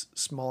of these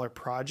smaller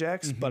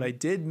projects, but I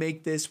did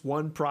make this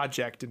one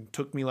project and it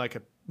took me like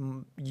a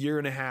year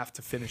and a half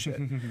to finish it.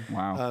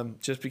 Wow.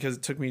 Just because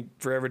it took me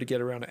forever to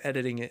get around to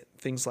editing it,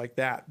 things like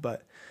that.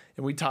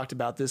 And we talked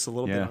about this a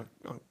little bit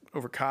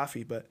over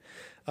coffee, but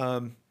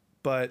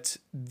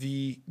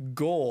the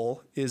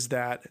goal is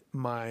that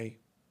my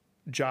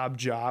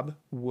job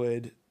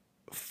would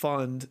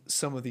fund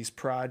some of these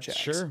projects.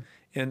 Sure.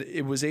 And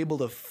it was able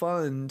to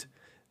fund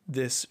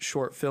this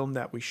short film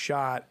that we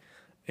shot.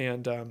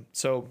 And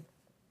so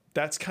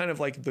that's kind of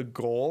like the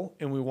goal.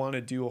 And we want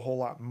to do a whole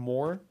lot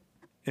more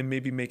and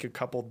maybe make a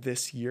couple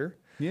this year.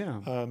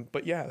 Yeah.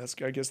 But yeah,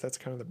 I guess that's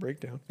kind of the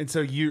breakdown. And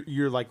so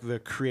you're like the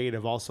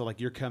creative also, like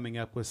you're coming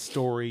up with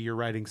story, you're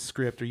writing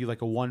script. Are you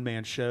like a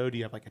one-man show? Do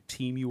you have like a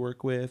team you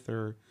work with,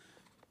 or?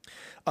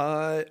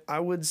 I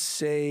would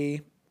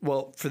say,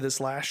 well, for this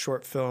last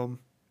short film,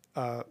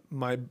 a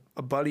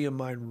buddy of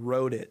mine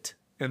wrote it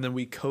and then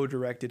we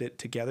co-directed it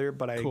together,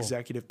 but I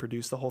executive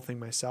produced the whole thing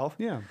myself.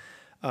 Yeah.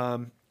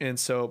 And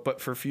so, but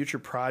for future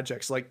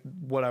projects, like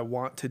what I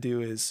want to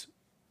do is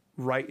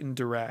write and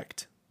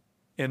direct.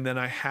 And then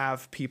I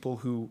have people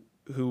who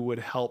would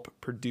help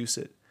produce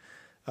it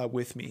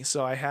with me.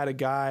 So I had a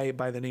guy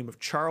by the name of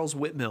Charles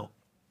Whitmill.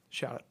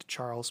 Shout out to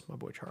Charles, my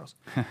boy Charles.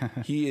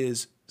 He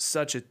is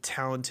such a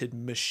talented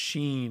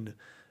machine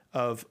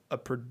of a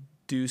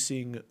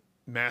producing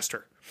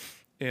master.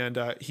 And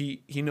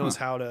he knows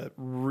how to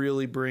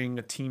really bring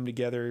a team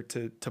together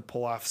to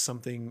pull off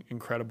something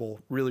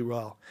incredible really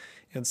well.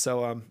 And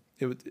so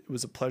it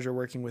was a pleasure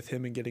working with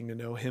him and getting to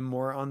know him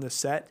more on the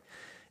set.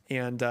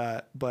 And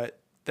but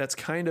that's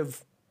kind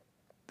of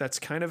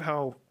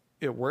how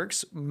it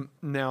works.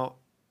 Now,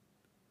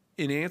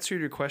 in answer to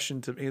your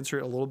question, to answer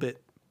it a little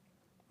bit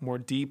more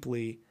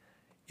deeply,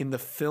 in the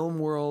film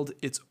world,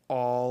 it's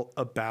all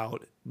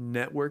about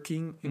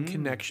networking and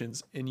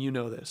connections, and you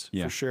know this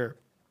for sure.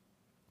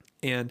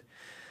 And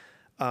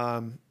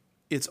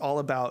it's all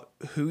about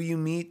who you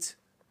meet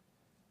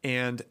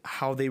and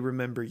how they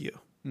remember you.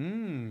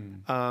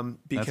 Because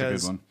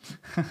that's a good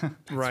one.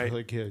 right,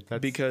 Really good.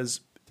 That's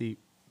because deep.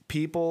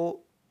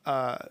 people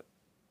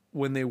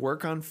when they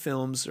work on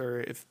films,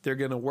 or if they're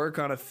going to work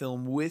on a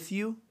film with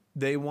you,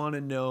 they want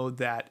to know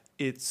that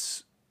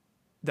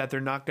they're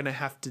not going to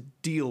have to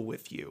deal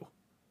with you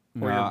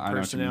or No, your I know what you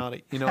mean.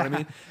 personality. You know what I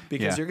mean?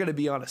 Because Yeah. you're going to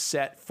be on a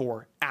set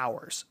for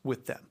hours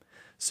with them.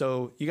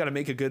 So you got to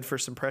make a good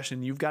first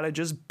impression. You've got to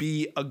just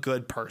be a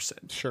good person.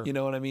 Sure. You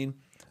know what I mean?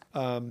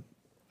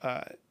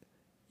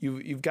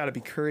 You've got to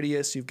be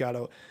courteous. You've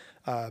got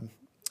to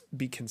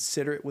be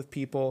considerate with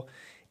people.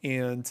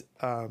 And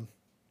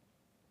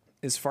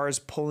as far as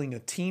pulling a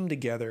team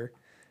together,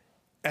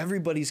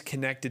 everybody's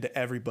connected to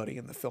everybody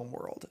in the film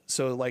world.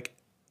 So like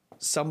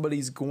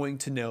somebody's going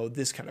to know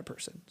this kind of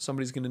person.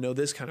 Somebody's going to know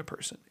this kind of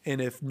person. And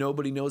if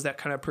nobody knows that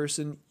kind of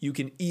person, you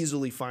can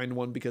easily find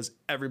one because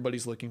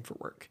everybody's looking for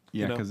work.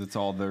 Yeah, you know? because it's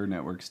all their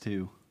networks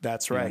too.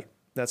 That's right.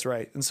 That's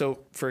right. And so,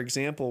 for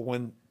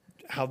example,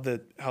 how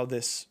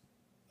this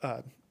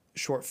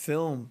short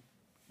film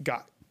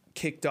got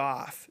kicked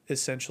off,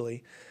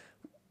 essentially,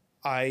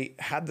 I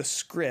had the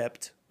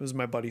script. It was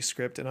my buddy's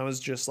script, and I was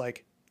just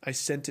like, I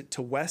sent it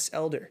to Wes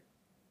Elder,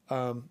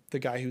 the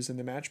guy who's in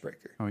The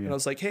Matchbreaker. Oh, yeah. And I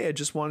was like, hey, I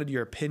just wanted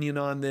your opinion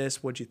on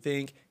this. What'd you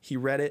think? He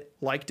read it,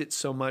 liked it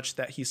so much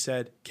that he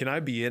said, can I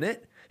be in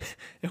it?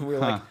 And we were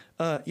like,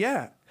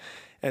 yeah.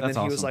 And That's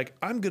then he was awesome. like,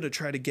 I'm going to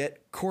try to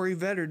get Corey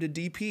Vetter to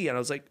DP. And I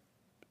was like,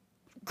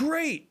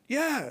 great.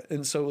 Yeah.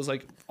 And so it was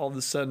like all of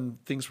a sudden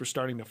things were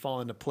starting to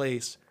fall into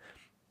place.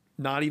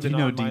 Not even you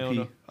know on my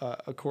DP? own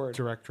accord.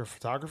 Director of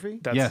photography.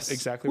 That's Yes.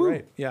 exactly Woo.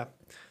 right. Yeah.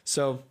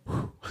 So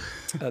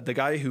the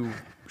guy who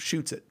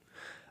shoots it.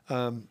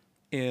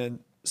 And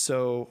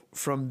so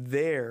from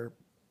there,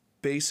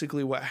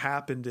 basically what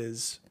happened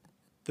is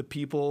the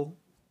people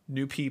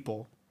knew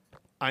people.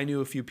 I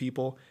knew a few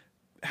people,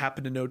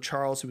 happened to know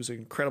Charles, who was an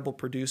incredible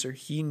producer.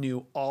 He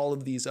knew all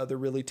of these other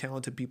really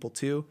talented people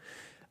too.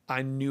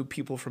 I knew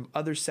people from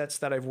other sets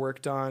that I've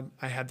worked on.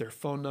 I had their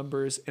phone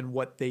numbers and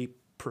what they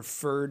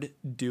preferred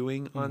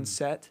doing on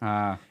set.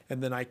 And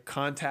then I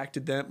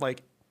contacted them.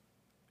 Like,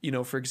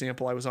 for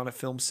example, I was on a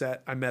film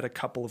set. I met a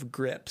couple of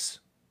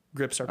grips.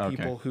 Grips are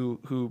people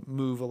who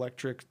move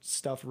electric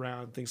stuff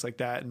around, things like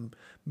that, and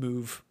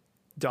move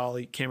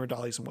camera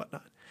dollies and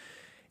whatnot.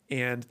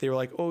 And they were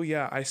like, oh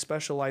yeah, I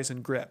specialize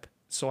in grip.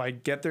 So I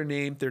get their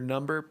name, their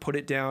number, put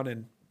it down,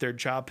 and their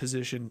job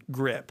position,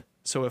 grip.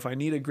 So if I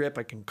need a grip,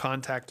 I can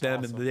contact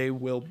them, and they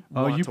will.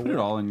 You put it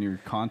all in your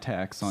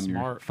contacts on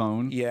your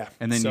phone. Yeah,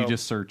 and then you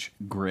just search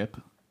grip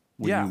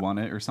when you want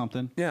it or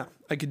something. Yeah,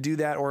 I could do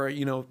that, or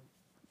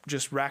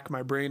just rack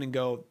my brain and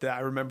go that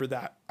I remember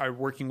that I'm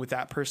working with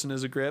that person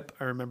as a grip.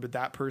 I remember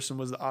that person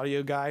was the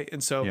audio guy,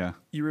 and so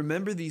you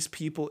remember these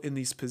people in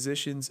these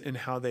positions and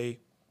how they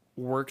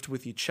worked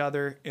with each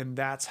other, and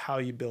that's how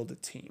you build a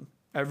team.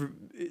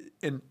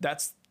 And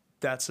that's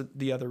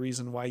the other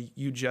reason why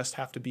you just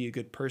have to be a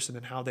good person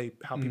and how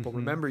people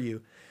remember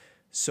you,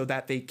 so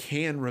that they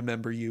can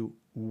remember you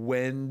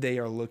when they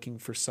are looking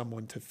for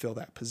someone to fill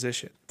that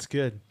position. It's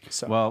good.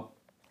 So, well,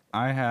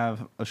 I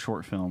have a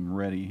short film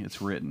ready.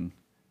 It's written.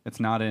 It's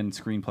not in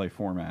screenplay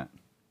format,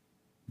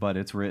 but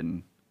it's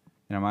written,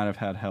 and I might have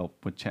had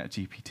help with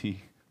ChatGPT.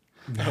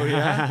 Oh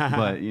yeah,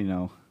 but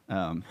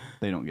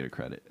they don't get a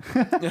credit.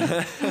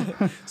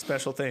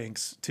 Special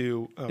thanks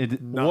to.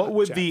 What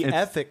would the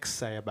ethics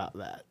say about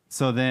that?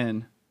 So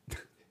then,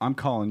 I'm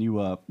calling you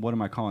up. What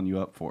am I calling you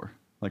up for?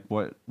 Like,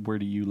 where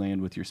do you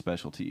land with your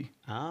specialty?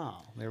 Oh,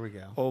 there we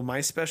go. Oh,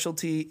 my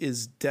specialty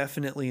is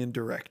definitely in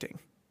directing.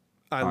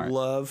 I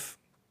love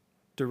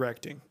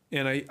directing,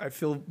 and I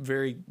feel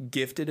very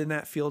gifted in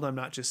that field. I'm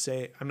not just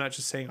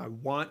saying I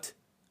want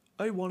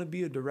to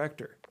be a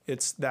director.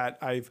 It's that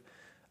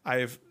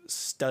I've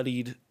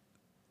studied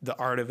the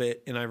art of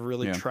it, and I've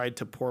really tried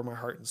to pour my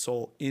heart and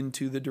soul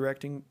into the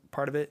directing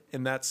part of it,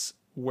 and that's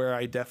where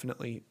I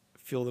definitely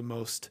feel the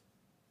most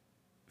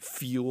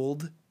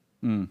fueled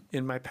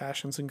in my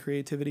passions and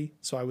creativity.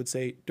 So I would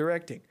say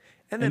directing,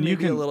 and then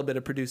maybe a little bit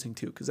of producing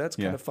too, because that's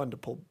kind of fun to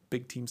pull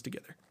big teams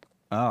together.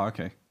 Oh,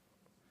 okay.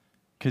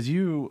 Because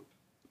you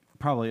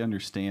probably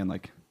understand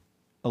like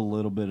a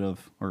little bit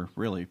of, or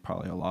really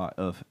probably a lot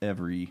of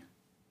every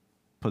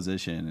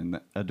position,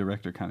 and a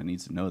director kind of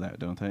needs to know that,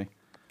 don't they?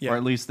 Yeah. Or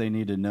at least they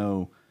need to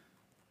know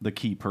the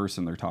key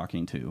person they're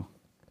talking to,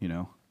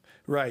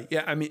 Right.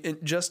 Yeah. I mean,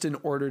 just in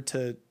order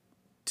to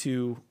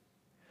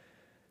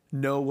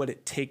know what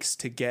it takes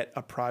to get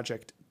a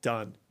project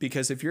done.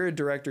 Because if you're a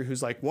director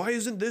who's like, why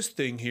isn't this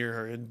thing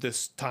here in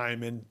this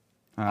time? And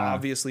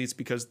obviously it's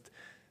because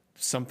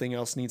something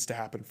else needs to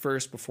happen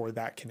first before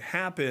that can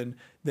happen.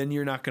 Then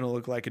you're not going to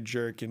look like a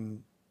jerk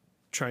and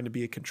trying to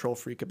be a control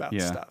freak about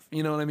stuff.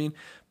 You know what I mean?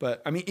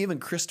 But I mean, even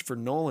Christopher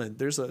Nolan,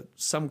 there's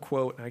some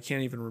quote, and I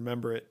can't even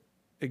remember it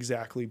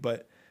exactly,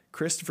 but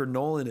Christopher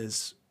Nolan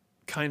is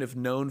kind of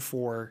known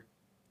for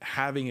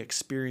having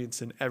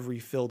experience in every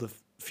field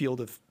of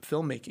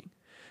filmmaking,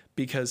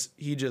 because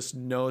he just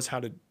knows how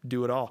to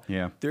do it all.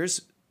 Yeah.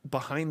 There's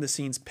behind the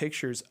scenes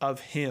pictures of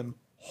him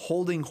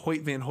holding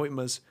Hoyt Van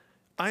Hoytma's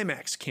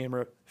IMAX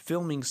camera,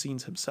 filming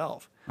scenes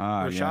himself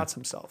or shots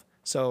himself.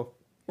 So,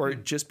 or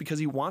just because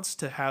he wants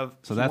to have.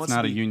 So that's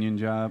not a union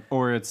job,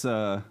 or it's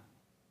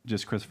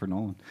just Christopher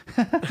Nolan.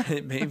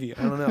 Maybe,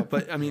 I don't know,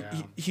 but I mean,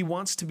 he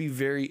wants to be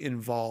very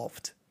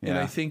involved. And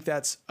I think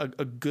that's a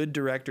good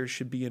director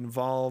should be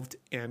involved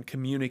and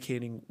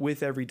communicating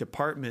with every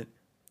department,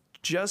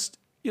 just,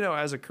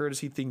 as a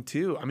courtesy thing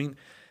too. I mean,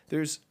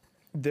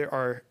 there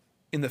are,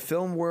 in the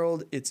film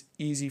world, it's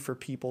easy for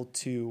people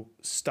to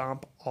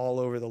stomp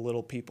all over the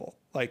little people,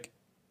 like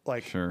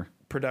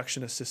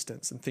production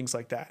assistants and things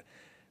like that.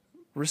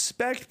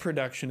 Respect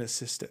production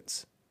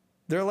assistants.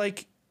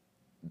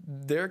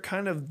 They're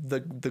kind of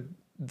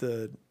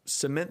the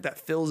cement that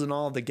fills in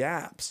all the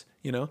gaps.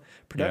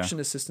 Production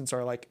assistants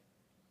are like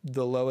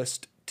the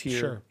lowest tier.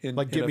 Sure.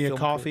 Give me a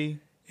coffee.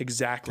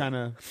 Exactly. Kind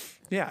of.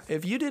 Yeah.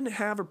 If you didn't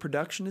have a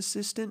production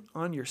assistant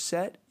on your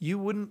set, you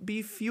wouldn't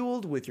be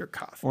fueled with your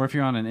coffee. Or if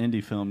you're on an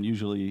indie film,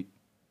 usually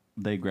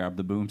they grab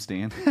the boom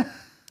stand.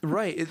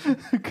 Right.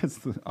 Because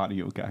the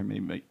audio guy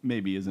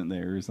maybe isn't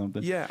there or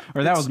something. Yeah.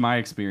 Or that was my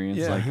experience.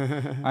 Yeah.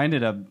 Like I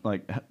ended up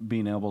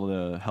being able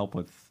to help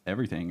with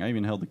everything. I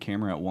even held the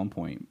camera at one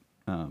point.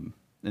 And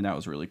that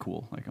was really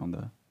cool, on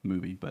the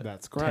movie. But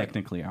that's great.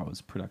 Technically I was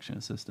production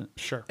assistant.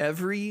 Sure.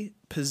 Every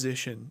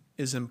position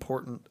is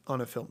important on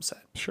a film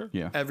set. Sure.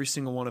 Yeah. Every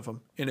single one of them.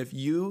 And if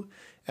you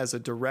as a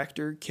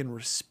director can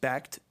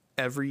respect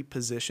every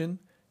position,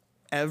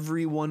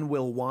 everyone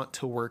will want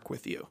to work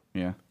with you.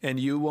 Yeah. And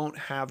you won't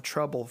have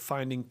trouble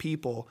finding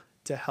people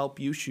to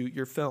help you shoot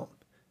your film.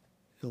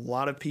 A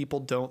lot of people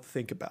don't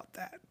think about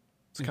that.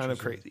 It's kind of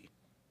crazy.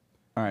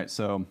 All right.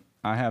 So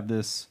I have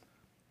this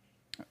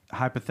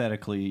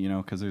hypothetically,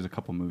 because there's a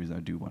couple movies I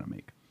do want to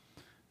make.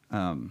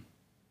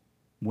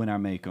 When I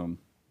make them,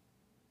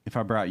 if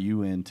I brought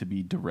you in to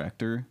be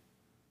director,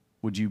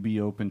 would you be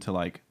open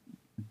to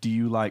do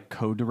you like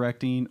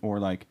co-directing, or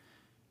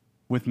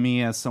with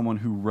me as someone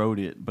who wrote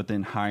it, but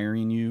then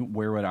hiring you,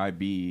 where would I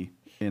be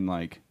in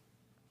like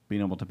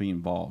being able to be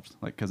involved?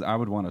 Like, because I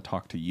would want to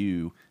talk to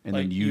you, and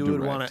like then you would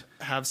direct. want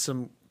to have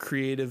some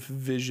creative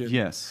vision.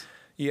 Yes.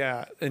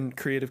 Yeah, and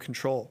creative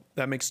control.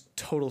 That makes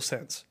total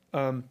sense.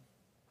 I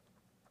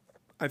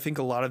think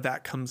a lot of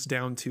that comes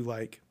down to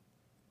like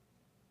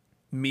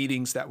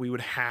meetings that we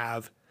would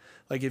have.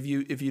 Like if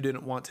you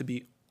didn't want to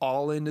be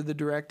all into the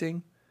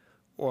directing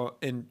or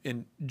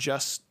in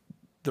just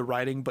the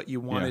writing, but you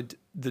wanted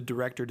the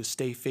director to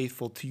stay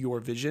faithful to your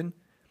vision,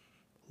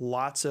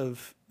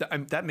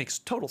 that makes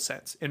total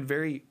sense and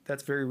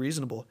that's very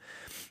reasonable.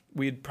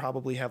 We'd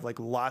probably have like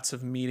lots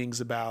of meetings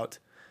about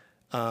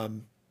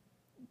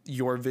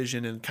your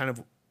vision and kind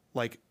of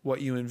like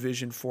what you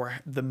envision for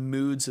the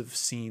moods of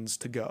scenes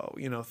to go,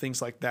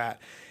 things like that.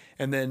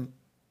 And then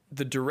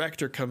the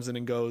director comes in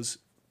and goes,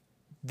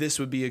 this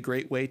would be a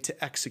great way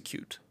to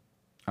execute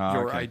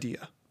your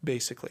idea,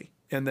 basically.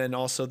 And then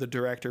also the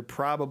director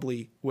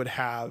probably would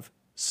have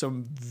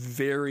some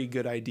very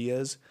good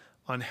ideas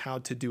on how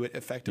to do it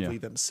effectively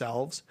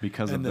themselves.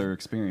 Because of their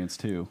experience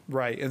too.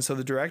 Right. And so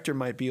the director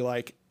might be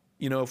like,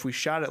 if we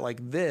shot it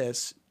like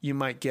this, you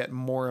might get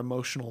more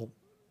emotional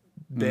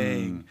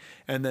bang.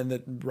 And then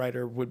the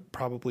writer would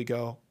probably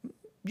go,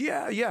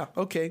 yeah,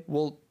 okay,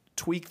 we'll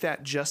tweak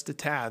that just a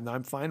tad, and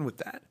I'm fine with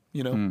that,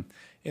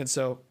 And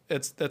so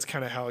that's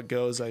kind of how it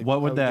goes.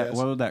 What would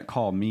that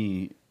call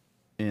me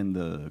in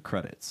the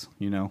credits?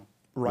 Writer.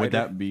 Would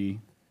that be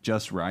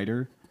just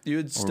writer? You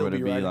would still would be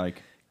it be writer.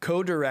 like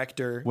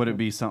co-director? Would it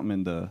be something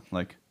in the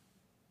like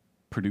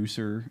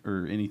producer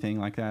or anything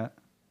like that?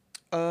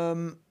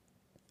 That's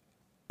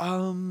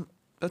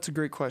a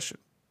great question.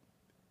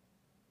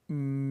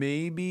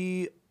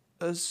 Maybe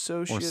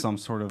associate or some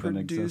sort of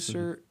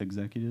producer. an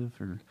executive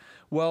or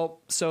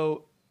well,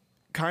 so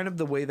kind of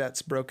the way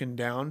that's broken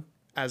down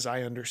as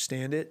I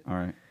understand it, all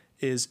right,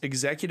 is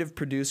executive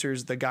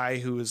producers the guy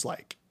who is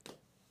like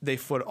they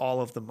foot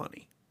all of the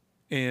money.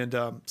 And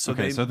so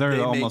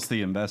they're almost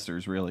the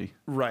investors, really.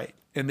 Right.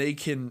 And they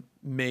can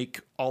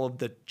make all of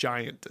the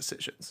giant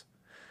decisions.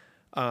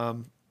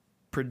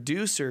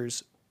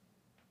 Producers,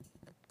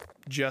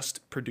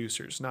 just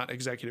producers, not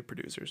executive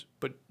producers,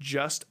 but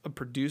just a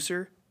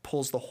producer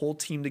pulls the whole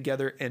team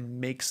together and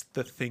makes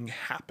the thing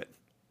happen.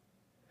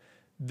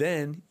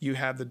 Then you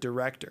have the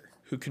director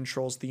who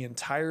controls the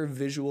entire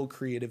visual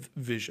creative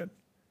vision.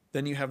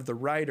 Then you have the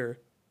writer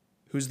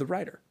who's the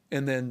writer.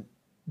 And then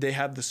they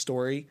have the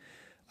story.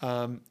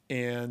 For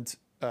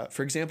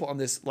example, on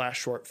this last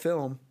short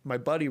film, my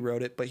buddy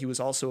wrote it, but he was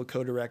also a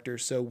co-director.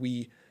 So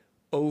we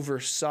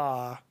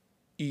oversaw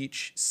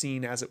each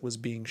scene as it was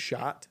being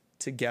shot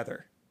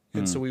together.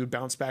 And so we would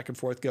bounce back and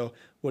forth, go,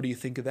 what do you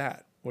think of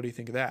that? What do you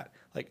think of that?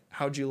 Like,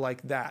 how'd you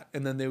like that?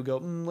 And then they would go,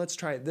 let's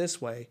try it this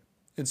way.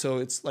 And so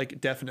it's like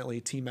definitely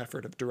a team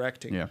effort of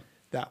directing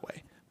that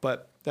way.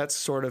 But that's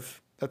sort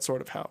of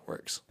how it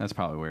works. That's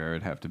probably where it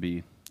would have to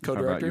be.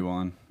 Co-director? If I brought you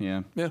on.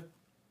 Yeah. Yeah.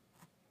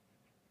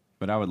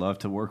 But I would love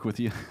to work with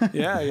you.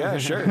 Yeah,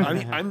 sure.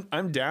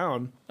 I'm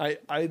down.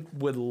 I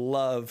would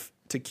love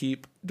to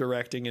keep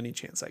directing any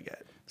chance I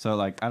get. So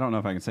like, I don't know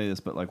if I can say this,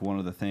 but like one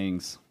of the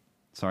things,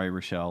 sorry,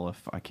 Rochelle,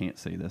 if I can't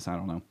say this, I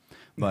don't know,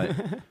 but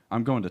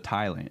I'm going to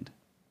Thailand.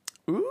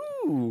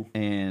 Ooh.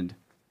 And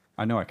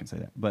I know I can say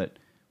that, but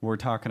we're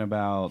talking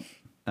about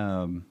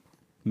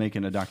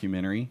making a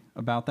documentary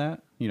about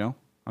that.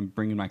 I'm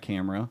bringing my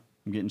camera,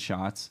 I'm getting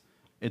shots.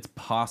 It's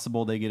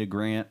possible they get a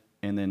grant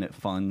and then it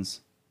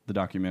funds the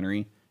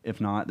documentary.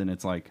 If not, then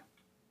it's like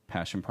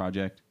passion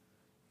project.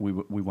 We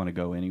want to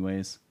go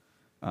anyways.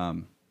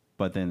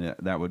 But then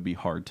that would be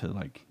hard to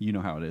like,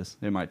 how it is.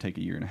 It might take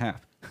a year and a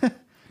half.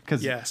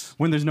 Because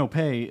when there's no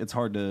pay, it's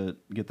hard to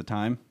get the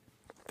time.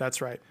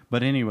 That's right.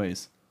 But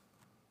anyways,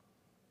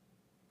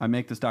 I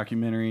make this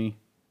documentary.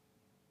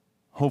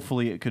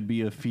 Hopefully it could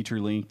be a feature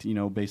length,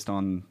 based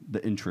on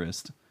the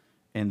interest.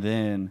 And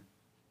then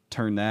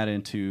turn that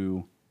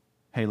into,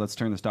 hey, let's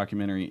turn this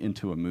documentary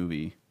into a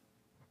movie.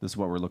 This is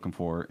what we're looking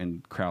for,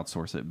 and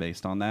crowdsource it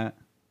based on that.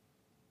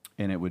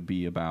 And it would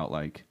be about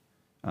like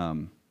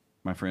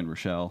my friend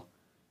Rochelle.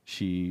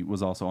 She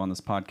was also on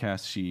this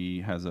podcast. She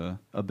has a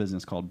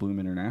business called Bloom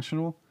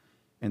International,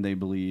 and they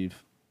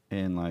believe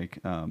in like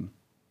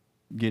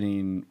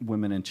getting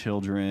women and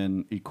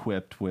children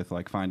equipped with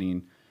like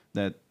finding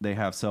that they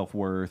have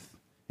self-worth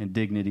and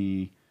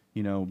dignity,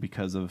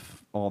 because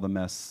of all the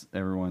mess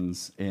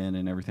everyone's in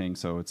and everything.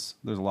 So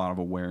there's a lot of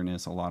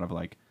awareness, a lot of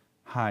like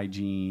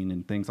hygiene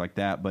and things like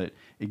that, but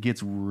it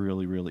gets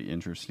really, really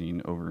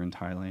interesting over in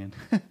Thailand.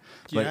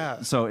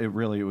 So it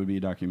would be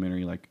a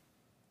documentary like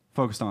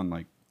focused on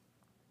like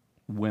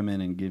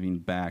women and giving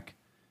back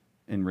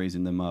and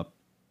raising them up,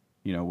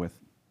 with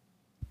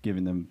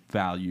giving them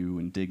value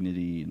and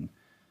dignity.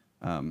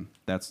 And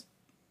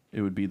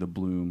it would be the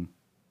Bloom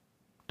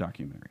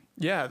documentary.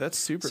 Yeah, that's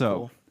super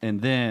cool.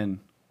 And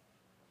then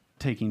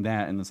taking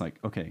that and it's like,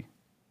 okay,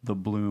 the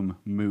Bloom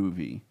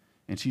movie.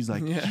 And she's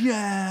like,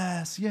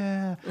 yes,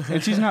 yeah.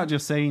 And she's not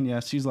just saying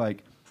yes. She's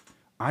like,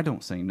 I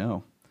don't say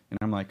no. And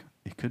I'm like,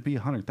 it could be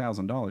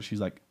 $100,000.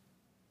 She's like,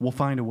 we'll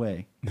find a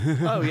way.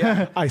 Oh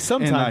yeah. I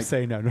sometimes like-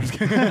 say no. No, I'm just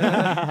kidding.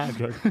 I'm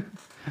joking.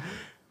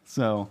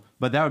 So,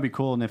 but that would be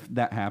cool. And if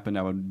that happened,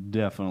 I would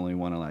definitely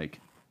want to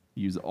like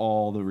use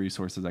all the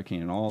resources I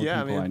can and all the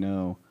Yeah, people man. I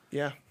know.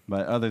 Yeah.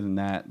 But other than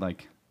that,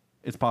 like,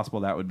 it's possible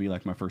that would be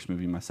like my first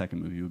movie. My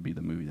second movie would be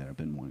the movie that I've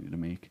been wanting to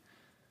make.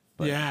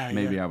 But Yeah,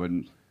 maybe yeah. I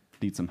would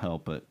need some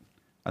help. But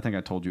I think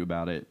I told you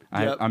about it.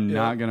 Yep, I'm yep.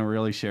 not gonna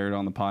really share it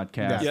on the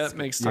podcast. Yeah, it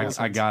makes total sense.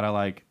 I gotta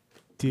like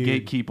Dude,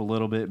 gatekeep a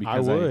little bit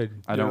because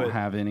would. I Do don't it.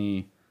 have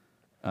any.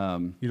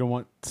 You don't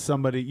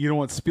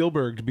want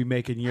Spielberg to be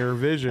making your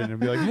vision and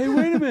be like, hey,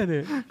 wait a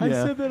minute. I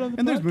Yeah. said that on the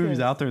And there's movies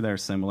podcast." out there that are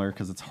similar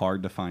because it's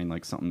hard to find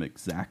like something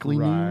exactly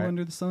new Right.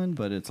 under the sun,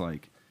 but it's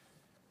like,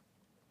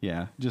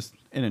 yeah, just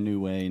in a new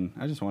way. And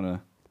I just want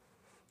to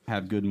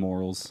have good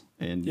morals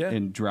and Yeah.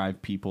 and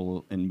drive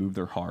people and move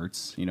their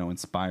hearts,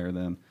 inspire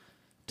them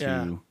to.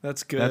 Yeah,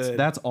 that's good.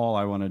 That's all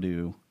I want to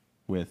do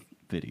with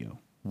video,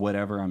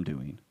 whatever I'm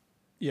doing.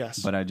 Yes.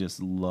 But I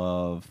just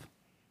love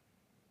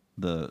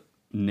the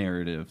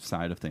narrative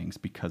side of things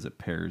because it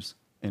pairs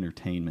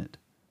entertainment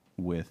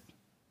with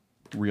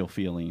real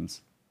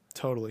feelings.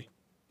 Totally.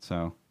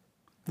 So,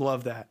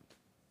 Love that.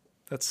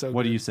 That's so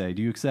what good. do you say?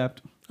 Do you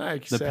accept? I The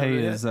accept pay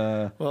it. is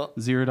Well-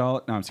 $0.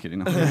 No, I'm just kidding.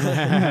 No.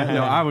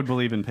 No, I would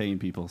believe in paying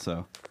people.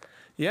 So,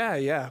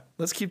 Yeah.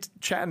 Let's keep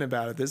chatting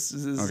about it. This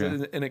is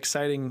Okay. an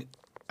exciting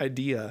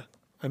idea.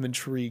 I'm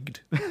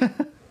intrigued.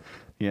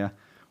 yeah.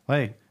 Well,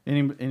 hey,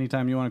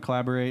 anytime you want to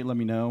collaborate, let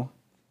me know.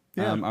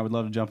 Yeah. I would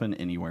love to jump in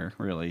anywhere,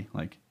 really.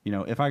 Like,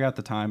 if I got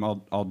the time,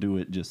 I'll do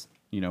it just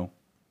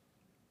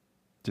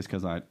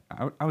because I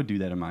would do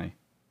that in my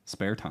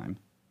spare time.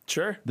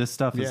 Sure. This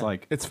stuff Yeah. is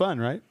like, It's fun,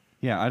 right?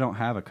 yeah, I don't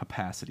have a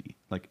capacity.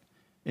 Like,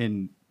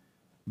 in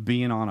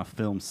being on a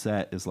film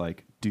set is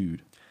like,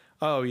 dude,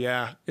 Oh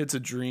yeah, it's a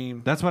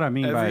dream. that's what I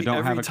mean by I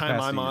don't have a time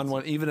capacity. I'm on It's-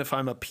 one, even if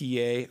I'm a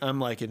PA, I'm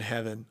like in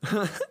heaven.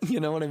 You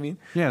know what I mean?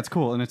 Yeah, it's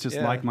cool. And it's just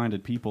Yeah.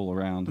 like-minded people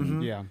around.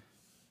 And, Yeah.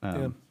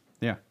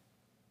 yeah.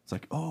 It's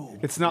like, oh.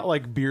 It's not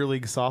like beer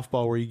league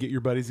softball where you get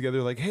your buddies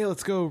together like, hey,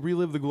 let's go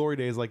relive the glory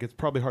days. Like, it's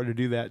probably hard to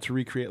do that to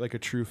recreate like a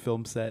true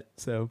film set.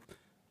 So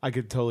I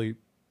could totally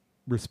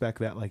respect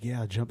that. Like,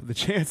 yeah, jump at the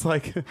chance.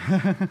 Like,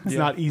 it's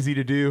not easy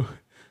to do.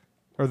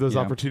 Or those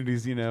Yeah.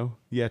 opportunities,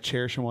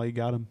 cherish them while you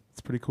got them.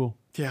 It's pretty cool.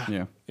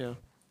 Yeah. Yeah.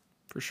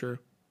 For sure.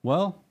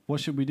 Well,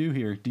 what should we do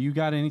here? Do you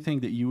got anything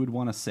that you would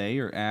want to say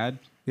or add?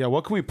 Yeah,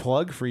 what can we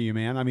plug for you,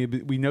 man? I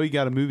mean, we know you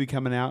got a movie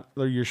coming out,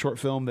 or your short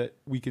film that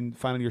we can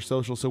find on your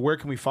social. So where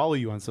can we follow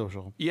you on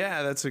social?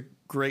 Yeah, that's a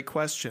great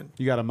question.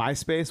 You got a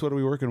MySpace? What are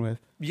we working with?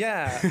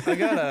 Yeah, I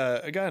got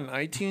an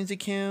iTunes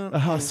account.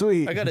 Oh,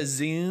 sweet. I got a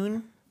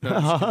Zune. No,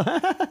 I'm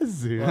just kidding.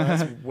 Zoo. Well,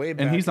 that's way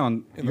back. And he's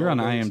on. in the You're on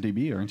old days.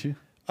 IMDb, aren't you?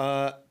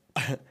 I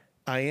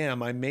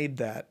am. I made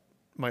that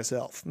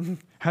myself.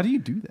 How do you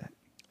do that?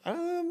 I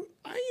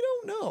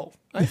don't know.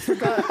 I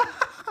forgot.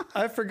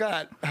 I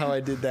forgot how I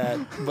did that.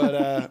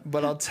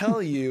 But I'll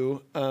tell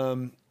you,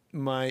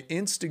 my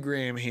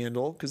Instagram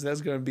handle, because that's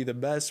going to be the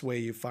best way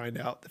you find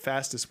out, the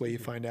fastest way you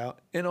find out,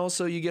 and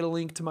also you get a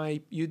link to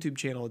my YouTube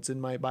channel. It's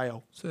in my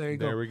bio. So there you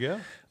go. There we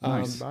go.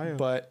 Nice. Bio.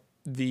 But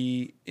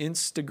the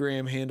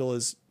Instagram handle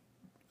is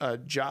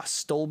Josh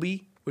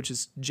Stolby, which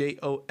is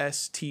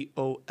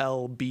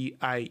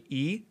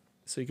JOSTOLBIE.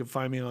 So you can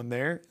find me on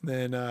there.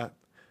 And then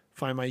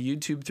find my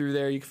YouTube through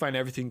there. You can find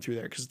everything through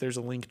there because there's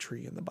a link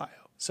tree in the bio.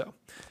 So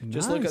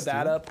just look Nice, at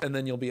that dude. up, and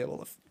then you'll be able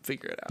to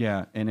figure it out.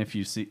 Yeah, and if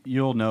you see,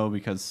 you'll know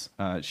because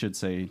it should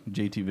say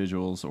JT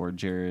Visuals or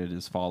Jared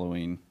is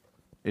following.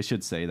 It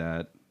should say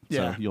that.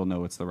 Yeah. So you'll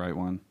know it's the right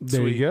one.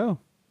 There Sweet. you go.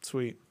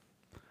 Sweet.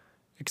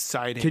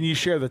 Exciting. Can you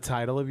share the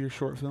title of your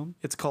short film?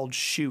 It's called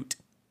Shoot.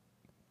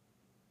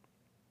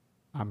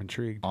 I'm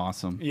intrigued.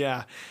 Awesome.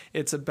 Yeah.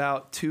 It's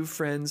about two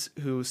friends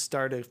who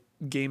start a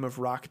game of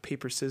rock,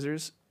 paper,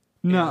 scissors,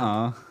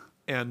 Nuh-uh.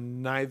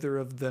 and neither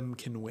of them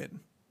can win.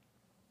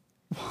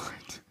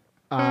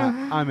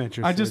 I'm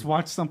interested. I just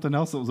watched something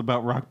else that was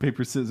about rock,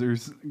 paper,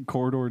 scissors,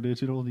 Corridor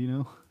Digital. Do you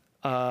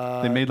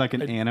know? They made like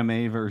an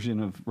anime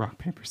version of rock,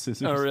 paper,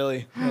 scissors. Oh,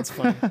 really? That's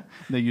funny.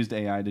 They used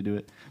AI to do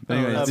it. But Oh,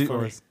 anyway, that's dude,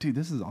 funny. dude,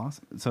 this is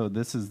awesome. So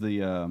this is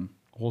the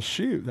well,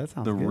 shoot. That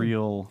sounds the good.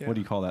 real Yeah. what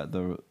do you call that?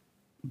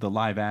 The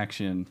live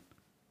action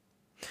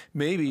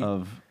Maybe.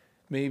 of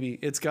Maybe.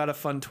 It's got a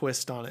fun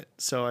twist on it.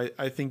 So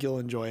I think you'll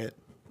enjoy it.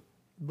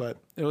 But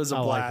it was a I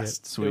like it.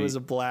 blast. Sweet. It was a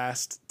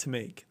blast to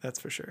make. That's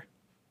for sure.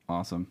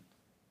 awesome.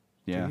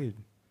 Yeah. Dude.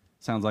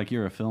 Sounds like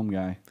you're a film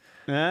guy.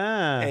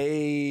 Ah,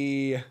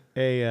 A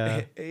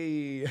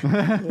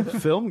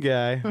film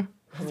guy.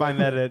 Find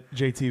that at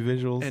JT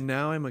Visuals. And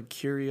now I'm a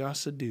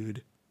curiosity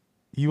dude.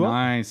 You are.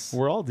 Nice.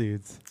 We're all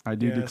dudes. I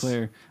do Yes.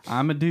 declare.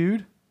 I'm a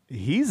dude.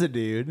 He's a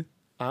dude.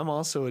 I'm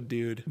also a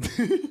dude.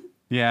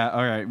 Yeah,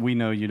 all right. We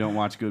know you don't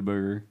watch Good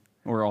Burger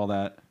or all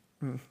that.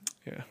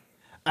 Yeah.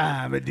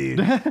 I'm a dude.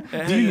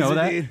 Do you know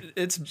that?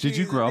 It's Did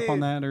you grow up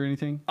on that or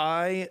anything?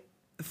 I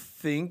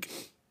think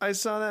I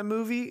saw that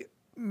movie,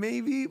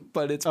 maybe,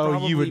 but it's Oh,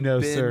 probably you would know,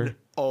 been sir.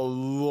 a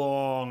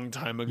long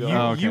time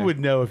ago. You would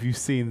know if you've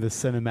seen the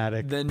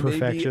cinematic Then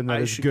perfection maybe that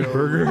I is should Good go-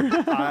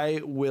 Burger.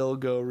 I will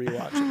go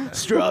rewatch it. Then.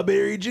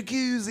 Strawberry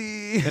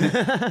jacuzzi.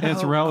 And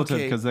it's Oh, relative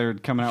okay. because they're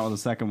coming out with a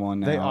second one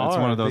now. They It's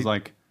one are. of those They-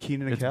 like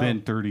Keenan and it's Kel.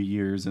 been 30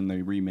 years and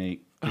they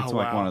remake. It's Oh,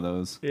 like wow. one of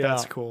those. Yeah.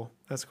 That's cool.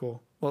 That's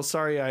cool. Well,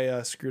 sorry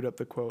I screwed up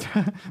the quote.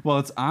 Well,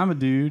 it's I'm a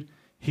dude,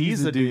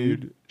 he's a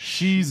dude,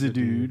 she's a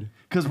dude. dude,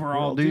 because we're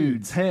all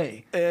dudes.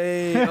 Hey.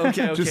 Hey,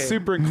 okay. Just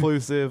super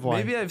inclusive.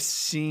 Like, Maybe I've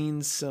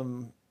seen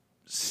some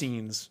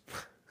scenes.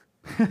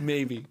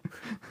 Maybe.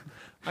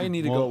 I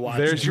need to go watch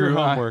there's it. your Drew,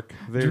 homework.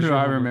 There's Drew, your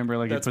I homework. remember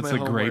like That's he puts my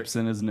the homework. grapes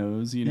in his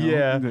nose, you know?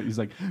 Yeah. He's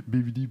like,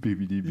 bibbidi,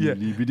 bibbidi, Yeah.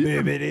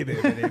 bibbidi,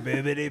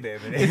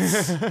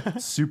 bibbidi.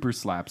 It's super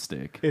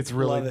slapstick. It's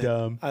really Love it.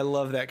 dumb. I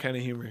love that kind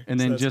of humor. And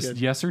So then that's just good.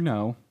 yes or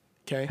no.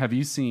 Okay. Have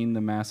you seen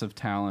the massive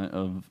talent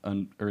of,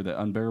 or the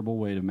unbearable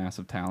weight of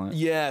massive talent?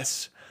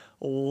 Yes.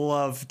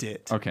 Loved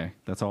it. Okay,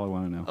 that's all I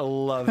want to know. I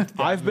loved that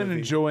I've been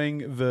movie.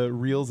 enjoying the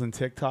reels and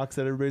TikToks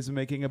that everybody's been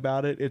making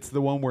about it. It's the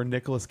one where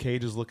Nicolas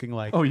Cage is looking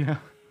like, Oh yeah,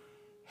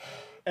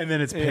 and then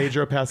it's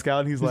Pedro Pascal,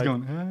 and he's he's like,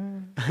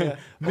 going.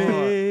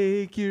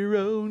 make your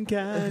own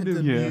kind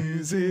of Yeah.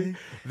 music.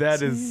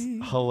 That is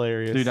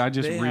hilarious. Dude, I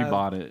just They have-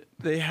 rebought it.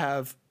 They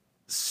have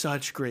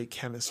such great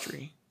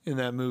chemistry in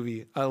that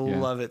movie. I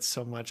love it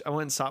so much. I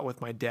went and saw it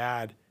with my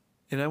dad,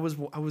 and I was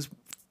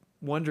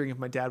wondering if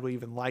my dad would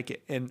even like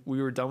it. And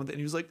we were done with it, and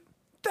he was like,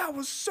 "That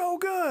was so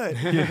good."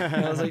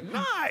 And I was like,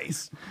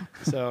 "Nice."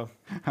 So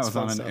I was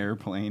on an stuff.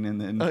 airplane, and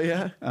then Oh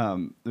yeah.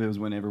 it was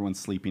when everyone's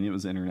sleeping. It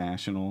was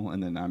international,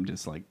 and then I'm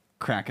just like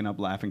cracking up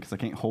laughing because I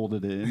can't hold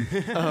it in.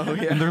 Oh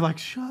yeah. And they're like,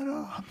 "Shut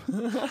up!"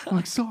 I'm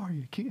like, "Sorry,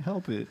 I can't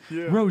help it."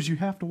 Rose, you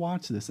have to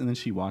watch this. And then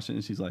she watched it,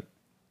 and she's like,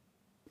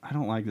 "I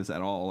don't like this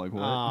at all." Like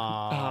what?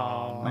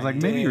 I was like,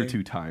 "Maybe you're dang.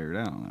 too tired."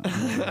 I don't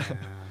know.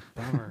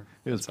 Bummer.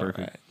 It was perfect.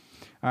 right.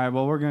 All right,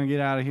 well, we're gonna get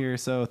out of here.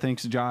 So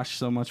thanks, Josh,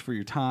 so much for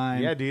your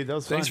time. Yeah, dude, that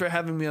was Thanks fun. for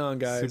having me on,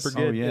 guys. Super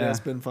good. Oh, yeah. Yeah, it's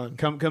been fun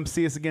Come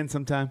see us again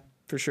sometime.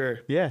 for sure.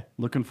 Yeah.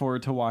 Looking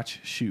forward to watch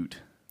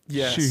Shoot.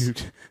 Yes.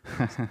 Shoot.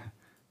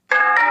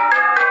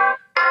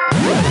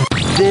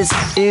 This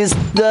is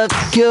the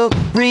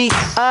Curiosity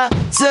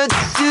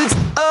Dudes.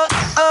 Oh,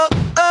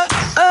 oh.